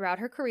from throughout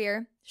her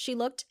career. She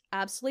looked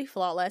absolutely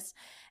flawless.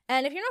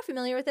 And if you're not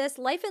familiar with this,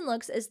 Life in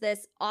Looks is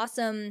this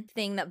awesome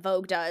thing that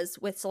Vogue does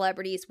with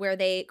celebrities where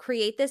they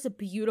create this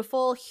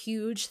beautiful,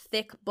 huge,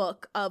 thick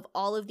book of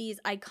all of these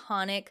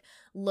iconic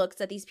looks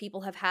that these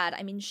people have had.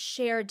 I mean,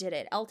 Cher did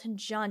it. Elton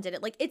John did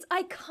it. Like, it's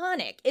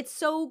iconic. It's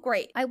so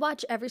great. I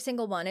watch every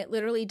single one. It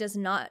literally does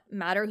not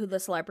matter who the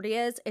celebrity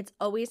is. It's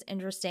always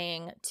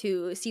interesting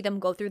to see them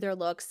go through their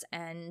looks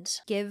and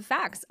give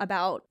facts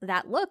about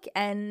that look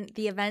and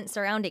the event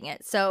surrounding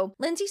it. So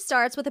Lindsay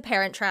starts starts with a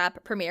Parent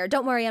Trap premiere.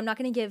 Don't worry, I'm not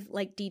going to give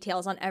like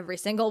details on every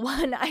single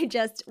one. I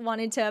just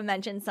wanted to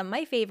mention some of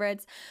my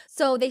favorites.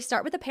 So they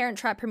start with a Parent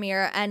Trap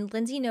premiere, and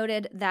Lindsay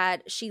noted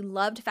that she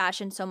loved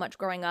fashion so much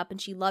growing up,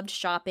 and she loved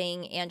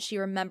shopping, and she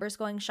remembers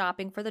going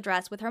shopping for the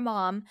dress with her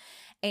mom.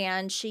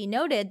 And she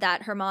noted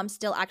that her mom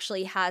still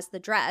actually has the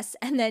dress.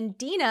 And then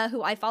Dina,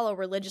 who I follow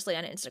religiously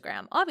on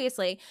Instagram,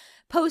 obviously,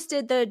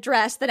 posted the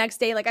dress the next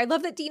day. Like, I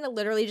love that Dina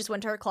literally just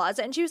went to her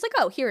closet and she was like,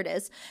 oh, here it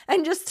is.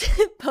 And just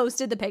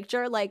posted the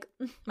picture, like,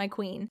 my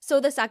queen. So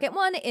the second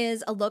one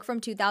is a look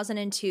from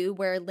 2002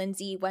 where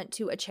Lindsay went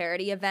to a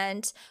charity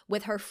event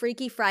with her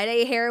Freaky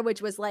Friday hair,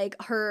 which was like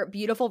her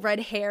beautiful red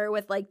hair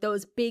with like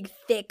those big,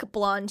 thick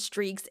blonde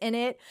streaks in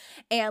it.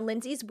 And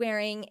Lindsay's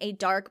wearing a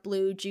dark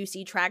blue,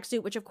 juicy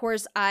tracksuit, which of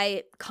course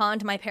I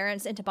conned my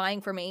parents into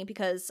buying for me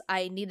because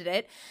I needed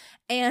it.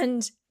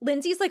 And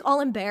Lindsay's like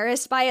all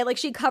embarrassed by it. Like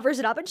she covers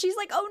it up and she's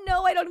like, oh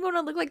no, I don't want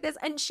to look like this.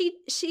 And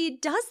she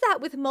does that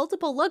with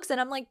multiple looks. And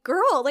I'm like,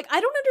 girl, like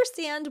I don't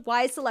understand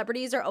why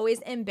celebrities are always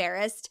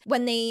embarrassed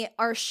when they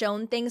are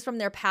shown things from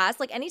their past.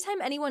 Like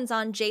anytime anyone's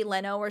on Jay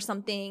Leno or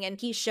something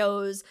and he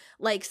shows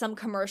like some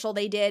commercial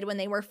they did when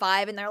they were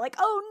 5 and they're like,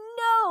 oh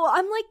no,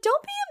 I'm like,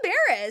 don't be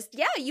embarrassed.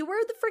 Yeah, you were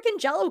the freaking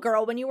Jello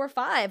girl when you were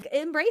 5.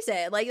 Embrace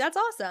it. Like, that's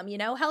awesome, you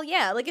know? Hell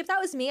yeah. Like, if that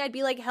was me, I'd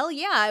be like, hell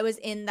yeah, I was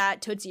in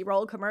that Tootsie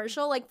Roll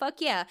commercial. Like, fuck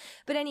yeah.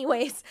 But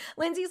anyways,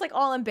 Lindsay's like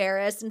all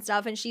embarrassed and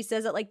stuff, and she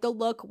says that like the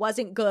look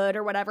wasn't good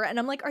or whatever. And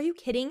I'm like, are you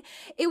kidding?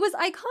 It was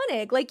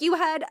iconic. Like, you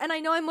had, and I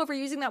know I'm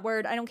overusing that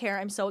word. I don't care.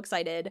 I'm so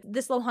excited.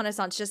 This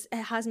Lohanissance just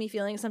has me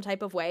feeling some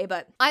type of way,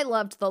 but I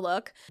loved the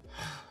look.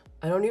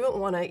 I don't even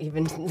want to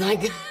even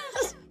like...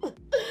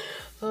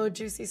 Oh,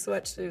 juicy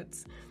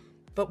sweatsuits.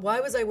 But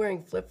why was I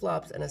wearing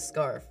flip-flops and a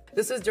scarf?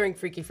 This was during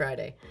Freaky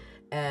Friday.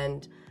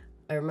 And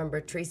I remember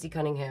Tracy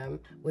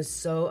Cunningham was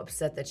so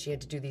upset that she had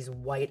to do these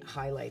white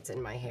highlights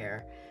in my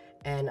hair.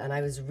 And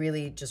I was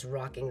really just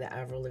rocking the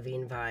Avril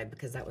Lavigne vibe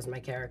because that was my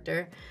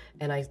character.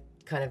 And I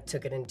kind of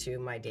took it into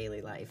my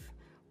daily life,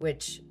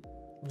 which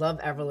love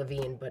Avril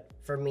Lavigne, but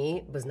for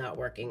me was not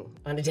working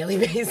on a daily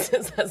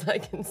basis, as I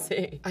can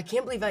see. I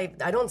can't believe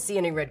I don't see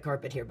any red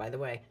carpet here, by the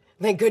way.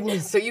 Thank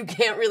goodness, so you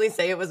can't really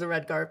say it was a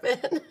red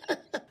carpet.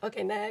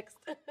 Okay, next.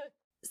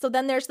 So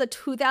then there's the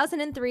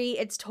 2003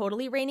 It's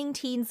Totally Raining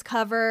Teens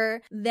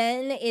cover.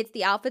 Then it's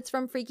the outfits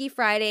from Freaky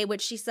Friday,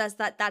 which she says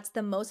that that's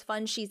the most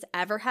fun she's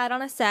ever had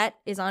on a set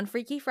is on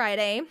Freaky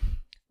Friday.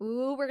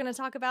 Ooh, we're gonna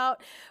talk about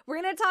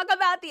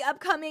the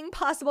upcoming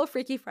possible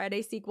Freaky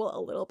Friday sequel a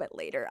little bit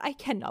later. I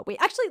cannot wait.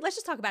 Actually, let's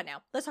just talk about it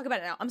now. Let's talk about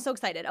it now. I'm so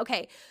excited.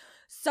 Okay.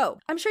 So,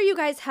 I'm sure you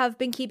guys have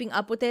been keeping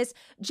up with this.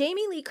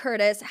 Jamie Lee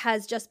Curtis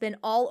has just been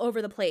all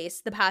over the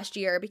place the past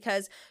year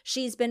because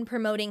she's been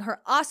promoting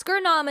her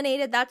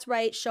Oscar-nominated, that's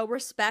right, show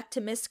respect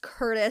to Miss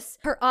Curtis,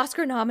 her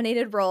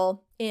Oscar-nominated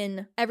role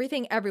in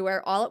Everything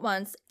Everywhere All at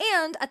Once,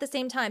 and at the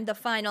same time, the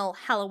final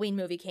Halloween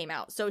movie came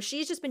out. So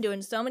she's just been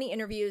doing so many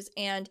interviews,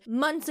 and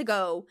months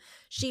ago,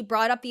 she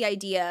brought up the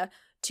idea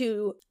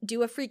to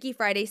do a Freaky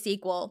Friday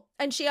sequel,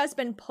 and she has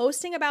been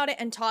posting about it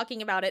and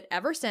talking about it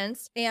ever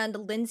since,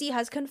 and Lindsay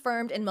has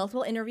confirmed in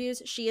multiple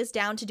interviews she is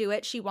down to do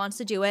it, she wants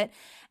to do it,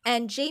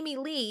 and Jamie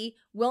Lee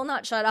will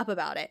not shut up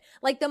about it.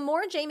 Like, the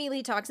more Jamie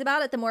Lee talks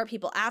about it, the more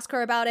people ask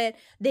her about it.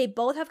 They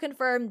both have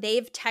confirmed,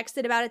 they've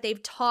texted about it,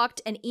 they've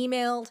talked and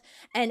emailed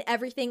and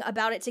everything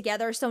about it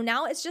together, so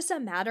now it's just a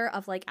matter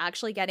of, like,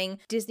 actually getting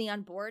Disney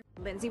on board.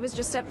 Lindsay was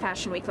just at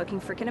Fashion Week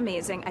looking freaking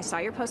amazing. I saw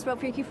your post about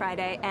Freaky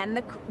Friday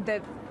and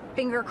the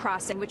finger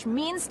crossing, which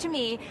means to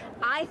me,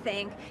 I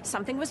think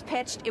something was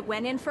pitched, it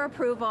went in for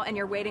approval, and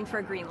you're waiting for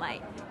a green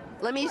light.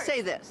 Let me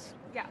say this.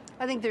 Yeah.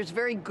 I think there's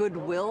very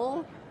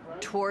goodwill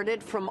toward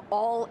it from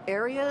all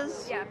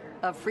areas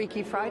of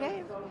Freaky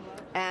Friday.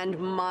 And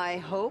my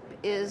hope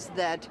is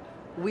that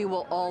we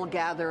will all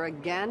gather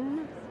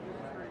again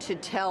to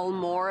tell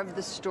more of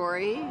the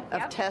story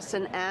of Tess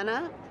and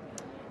Anna,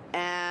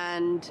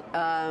 and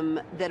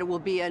that it will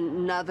be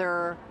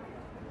another,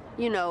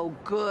 you know,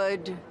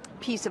 good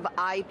piece of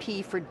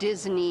IP for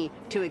Disney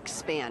to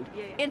expand.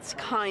 It's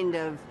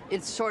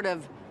sort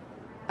of,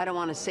 I don't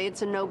want to say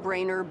it's a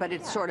no-brainer, but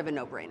it's sort of a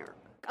no-brainer.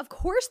 Of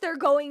course they're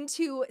going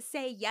to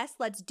say, yes,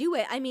 let's do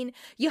it. I mean,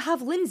 you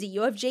have Lindsay,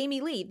 you have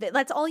Jamie Lee.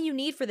 That's all you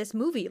need for this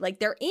movie.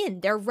 Like,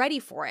 they're ready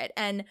for it.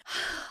 And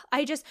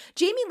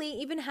Jamie Lee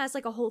even has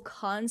like a whole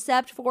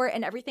concept for it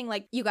and everything.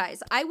 Like, you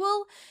guys, I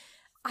will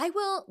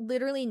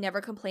literally never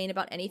complain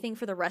about anything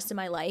for the rest of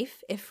my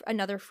life if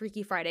another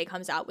Freaky Friday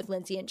comes out with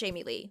Lindsay and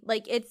Jamie Lee.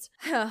 Like, it's,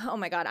 oh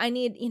my God, I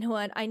need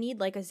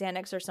like a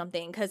Xanax or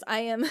something, because I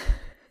am,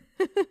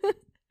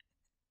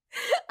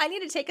 I need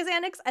to take a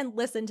Xanax and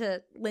listen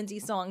to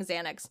Lindsay's song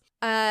Xanax.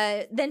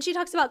 Then she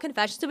talks about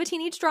Confessions of a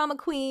Teenage Drama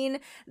Queen,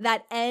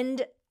 that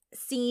end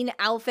scene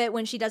outfit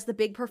when she does the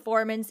big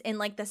performance in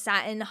like the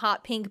satin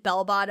hot pink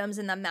bell bottoms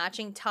and the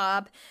matching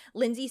top.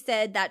 Lindsay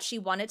said that she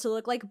wanted to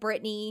look like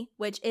Britney,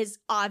 which is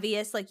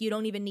obvious. Like, you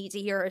don't even need to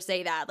hear her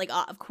say that. Like,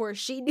 of course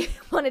she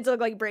wanted to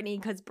look like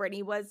Britney because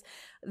Britney was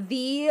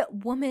the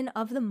woman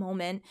of the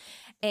moment.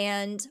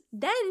 And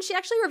then she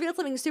actually revealed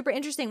something super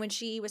interesting when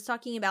she was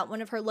talking about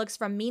one of her looks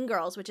from Mean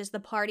Girls, which is the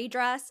party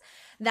dress,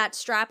 that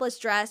strapless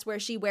dress where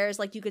she wears,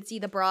 like, you could see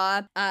the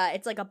bra.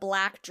 It's like a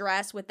black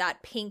dress with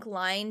that pink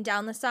line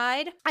down the side.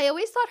 I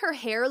always thought her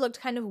hair looked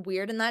kind of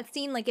weird in that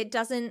scene. Like, it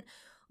doesn't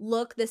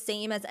look the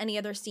same as any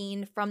other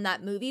scene from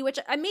that movie, which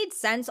I made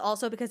sense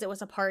also because it was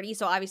a party.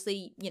 So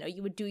obviously, you know,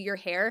 you would do your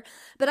hair.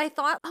 But I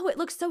thought, oh, it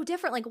looks so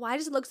different. Like, why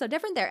does it look so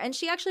different there? And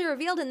she actually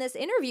revealed in this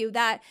interview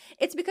that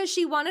it's because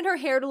she wanted her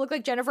hair to look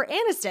like Jennifer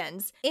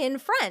Aniston's in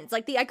Friends,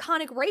 like the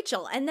iconic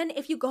Rachel. And then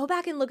if you go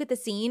back and look at the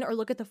scene or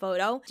look at the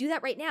photo, do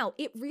that right now,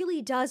 it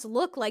really does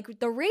look like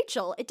the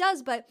Rachel. It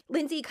does. But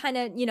Lindsay kind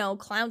of, you know,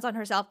 clowns on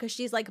herself because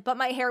she's like, but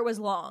my hair was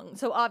long.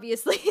 So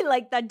obviously,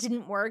 like, that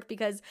didn't work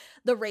because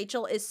the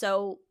Rachel is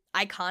so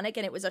iconic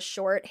and it was a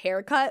short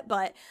haircut.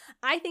 But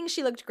I think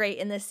she looked great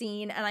in this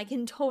scene, and I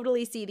can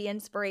totally see the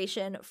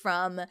inspiration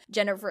from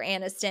Jennifer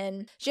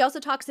Aniston. She also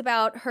talks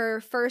about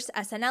her first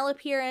SNL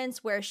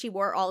appearance where she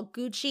wore all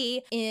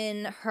Gucci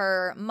in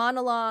her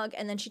monologue,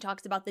 and then she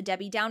talks about the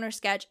Debbie Downer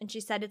sketch, and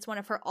she said it's one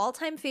of her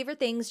all-time favorite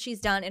things she's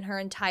done in her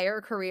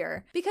entire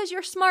career. Because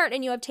you're smart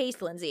and you have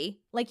taste, Lindsay.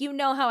 Like, you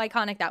know how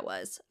iconic that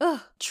was. Ugh,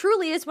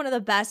 truly is one of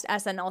the best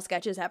SNL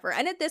sketches ever.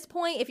 And at this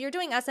point, if you're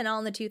doing SNL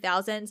in the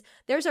 2000s,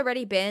 there's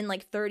already been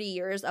like 30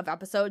 years of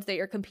episodes that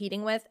you're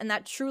competing with. And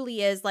that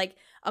truly is, like,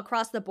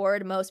 across the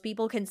board, most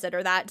people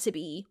consider that to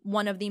be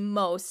one of the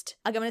most,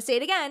 I'm going to say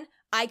it again,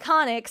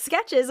 iconic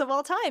sketches of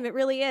all time. It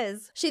really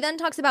is. She then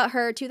talks about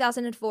her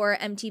 2004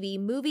 MTV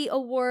Movie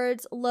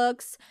Awards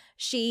looks.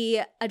 She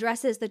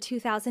addresses the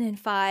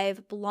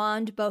 2005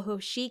 blonde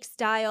boho chic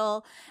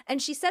style.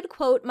 And she said,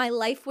 quote, "My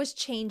life was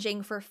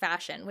changing for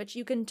fashion," which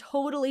you can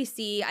totally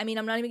see. I mean,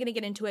 I'm not even going to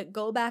get into it.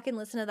 Go back and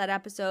listen to that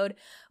episode.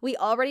 We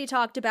already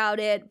talked about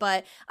it,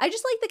 but I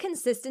just like the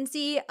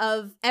consistency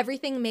of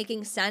everything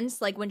making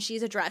sense. Like, when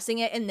she's addressing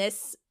it in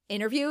this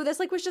interview, this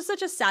like was just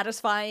such a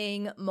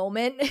satisfying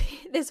moment,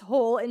 this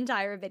whole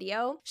entire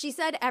video. She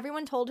said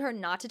everyone told her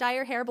not to dye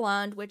her hair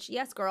blonde, which,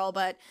 yes, girl,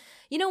 but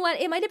you know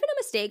what? It might have been a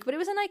mistake, but it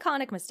was an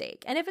iconic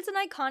mistake. And if it's an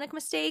iconic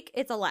mistake,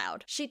 it's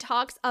allowed. She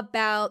talks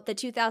about the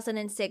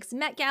 2006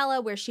 Met Gala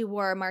where she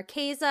wore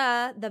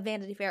Marchesa, the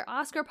Vanity Fair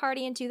Oscar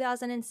party in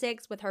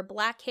 2006 with her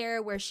black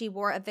hair where she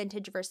wore a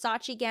vintage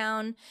Versace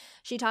gown.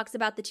 She talks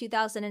about the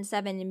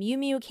 2007 Miu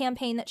Miu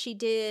campaign that she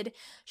did.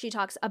 She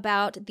talks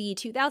about the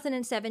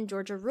 2007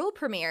 Georgia Rule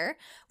premiere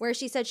where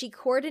she said she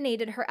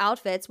coordinated her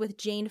outfits with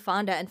Jane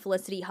Fonda and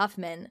Felicity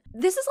Huffman.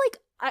 This is like...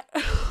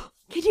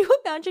 Can you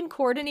imagine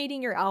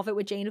coordinating your outfit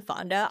with Jane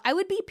Fonda? I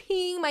would be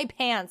peeing my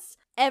pants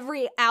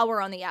every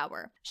hour on the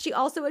hour. She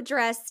also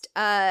addressed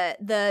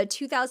the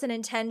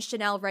 2010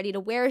 Chanel Ready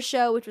to Wear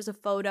show, which was a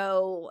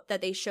photo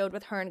that they showed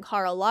with her and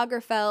Karl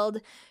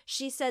Lagerfeld.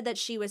 She said that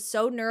she was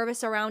so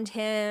nervous around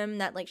him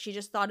that, like, she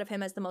just thought of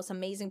him as the most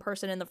amazing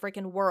person in the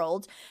freaking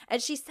world.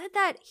 And she said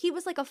that he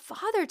was like a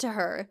father to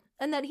her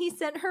and that he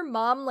sent her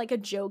mom like a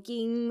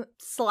joking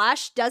 /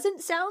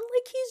 doesn't sound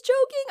like he's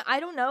joking, I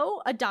don't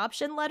know,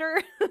 adoption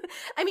letter.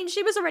 I mean,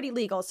 she was already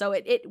legal, so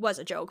it was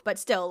a joke, but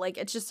still, like,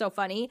 it's just so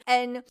funny.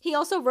 And he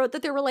also wrote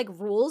that there were like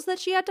rules that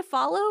she had to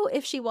follow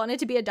if she wanted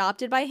to be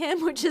adopted by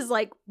him, which is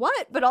like,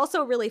 what? But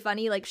also really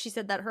funny. Like, she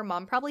said that her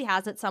mom probably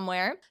has it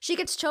somewhere. She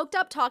gets choked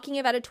up talking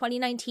about a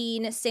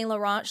 2019 Saint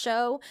Laurent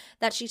show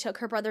that she took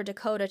her brother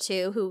Dakota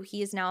to, who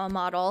he is now a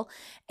model.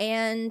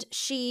 And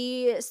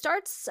she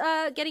starts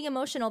getting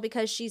emotional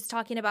because she's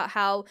talking about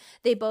how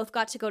they both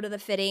got to go to the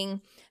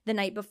fitting the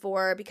night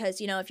before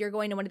because, you know, if you're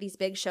going to one of these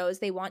big shows,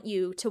 they want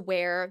you to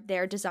wear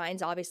their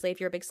designs, obviously, if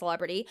you're a big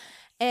celebrity.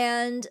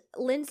 And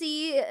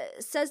Lindsay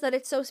says that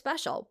it's so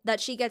special that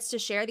she gets to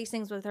share these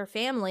things with her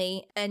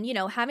family. And, you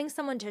know, having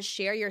someone to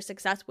share your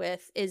success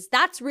with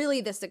that's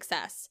really the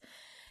success.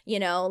 You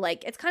know,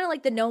 like, it's kind of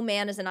like the no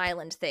man is an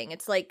island thing.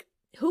 It's like,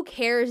 who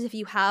cares if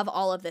you have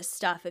all of this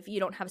stuff if you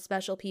don't have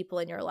special people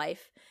in your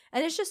life?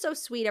 And it's just so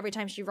sweet every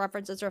time she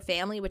references her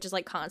family, which is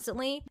like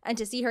constantly. And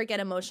to see her get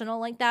emotional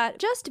like that,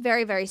 just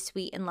very, very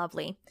sweet and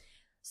lovely.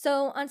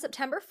 So on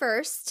September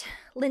 1st,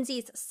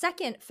 Lindsay's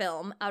second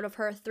film out of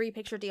her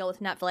 3-picture deal with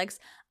Netflix,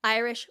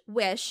 Irish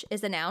Wish,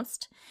 is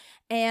announced.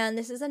 And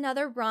this is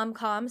another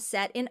rom-com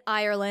set in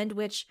Ireland,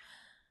 which,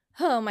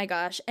 oh my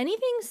gosh,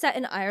 anything set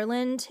in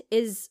Ireland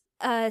is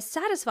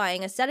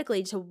satisfying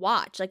aesthetically to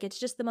watch. Like, it's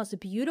just the most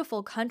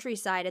beautiful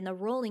countryside and the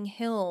rolling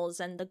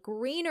hills and the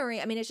greenery.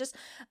 I mean, it's just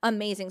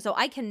amazing. So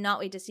I cannot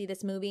wait to see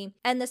this movie.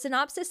 And the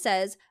synopsis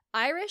says,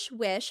 Irish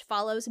Wish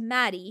follows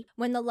Maddie.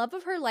 When the love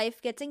of her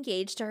life gets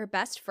engaged to her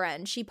best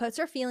friend, she puts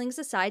her feelings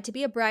aside to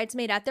be a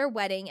bridesmaid at their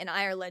wedding in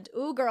Ireland.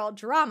 Ooh, girl,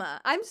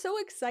 drama. I'm so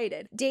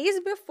excited.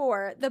 Days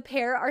before the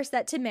pair are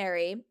set to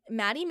marry,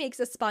 Maddie makes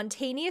a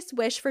spontaneous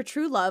wish for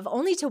true love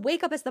only to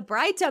wake up as the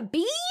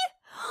bride-to-be?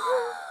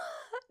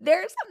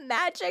 There's some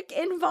magic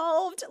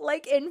involved,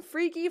 like in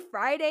Freaky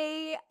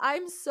Friday.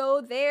 I'm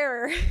so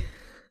there.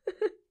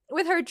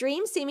 With her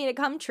dreams seeming to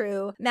come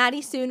true,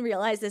 Maddie soon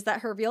realizes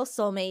that her real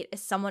soulmate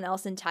is someone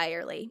else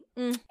entirely.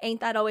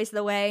 Ain't that always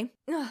the way?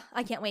 Ugh,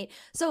 I can't wait.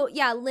 So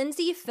yeah,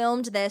 Lindsay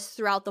filmed this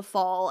throughout the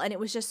fall, and it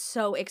was just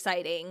so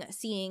exciting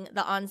seeing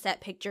the on-set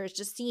pictures,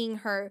 just seeing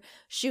her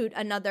shoot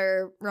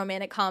another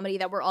romantic comedy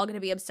that we're all going to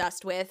be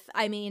obsessed with.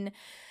 I mean,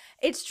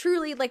 it's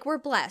truly like we're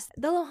blessed.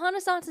 The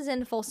Lohanissance is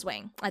in full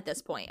swing at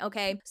this point,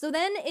 okay? So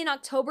then in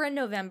October and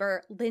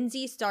November,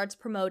 Lindsay starts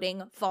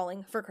promoting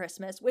Falling for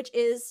Christmas, which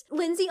is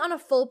Lindsay on a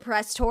full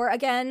press tour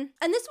again.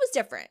 And this was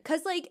different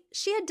because like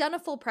she had done a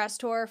full press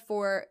tour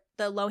for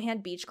the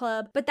Lohan Beach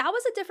Club, but that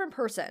was a different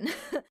person.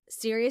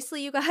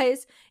 Seriously, you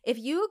guys, if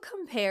you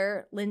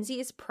compare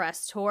Lindsay's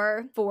press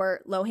tour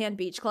for Lohan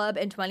Beach Club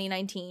in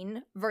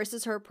 2019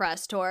 versus her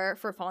press tour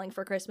for Falling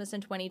for Christmas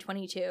in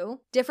 2022,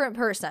 different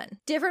person.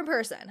 Different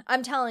person.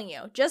 I'm telling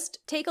you, just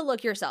take a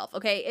look yourself,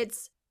 okay?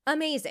 It's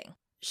amazing.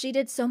 She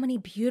did so many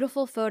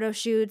beautiful photo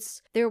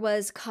shoots. There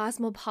was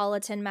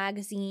Cosmopolitan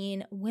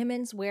magazine,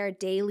 Women's Wear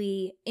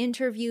Daily,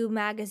 Interview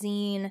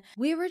magazine.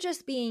 We were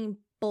just being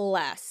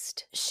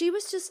blessed. She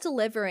was just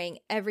delivering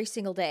every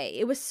single day.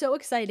 It was so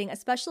exciting,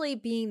 especially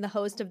being the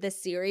host of this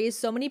series.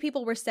 So many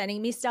people were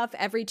sending me stuff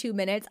every 2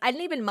 minutes. I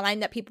didn't even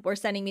mind that people were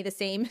sending me the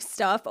same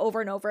stuff over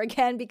and over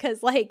again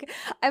because like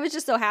I was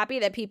just so happy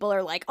that people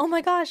are like, oh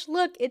my gosh,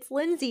 look, it's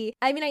Lindsay.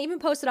 I mean, I even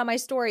posted on my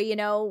story, you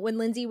know, when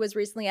Lindsay was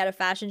recently at a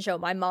fashion show,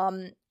 my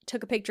mom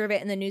took a picture of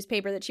it in the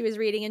newspaper that she was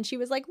reading and she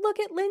was like, look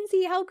at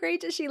Lindsay, how great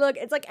does she look?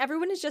 It's like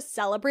everyone is just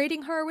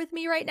celebrating her with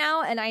me right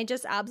now and I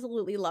just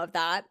absolutely love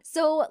that.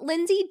 So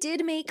Lindsay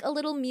did make a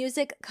little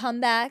music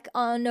comeback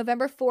on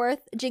November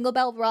 4th. Jingle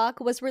Bell Rock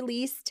was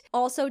released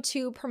also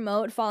to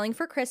promote Falling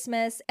for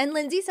Christmas, and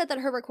Lindsay said that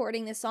her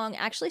recording this song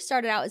actually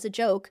started out as a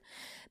joke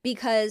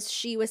because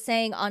she was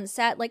saying on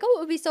set, like, oh, it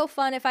would be so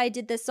fun if I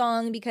did this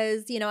song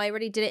because, you know, I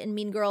already did it in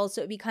Mean Girls,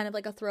 so it would be kind of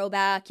like a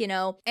throwback, you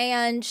know,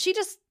 and she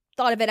just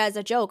thought of it as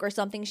a joke or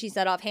something she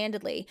said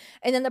offhandedly.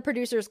 And then the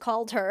producers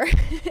called her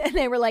and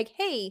they were like,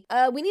 hey,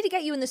 we need to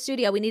get you in the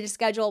studio. We need to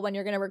schedule when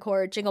you're going to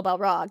record Jingle Bell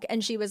Rock.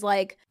 And she was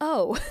like,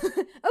 oh,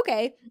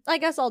 okay, I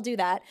guess I'll do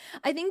that.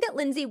 I think that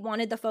Lindsay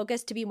wanted the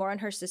focus to be more on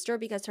her sister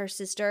because her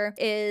sister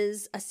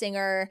is a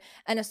singer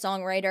and a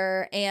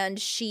songwriter, and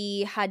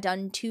she had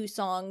done 2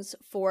 songs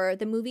for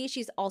the movie.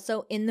 She's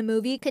also in the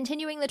movie,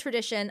 continuing the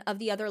tradition of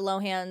the other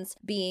Lohans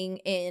being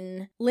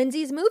in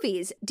Lindsay's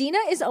movies. Dina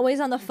is always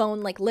on the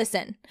phone like,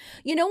 listen.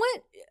 You know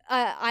what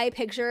I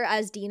picture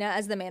as Dina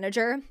as the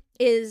manager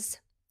is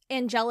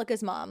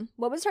Angelica's mom.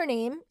 What was her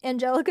name?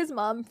 Angelica's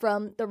mom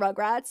from the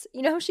Rugrats.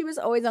 You know, she was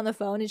always on the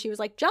phone and she was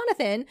like,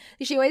 Jonathan.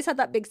 She always had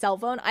that big cell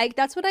phone.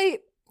 That's what I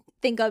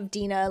think of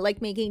Dina, like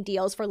making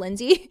deals for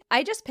Lindsay.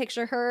 I just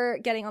picture her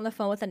getting on the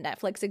phone with a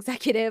Netflix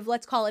executive,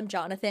 let's call him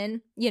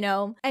Jonathan, you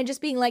know, and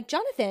just being like,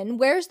 Jonathan,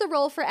 where's the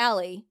role for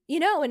Allie? You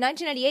know, in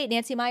 1998,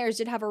 Nancy Meyers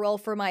did have a role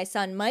for my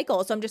son,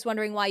 Michael, so I'm just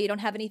wondering why you don't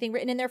have anything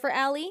written in there for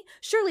Allie.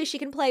 Surely she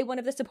can play one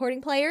of the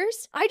supporting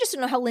players. I just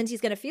don't know how Lindsay's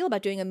gonna feel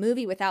about doing a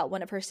movie without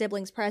one of her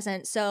siblings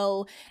present,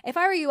 so if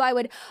I were you, I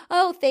would,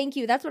 oh, thank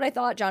you, that's what I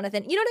thought,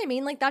 Jonathan. You know what I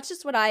mean? Like, that's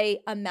just what I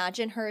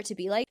imagine her to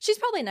be like. She's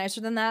probably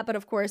nicer than that, but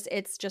of course,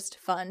 it's just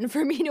fun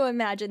for me to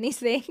imagine these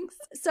things.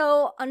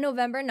 So on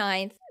November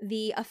 9th,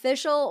 the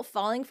official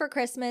Falling for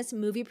Christmas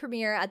movie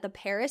premiere at the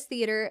Paris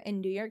Theater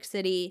in New York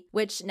City,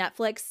 which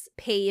Netflix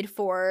paid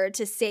for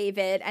to save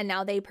it, and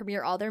now they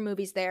premiere all their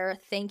movies there.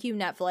 Thank you,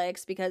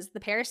 Netflix, because the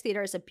Paris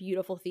Theater is a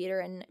beautiful theater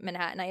in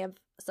Manhattan. I have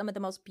some of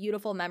the most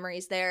beautiful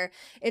memories there.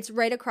 It's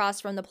right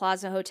across from the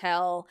Plaza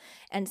Hotel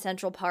and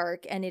Central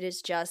Park, and it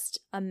is just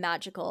a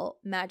magical,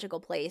 magical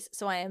place.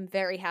 So I am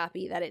very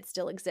happy that it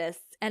still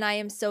exists. And I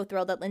am so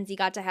thrilled that Lindsay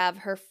got to have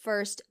her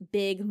first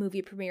big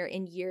movie premiere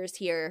in years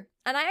here.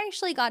 And I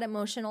actually got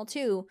emotional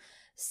too,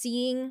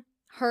 seeing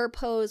her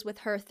pose with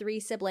her 3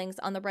 siblings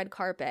on the red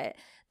carpet.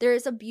 There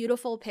is a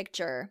beautiful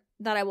picture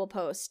that I will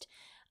post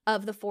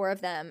of the 4 of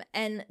them.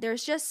 And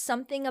there's just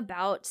something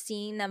about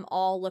seeing them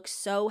all look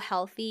so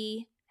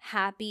healthy,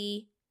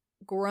 happy,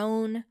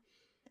 grown,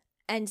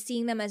 and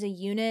seeing them as a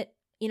unit.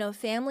 You know,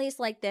 families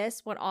like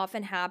this, what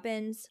often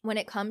happens when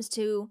it comes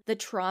to the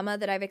trauma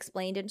that I've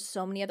explained in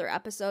so many other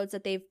episodes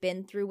that they've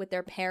been through with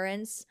their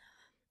parents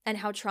and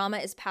how trauma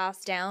is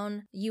passed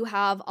down, you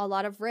have a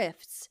lot of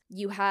rifts.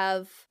 You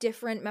have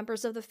different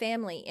members of the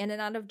family in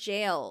and out of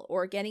jail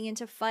or getting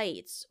into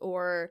fights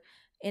or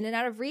in and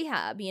out of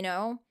rehab, you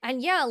know?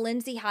 And yeah,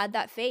 Lindsay had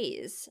that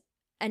phase.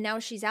 And now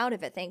she's out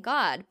of it, thank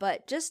God.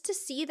 But just to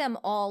see them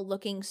all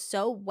looking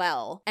so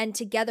well and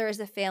together as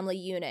a family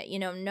unit, you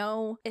know,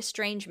 no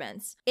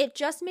estrangements. It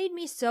just made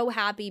me so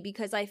happy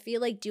because I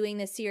feel like doing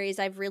this series,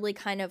 I've really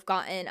kind of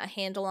gotten a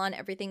handle on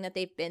everything that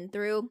they've been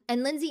through.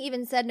 And Lindsay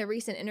even said in a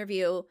recent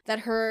interview that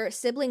her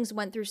siblings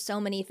went through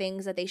so many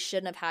things that they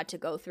shouldn't have had to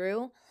go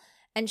through.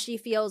 And she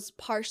feels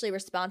partially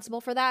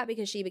responsible for that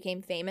because she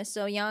became famous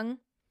so young.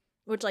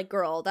 Which, like,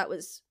 girl, that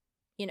was,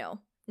 you know,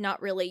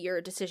 not really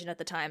your decision at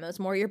the time. It was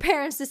more your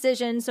parents'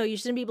 decision, so you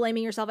shouldn't be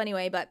blaming yourself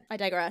anyway, but I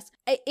digress.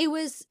 It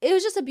was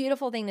just a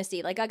beautiful thing to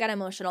see. Like, I got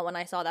emotional when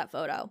I saw that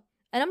photo.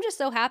 And I'm just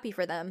so happy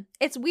for them.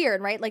 It's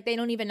weird, right? Like, they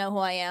don't even know who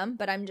I am,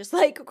 but I'm just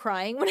like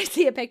crying when I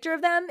see a picture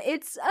of them.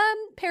 It's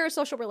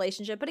parasocial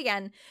relationship. But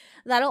again,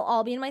 that'll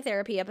all be in my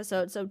therapy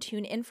episode, so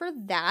tune in for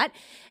that.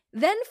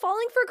 Then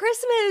Falling for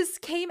Christmas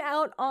came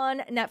out on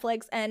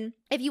Netflix. And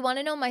if you want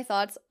to know my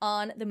thoughts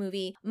on the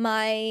movie,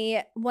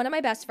 one of my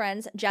best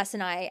friends, Jess,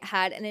 and I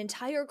had an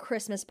entire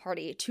Christmas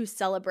party to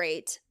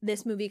celebrate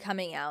this movie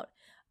coming out.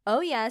 Oh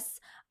yes,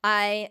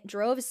 I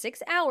drove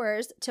 6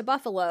 hours to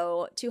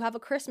Buffalo to have a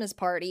Christmas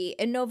party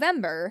in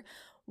November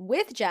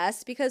with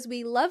Jess because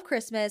we love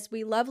Christmas,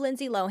 we love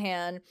Lindsay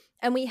Lohan,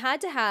 and we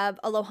had to have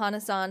a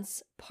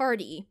Lohanissance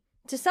party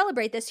to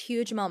celebrate this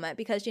huge moment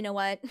because you know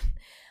what?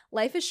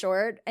 Life is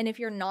short, and if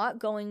you're not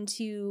going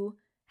to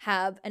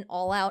have an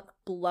all-out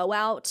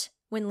blowout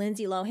when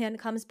Lindsay Lohan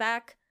comes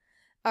back,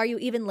 are you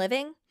even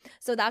living?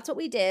 So that's what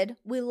we did.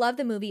 We love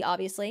the movie,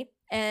 obviously,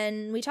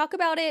 and we talk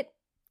about it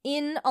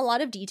in a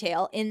lot of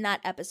detail in that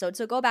episode.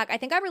 So go back. I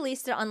think I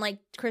released it on like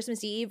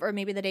Christmas Eve or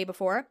maybe the day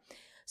before.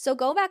 So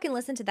go back and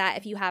listen to that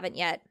if you haven't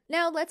yet.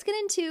 Now let's get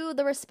into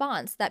the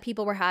response that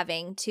people were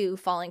having to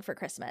Falling for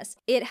Christmas.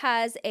 It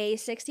has a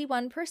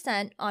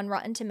 61% on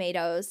Rotten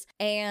Tomatoes,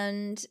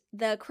 and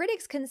the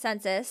critics'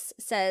 consensus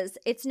says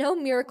it's no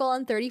Miracle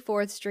on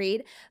 34th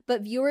Street,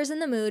 but viewers in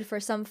the mood for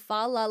some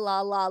fa la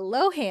la la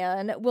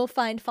Lohan will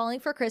find Falling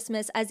for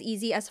Christmas as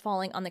easy as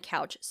falling on the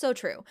couch. So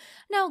true.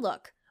 Now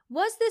look,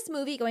 was this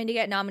movie going to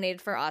get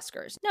nominated for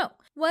Oscars? No.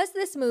 Was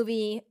this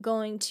movie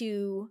going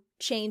to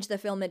change the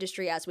film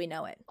industry as we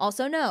know it?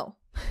 Also, no.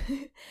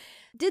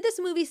 Did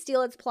this movie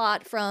steal its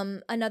plot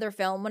from another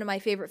film, one of my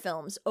favorite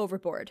films,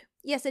 Overboard?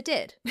 Yes, it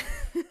did.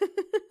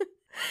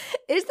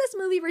 Is this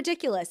movie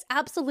ridiculous?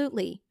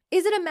 Absolutely.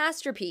 Is it a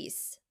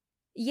masterpiece?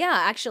 Yeah,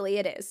 actually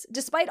it is.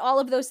 Despite all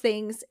of those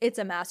things, it's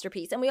a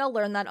masterpiece. And we all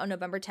learned that on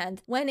November 10th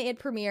when it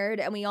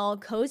premiered, and we all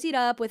cozied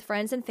up with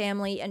friends and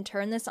family and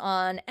turned this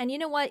on. And you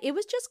know what? It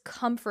was just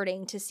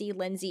comforting to see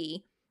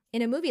Lindsay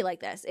in a movie like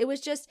this. It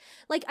was just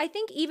like, I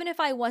think even if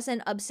I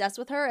wasn't obsessed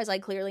with her, as I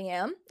clearly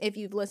am, if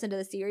you've listened to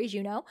the series,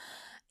 you know,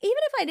 even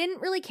if I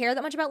didn't really care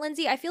that much about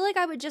Lindsay, I feel like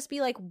I would just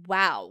be like,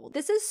 wow,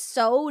 this is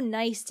so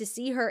nice to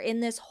see her in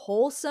this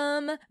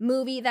wholesome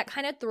movie that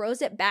kind of throws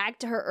it back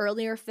to her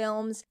earlier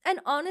films. And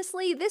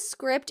honestly, this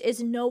script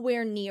is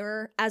nowhere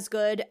near as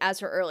good as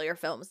her earlier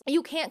films.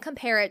 You can't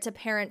compare it to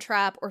Parent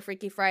Trap or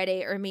Freaky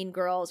Friday or Mean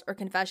Girls or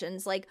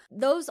Confessions. Like,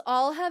 those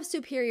all have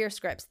superior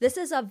scripts. This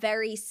is a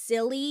very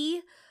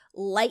silly,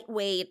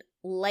 lightweight,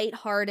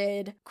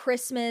 lighthearted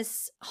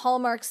Christmas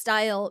Hallmark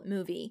style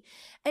movie.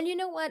 And you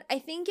know what? I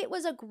think it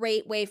was a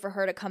great way for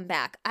her to come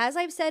back. As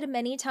I've said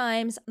many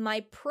times,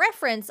 my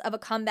preference of a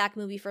comeback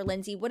movie for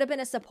Lindsay would have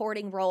been a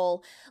supporting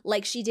role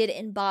like she did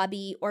in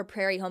Bobby or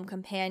Prairie Home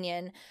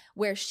Companion,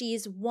 where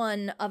she's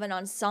one of an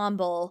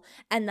ensemble,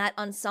 and that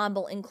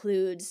ensemble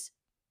includes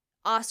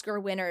Oscar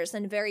winners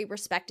and very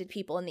respected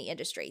people in the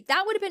industry.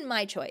 That would have been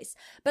my choice.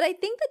 But I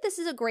think that this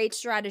is a great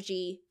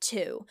strategy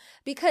too,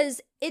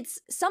 because it's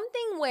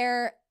something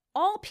where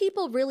all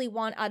people really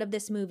want out of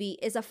this movie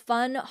is a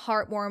fun,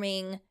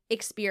 heartwarming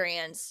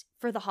experience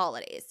for the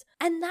holidays.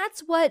 And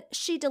that's what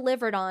she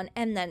delivered on,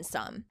 and then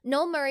some.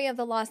 Noel Murray of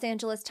the Los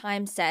Angeles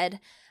Times said,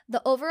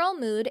 "The overall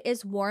mood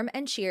is warm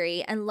and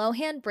cheery, and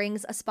Lohan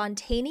brings a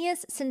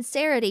spontaneous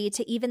sincerity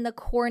to even the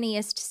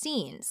corniest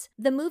scenes.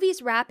 The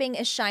movie's wrapping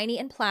is shiny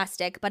and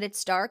plastic, but its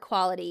star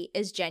quality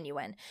is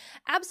genuine."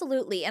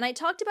 Absolutely. And I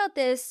talked about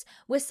this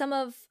with some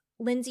of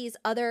Lindsay's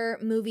other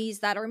movies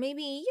that are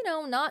maybe, you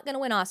know, not going to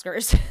win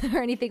Oscars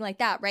or anything like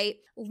that, right?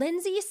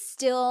 Lindsay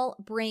still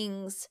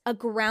brings a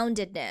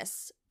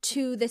groundedness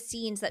to the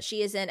scenes that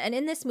she is in. And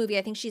in this movie,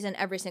 I think she's in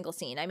every single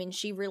scene. I mean,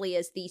 she really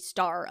is the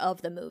star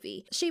of the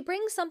movie. She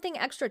brings something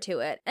extra to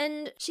it.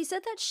 And she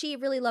said that she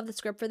really loved the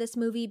script for this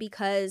movie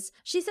because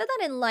she said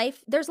that in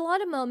life, there's a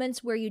lot of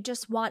moments where you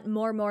just want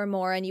more,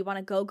 and you want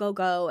to go,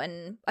 go,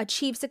 and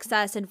achieve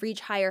success and reach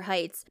higher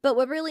heights. But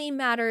what really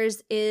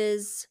matters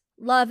is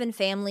love and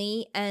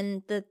family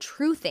and the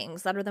true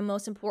things that are the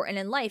most important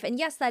in life. And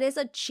yes, that is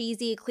a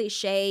cheesy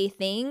cliche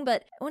thing,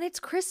 but when it's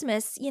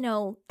Christmas, you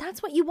know,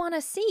 that's what you want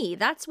to see.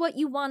 That's what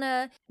you want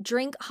to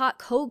drink hot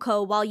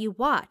cocoa while you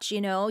watch, you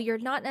know? You're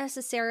not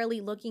necessarily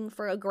looking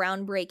for a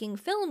groundbreaking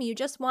film. You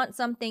just want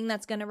something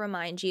that's going to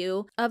remind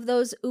you of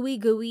those ooey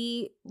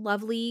gooey,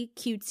 lovely,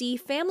 cutesy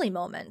family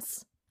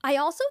moments. I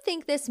also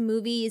think this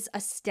movie's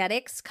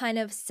aesthetics kind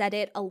of set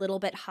it a little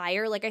bit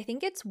higher. Like, I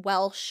think it's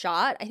well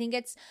shot. I think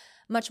it's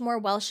much more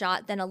well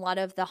shot than a lot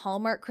of the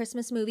Hallmark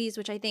Christmas movies,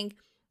 which I think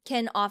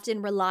can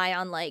often rely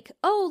on like,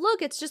 oh,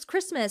 look, it's just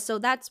Christmas, so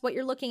that's what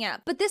you're looking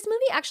at. But this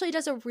movie actually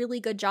does a really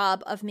good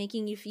job of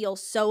making you feel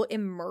so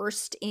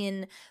immersed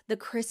in the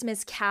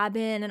Christmas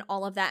cabin and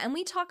all of that. And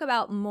we talk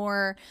about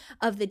more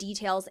of the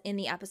details in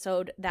the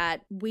episode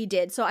that we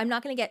did. So I'm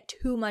not going to get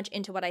too much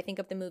into what I think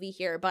of the movie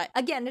here. But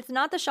again, it's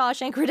not the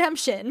Shawshank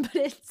Redemption, but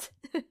it's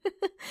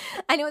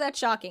I know that's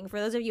shocking for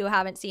those of you who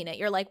haven't seen it.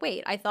 You're like,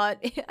 wait, I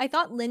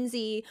thought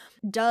Lindsay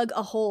dug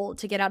a hole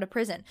to get out of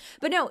prison.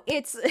 But no,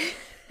 it's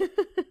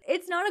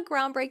it's not a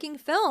groundbreaking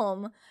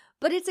film,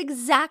 but it's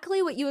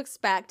exactly what you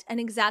expect and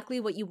exactly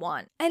what you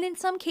want. And in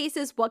some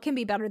cases, what can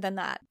be better than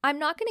that? I'm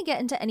not going to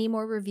get into any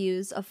more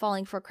reviews of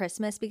Falling for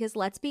Christmas because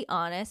let's be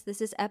honest,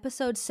 this is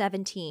episode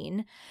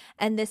 17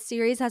 and this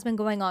series has been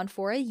going on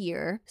for a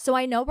year. So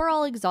I know we're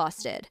all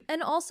exhausted.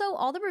 And also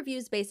all the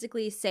reviews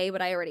basically say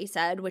what I already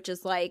said, which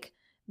is like,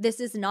 this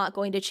is not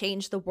going to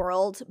change the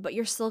world, but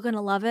you're still going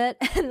to love it.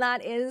 And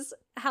that is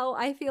how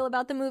I feel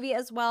about the movie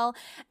as well.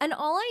 And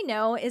all I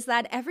know is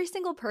that every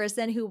single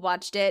person who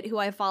watched it, who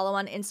I follow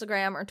on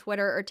Instagram or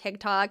Twitter or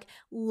TikTok,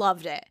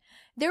 loved it.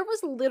 There was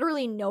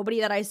literally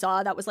nobody that I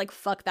saw that was like,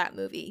 fuck that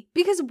movie.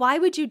 Because why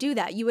would you do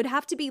that? You would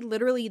have to be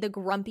literally the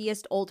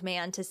grumpiest old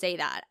man to say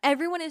that.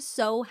 Everyone is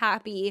so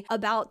happy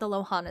about the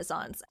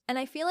Lohanissance. And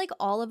I feel like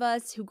all of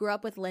us who grew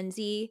up with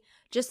Lindsay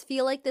just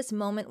feel like this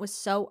moment was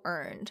so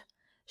earned.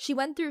 She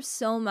went through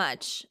so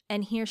much,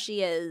 and here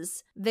she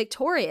is,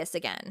 victorious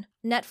again.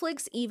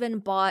 Netflix even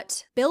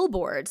bought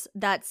billboards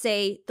that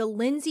say, the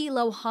Lindsay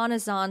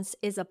Lohanissance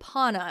is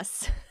upon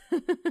us,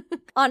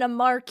 on a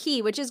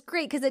marquee, which is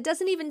great because it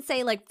doesn't even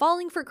say like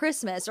Falling for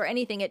Christmas or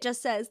anything. It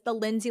just says, the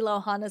Lindsay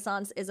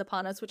Lohanissance is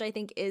upon us, which I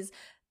think is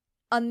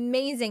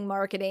amazing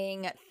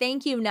marketing.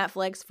 Thank you,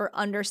 Netflix, for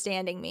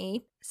understanding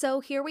me. So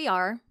here we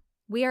are.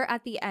 We are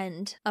at the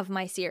end of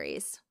my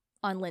series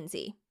on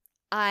Lindsay.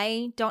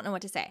 I don't know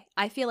what to say.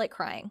 I feel like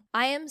crying.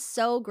 I am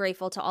so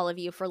grateful to all of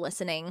you for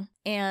listening.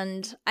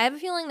 And I have a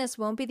feeling this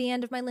won't be the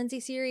end of my Lindsay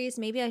series.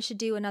 Maybe I should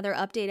do another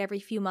update every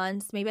few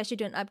months. Maybe I should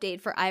do an update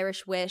for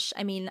Irish Wish.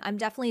 I mean, I'm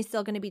definitely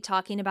still going to be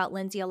talking about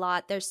Lindsay a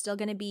lot. There's still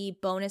going to be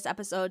bonus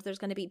episodes. There's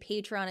going to be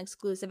Patreon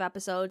exclusive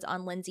episodes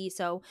on Lindsay.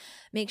 So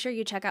make sure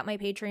you check out my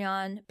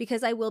Patreon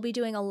because I will be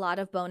doing a lot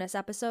of bonus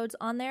episodes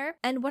on there.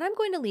 And what I'm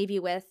going to leave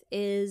you with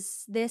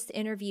is this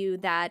interview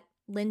that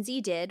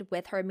Lindsay did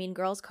with her Mean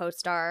Girls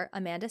co-star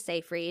Amanda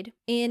Seyfried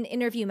in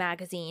Interview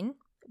Magazine,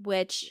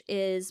 which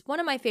is one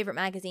of my favorite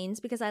magazines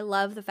because I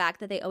love the fact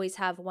that they always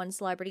have one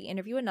celebrity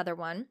interview another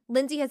one.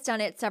 Lindsay has done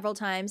it several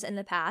times in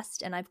the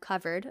past, and I've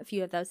covered a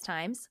few of those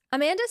times.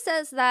 Amanda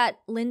says that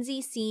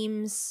Lindsay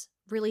seems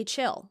really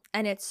chill,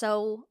 and it's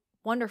so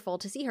wonderful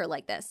to see her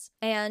like this.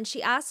 And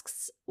she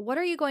asks, what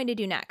are you going to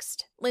do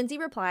next? Lindsay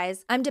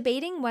replies, I'm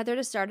debating whether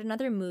to start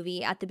another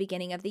movie at the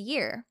beginning of the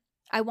year.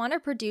 I want to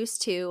produce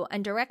too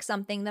and direct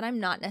something that I'm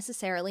not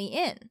necessarily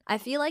in. I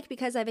feel like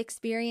because I've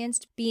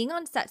experienced being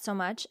on set so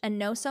much and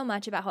know so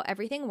much about how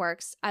everything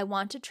works, I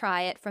want to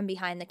try it from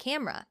behind the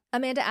camera.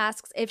 Amanda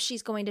asks if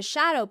she's going to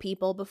shadow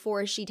people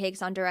before she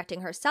takes on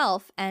directing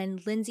herself,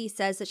 and Lindsay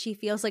says that she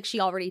feels like she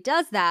already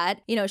does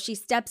that. You know, she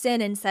steps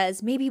in and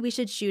says, maybe we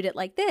should shoot it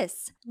like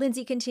this.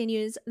 Lindsay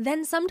continues,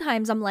 then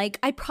sometimes I'm like,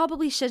 I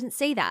probably shouldn't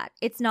say that.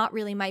 It's not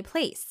really my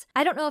place.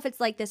 I don't know if it's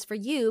like this for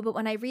you, but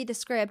when I read the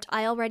script,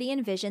 I already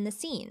envision the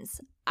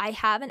scenes. I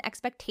have an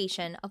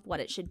expectation of what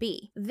it should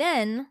be.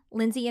 Then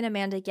Lindsay and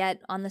Amanda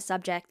get on the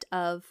subject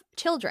of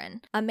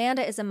children.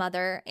 Amanda is a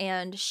mother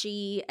and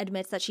she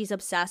admits that she's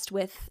obsessed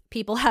with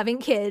people having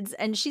kids,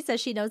 and she says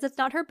she knows it's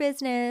not her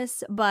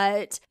business,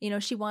 but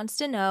she wants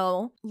to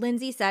know.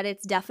 Lindsay said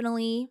it's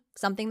definitely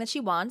something that she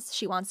wants.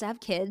 She wants to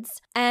have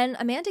kids. And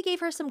Amanda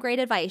gave her some great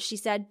advice. She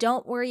said,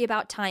 don't worry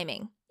about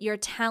timing. Your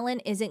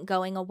talent isn't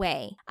going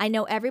away. I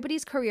know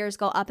everybody's careers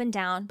go up and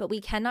down, but we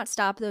cannot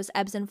stop those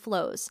ebbs and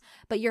flows.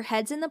 But your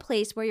head's in the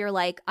place where you're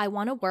like, I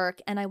want to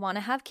work and I want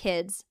to have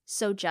kids,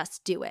 so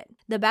just do it.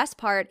 The best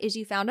part is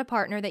you found a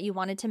partner that you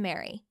wanted to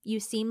marry. You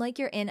seem like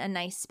you're in a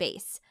nice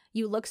space.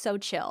 You look so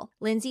chill.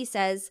 Lindsay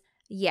says,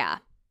 yeah,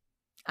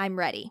 I'm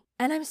ready.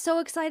 And I'm so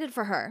excited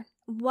for her.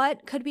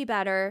 What could be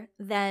better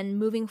than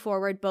moving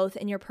forward both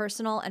in your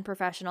personal and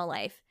professional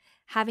life?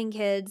 Having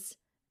kids,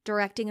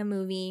 directing a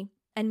movie,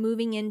 and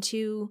moving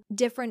into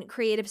different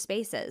creative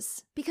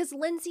spaces. Because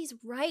Lindsay's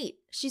right.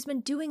 She's been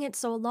doing it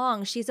so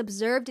long. She's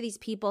observed these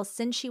people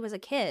since she was a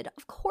kid.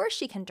 Of course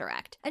she can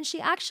direct. And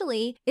she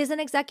actually is an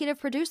executive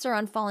producer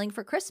on Falling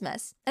for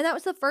Christmas. And that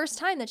was the first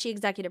time that she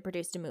executive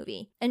produced a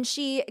movie. And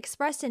she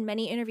expressed in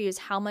many interviews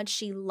how much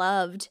she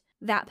loved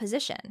that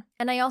position.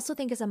 And I also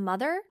think as a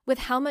mother, with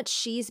how much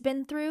she's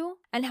been through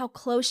and how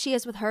close she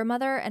is with her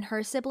mother and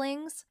her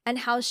siblings and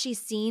how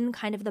she's seen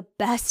kind of the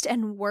best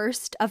and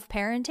worst of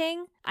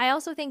parenting, I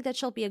also think that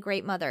she'll be a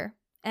great mother.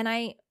 And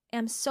I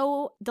am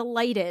so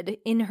delighted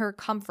in her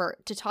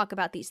comfort to talk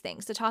about these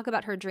things, to talk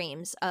about her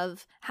dreams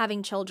of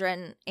having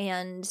children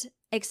and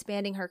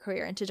expanding her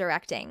career into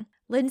directing.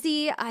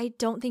 Lindsay, I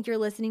don't think you're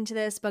listening to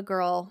this, but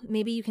girl,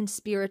 maybe you can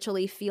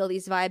spiritually feel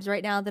these vibes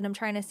right now that I'm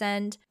trying to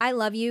send. I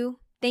love you.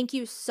 Thank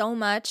you so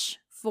much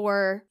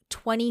for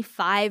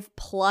 25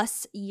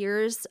 plus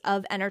years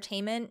of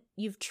entertainment.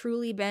 You've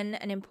truly been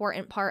an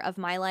important part of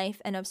my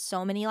life and of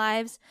so many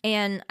lives.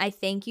 And I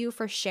thank you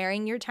for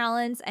sharing your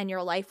talents and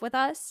your life with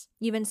us.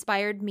 You've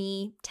inspired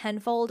me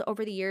tenfold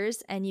over the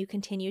years, and you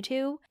continue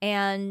to.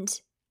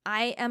 And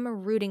I am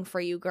rooting for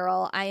you,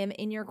 girl. I am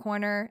in your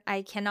corner.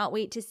 I cannot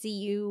wait to see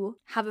you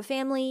have a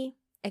family,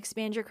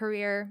 expand your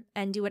career,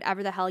 and do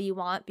whatever the hell you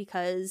want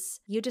because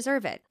you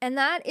deserve it. And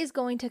that is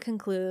going to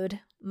conclude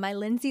my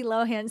Lindsay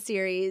Lohan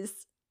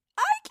series.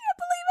 I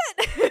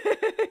can't believe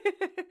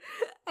it.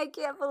 I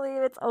can't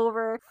believe it's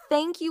over.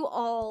 Thank you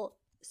all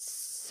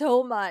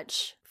so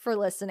much for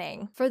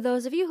listening. For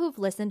those of you who've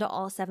listened to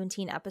all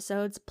 17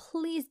 episodes,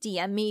 please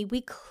DM me.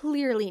 We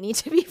clearly need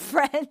to be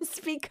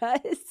friends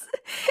because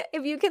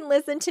if you can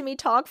listen to me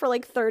talk for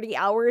like 30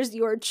 hours,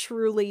 you are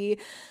truly,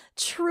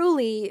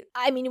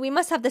 I mean, we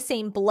must have the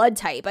same blood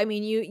type. I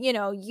mean,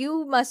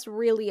 you must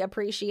really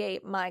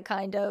appreciate my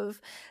kind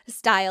of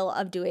style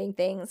of doing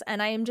things.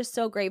 And I am just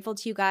so grateful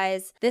to you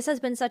guys. This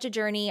has been such a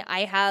journey.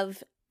 I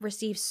have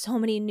received so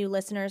many new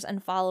listeners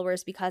and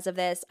followers because of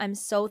this. I'm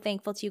so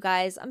thankful to you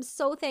guys. I'm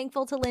so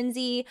thankful to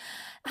Lindsay.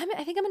 I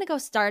think I'm going to go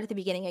start at the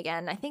beginning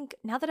again. I think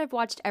now that I've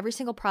watched every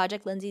single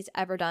project Lindsay's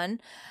ever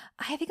done,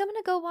 I think I'm going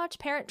to go watch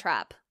Parent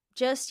Trap.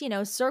 Just,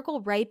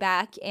 circle right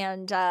back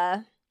and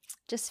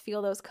just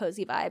feel those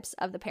cozy vibes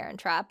of the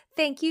Parent Trap.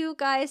 Thank you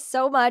guys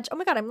so much. Oh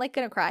my God, I'm like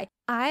going to cry.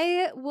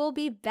 I will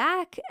be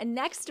back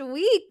next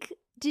week.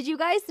 Did you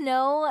guys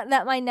know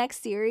that my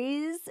next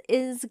series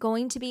is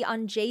going to be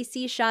on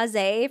JC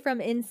Chasez from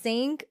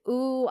NSYNC?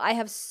 Ooh, I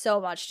have so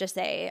much to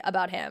say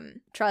about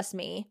him. Trust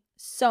me.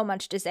 So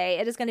much to say.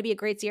 It is going to be a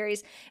great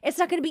series. It's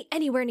not going to be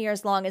anywhere near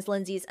as long as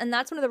Lindsay's. And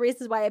that's one of the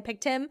reasons why I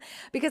picked him,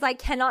 because I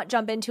cannot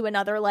jump into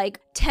another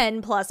like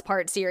 10 plus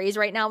part series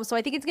right now. So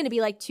I think it's going to be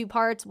like 2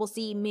 parts. We'll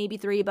see, maybe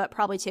 3, but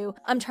probably 2.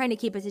 I'm trying to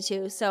keep it to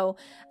 2. So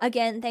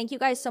again, thank you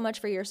guys so much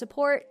for your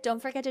support. Don't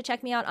forget to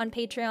check me out on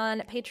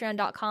Patreon,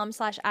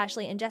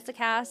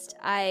 patreon.com/AshleyandJessicast.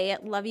 I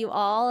love you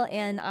all,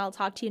 and I'll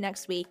talk to you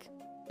next week.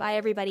 Bye,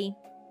 everybody.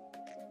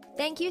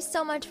 Thank you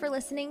so much for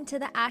listening to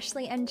the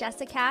Ashley and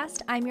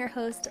Jessicast. I'm your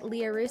host,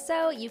 Leah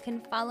Russo. You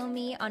can follow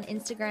me on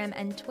Instagram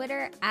and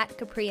Twitter at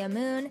Capria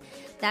Moon.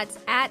 That's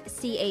at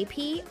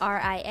CapriaMoon.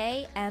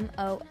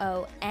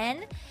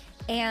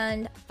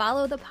 And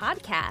follow the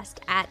podcast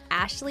at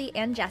Ashley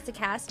and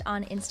Jessicast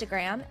on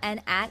Instagram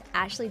and at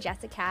Ashley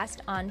Jessicast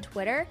on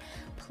Twitter.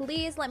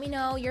 Please let me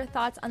know your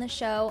thoughts on the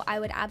show.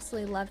 I would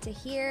absolutely love to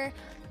hear.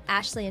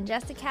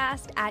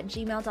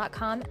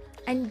 AshleyandJessicast@gmail.com.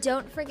 And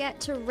don't forget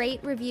to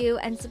rate, review,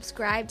 and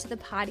subscribe to the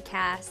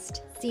podcast.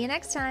 See you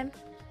next time.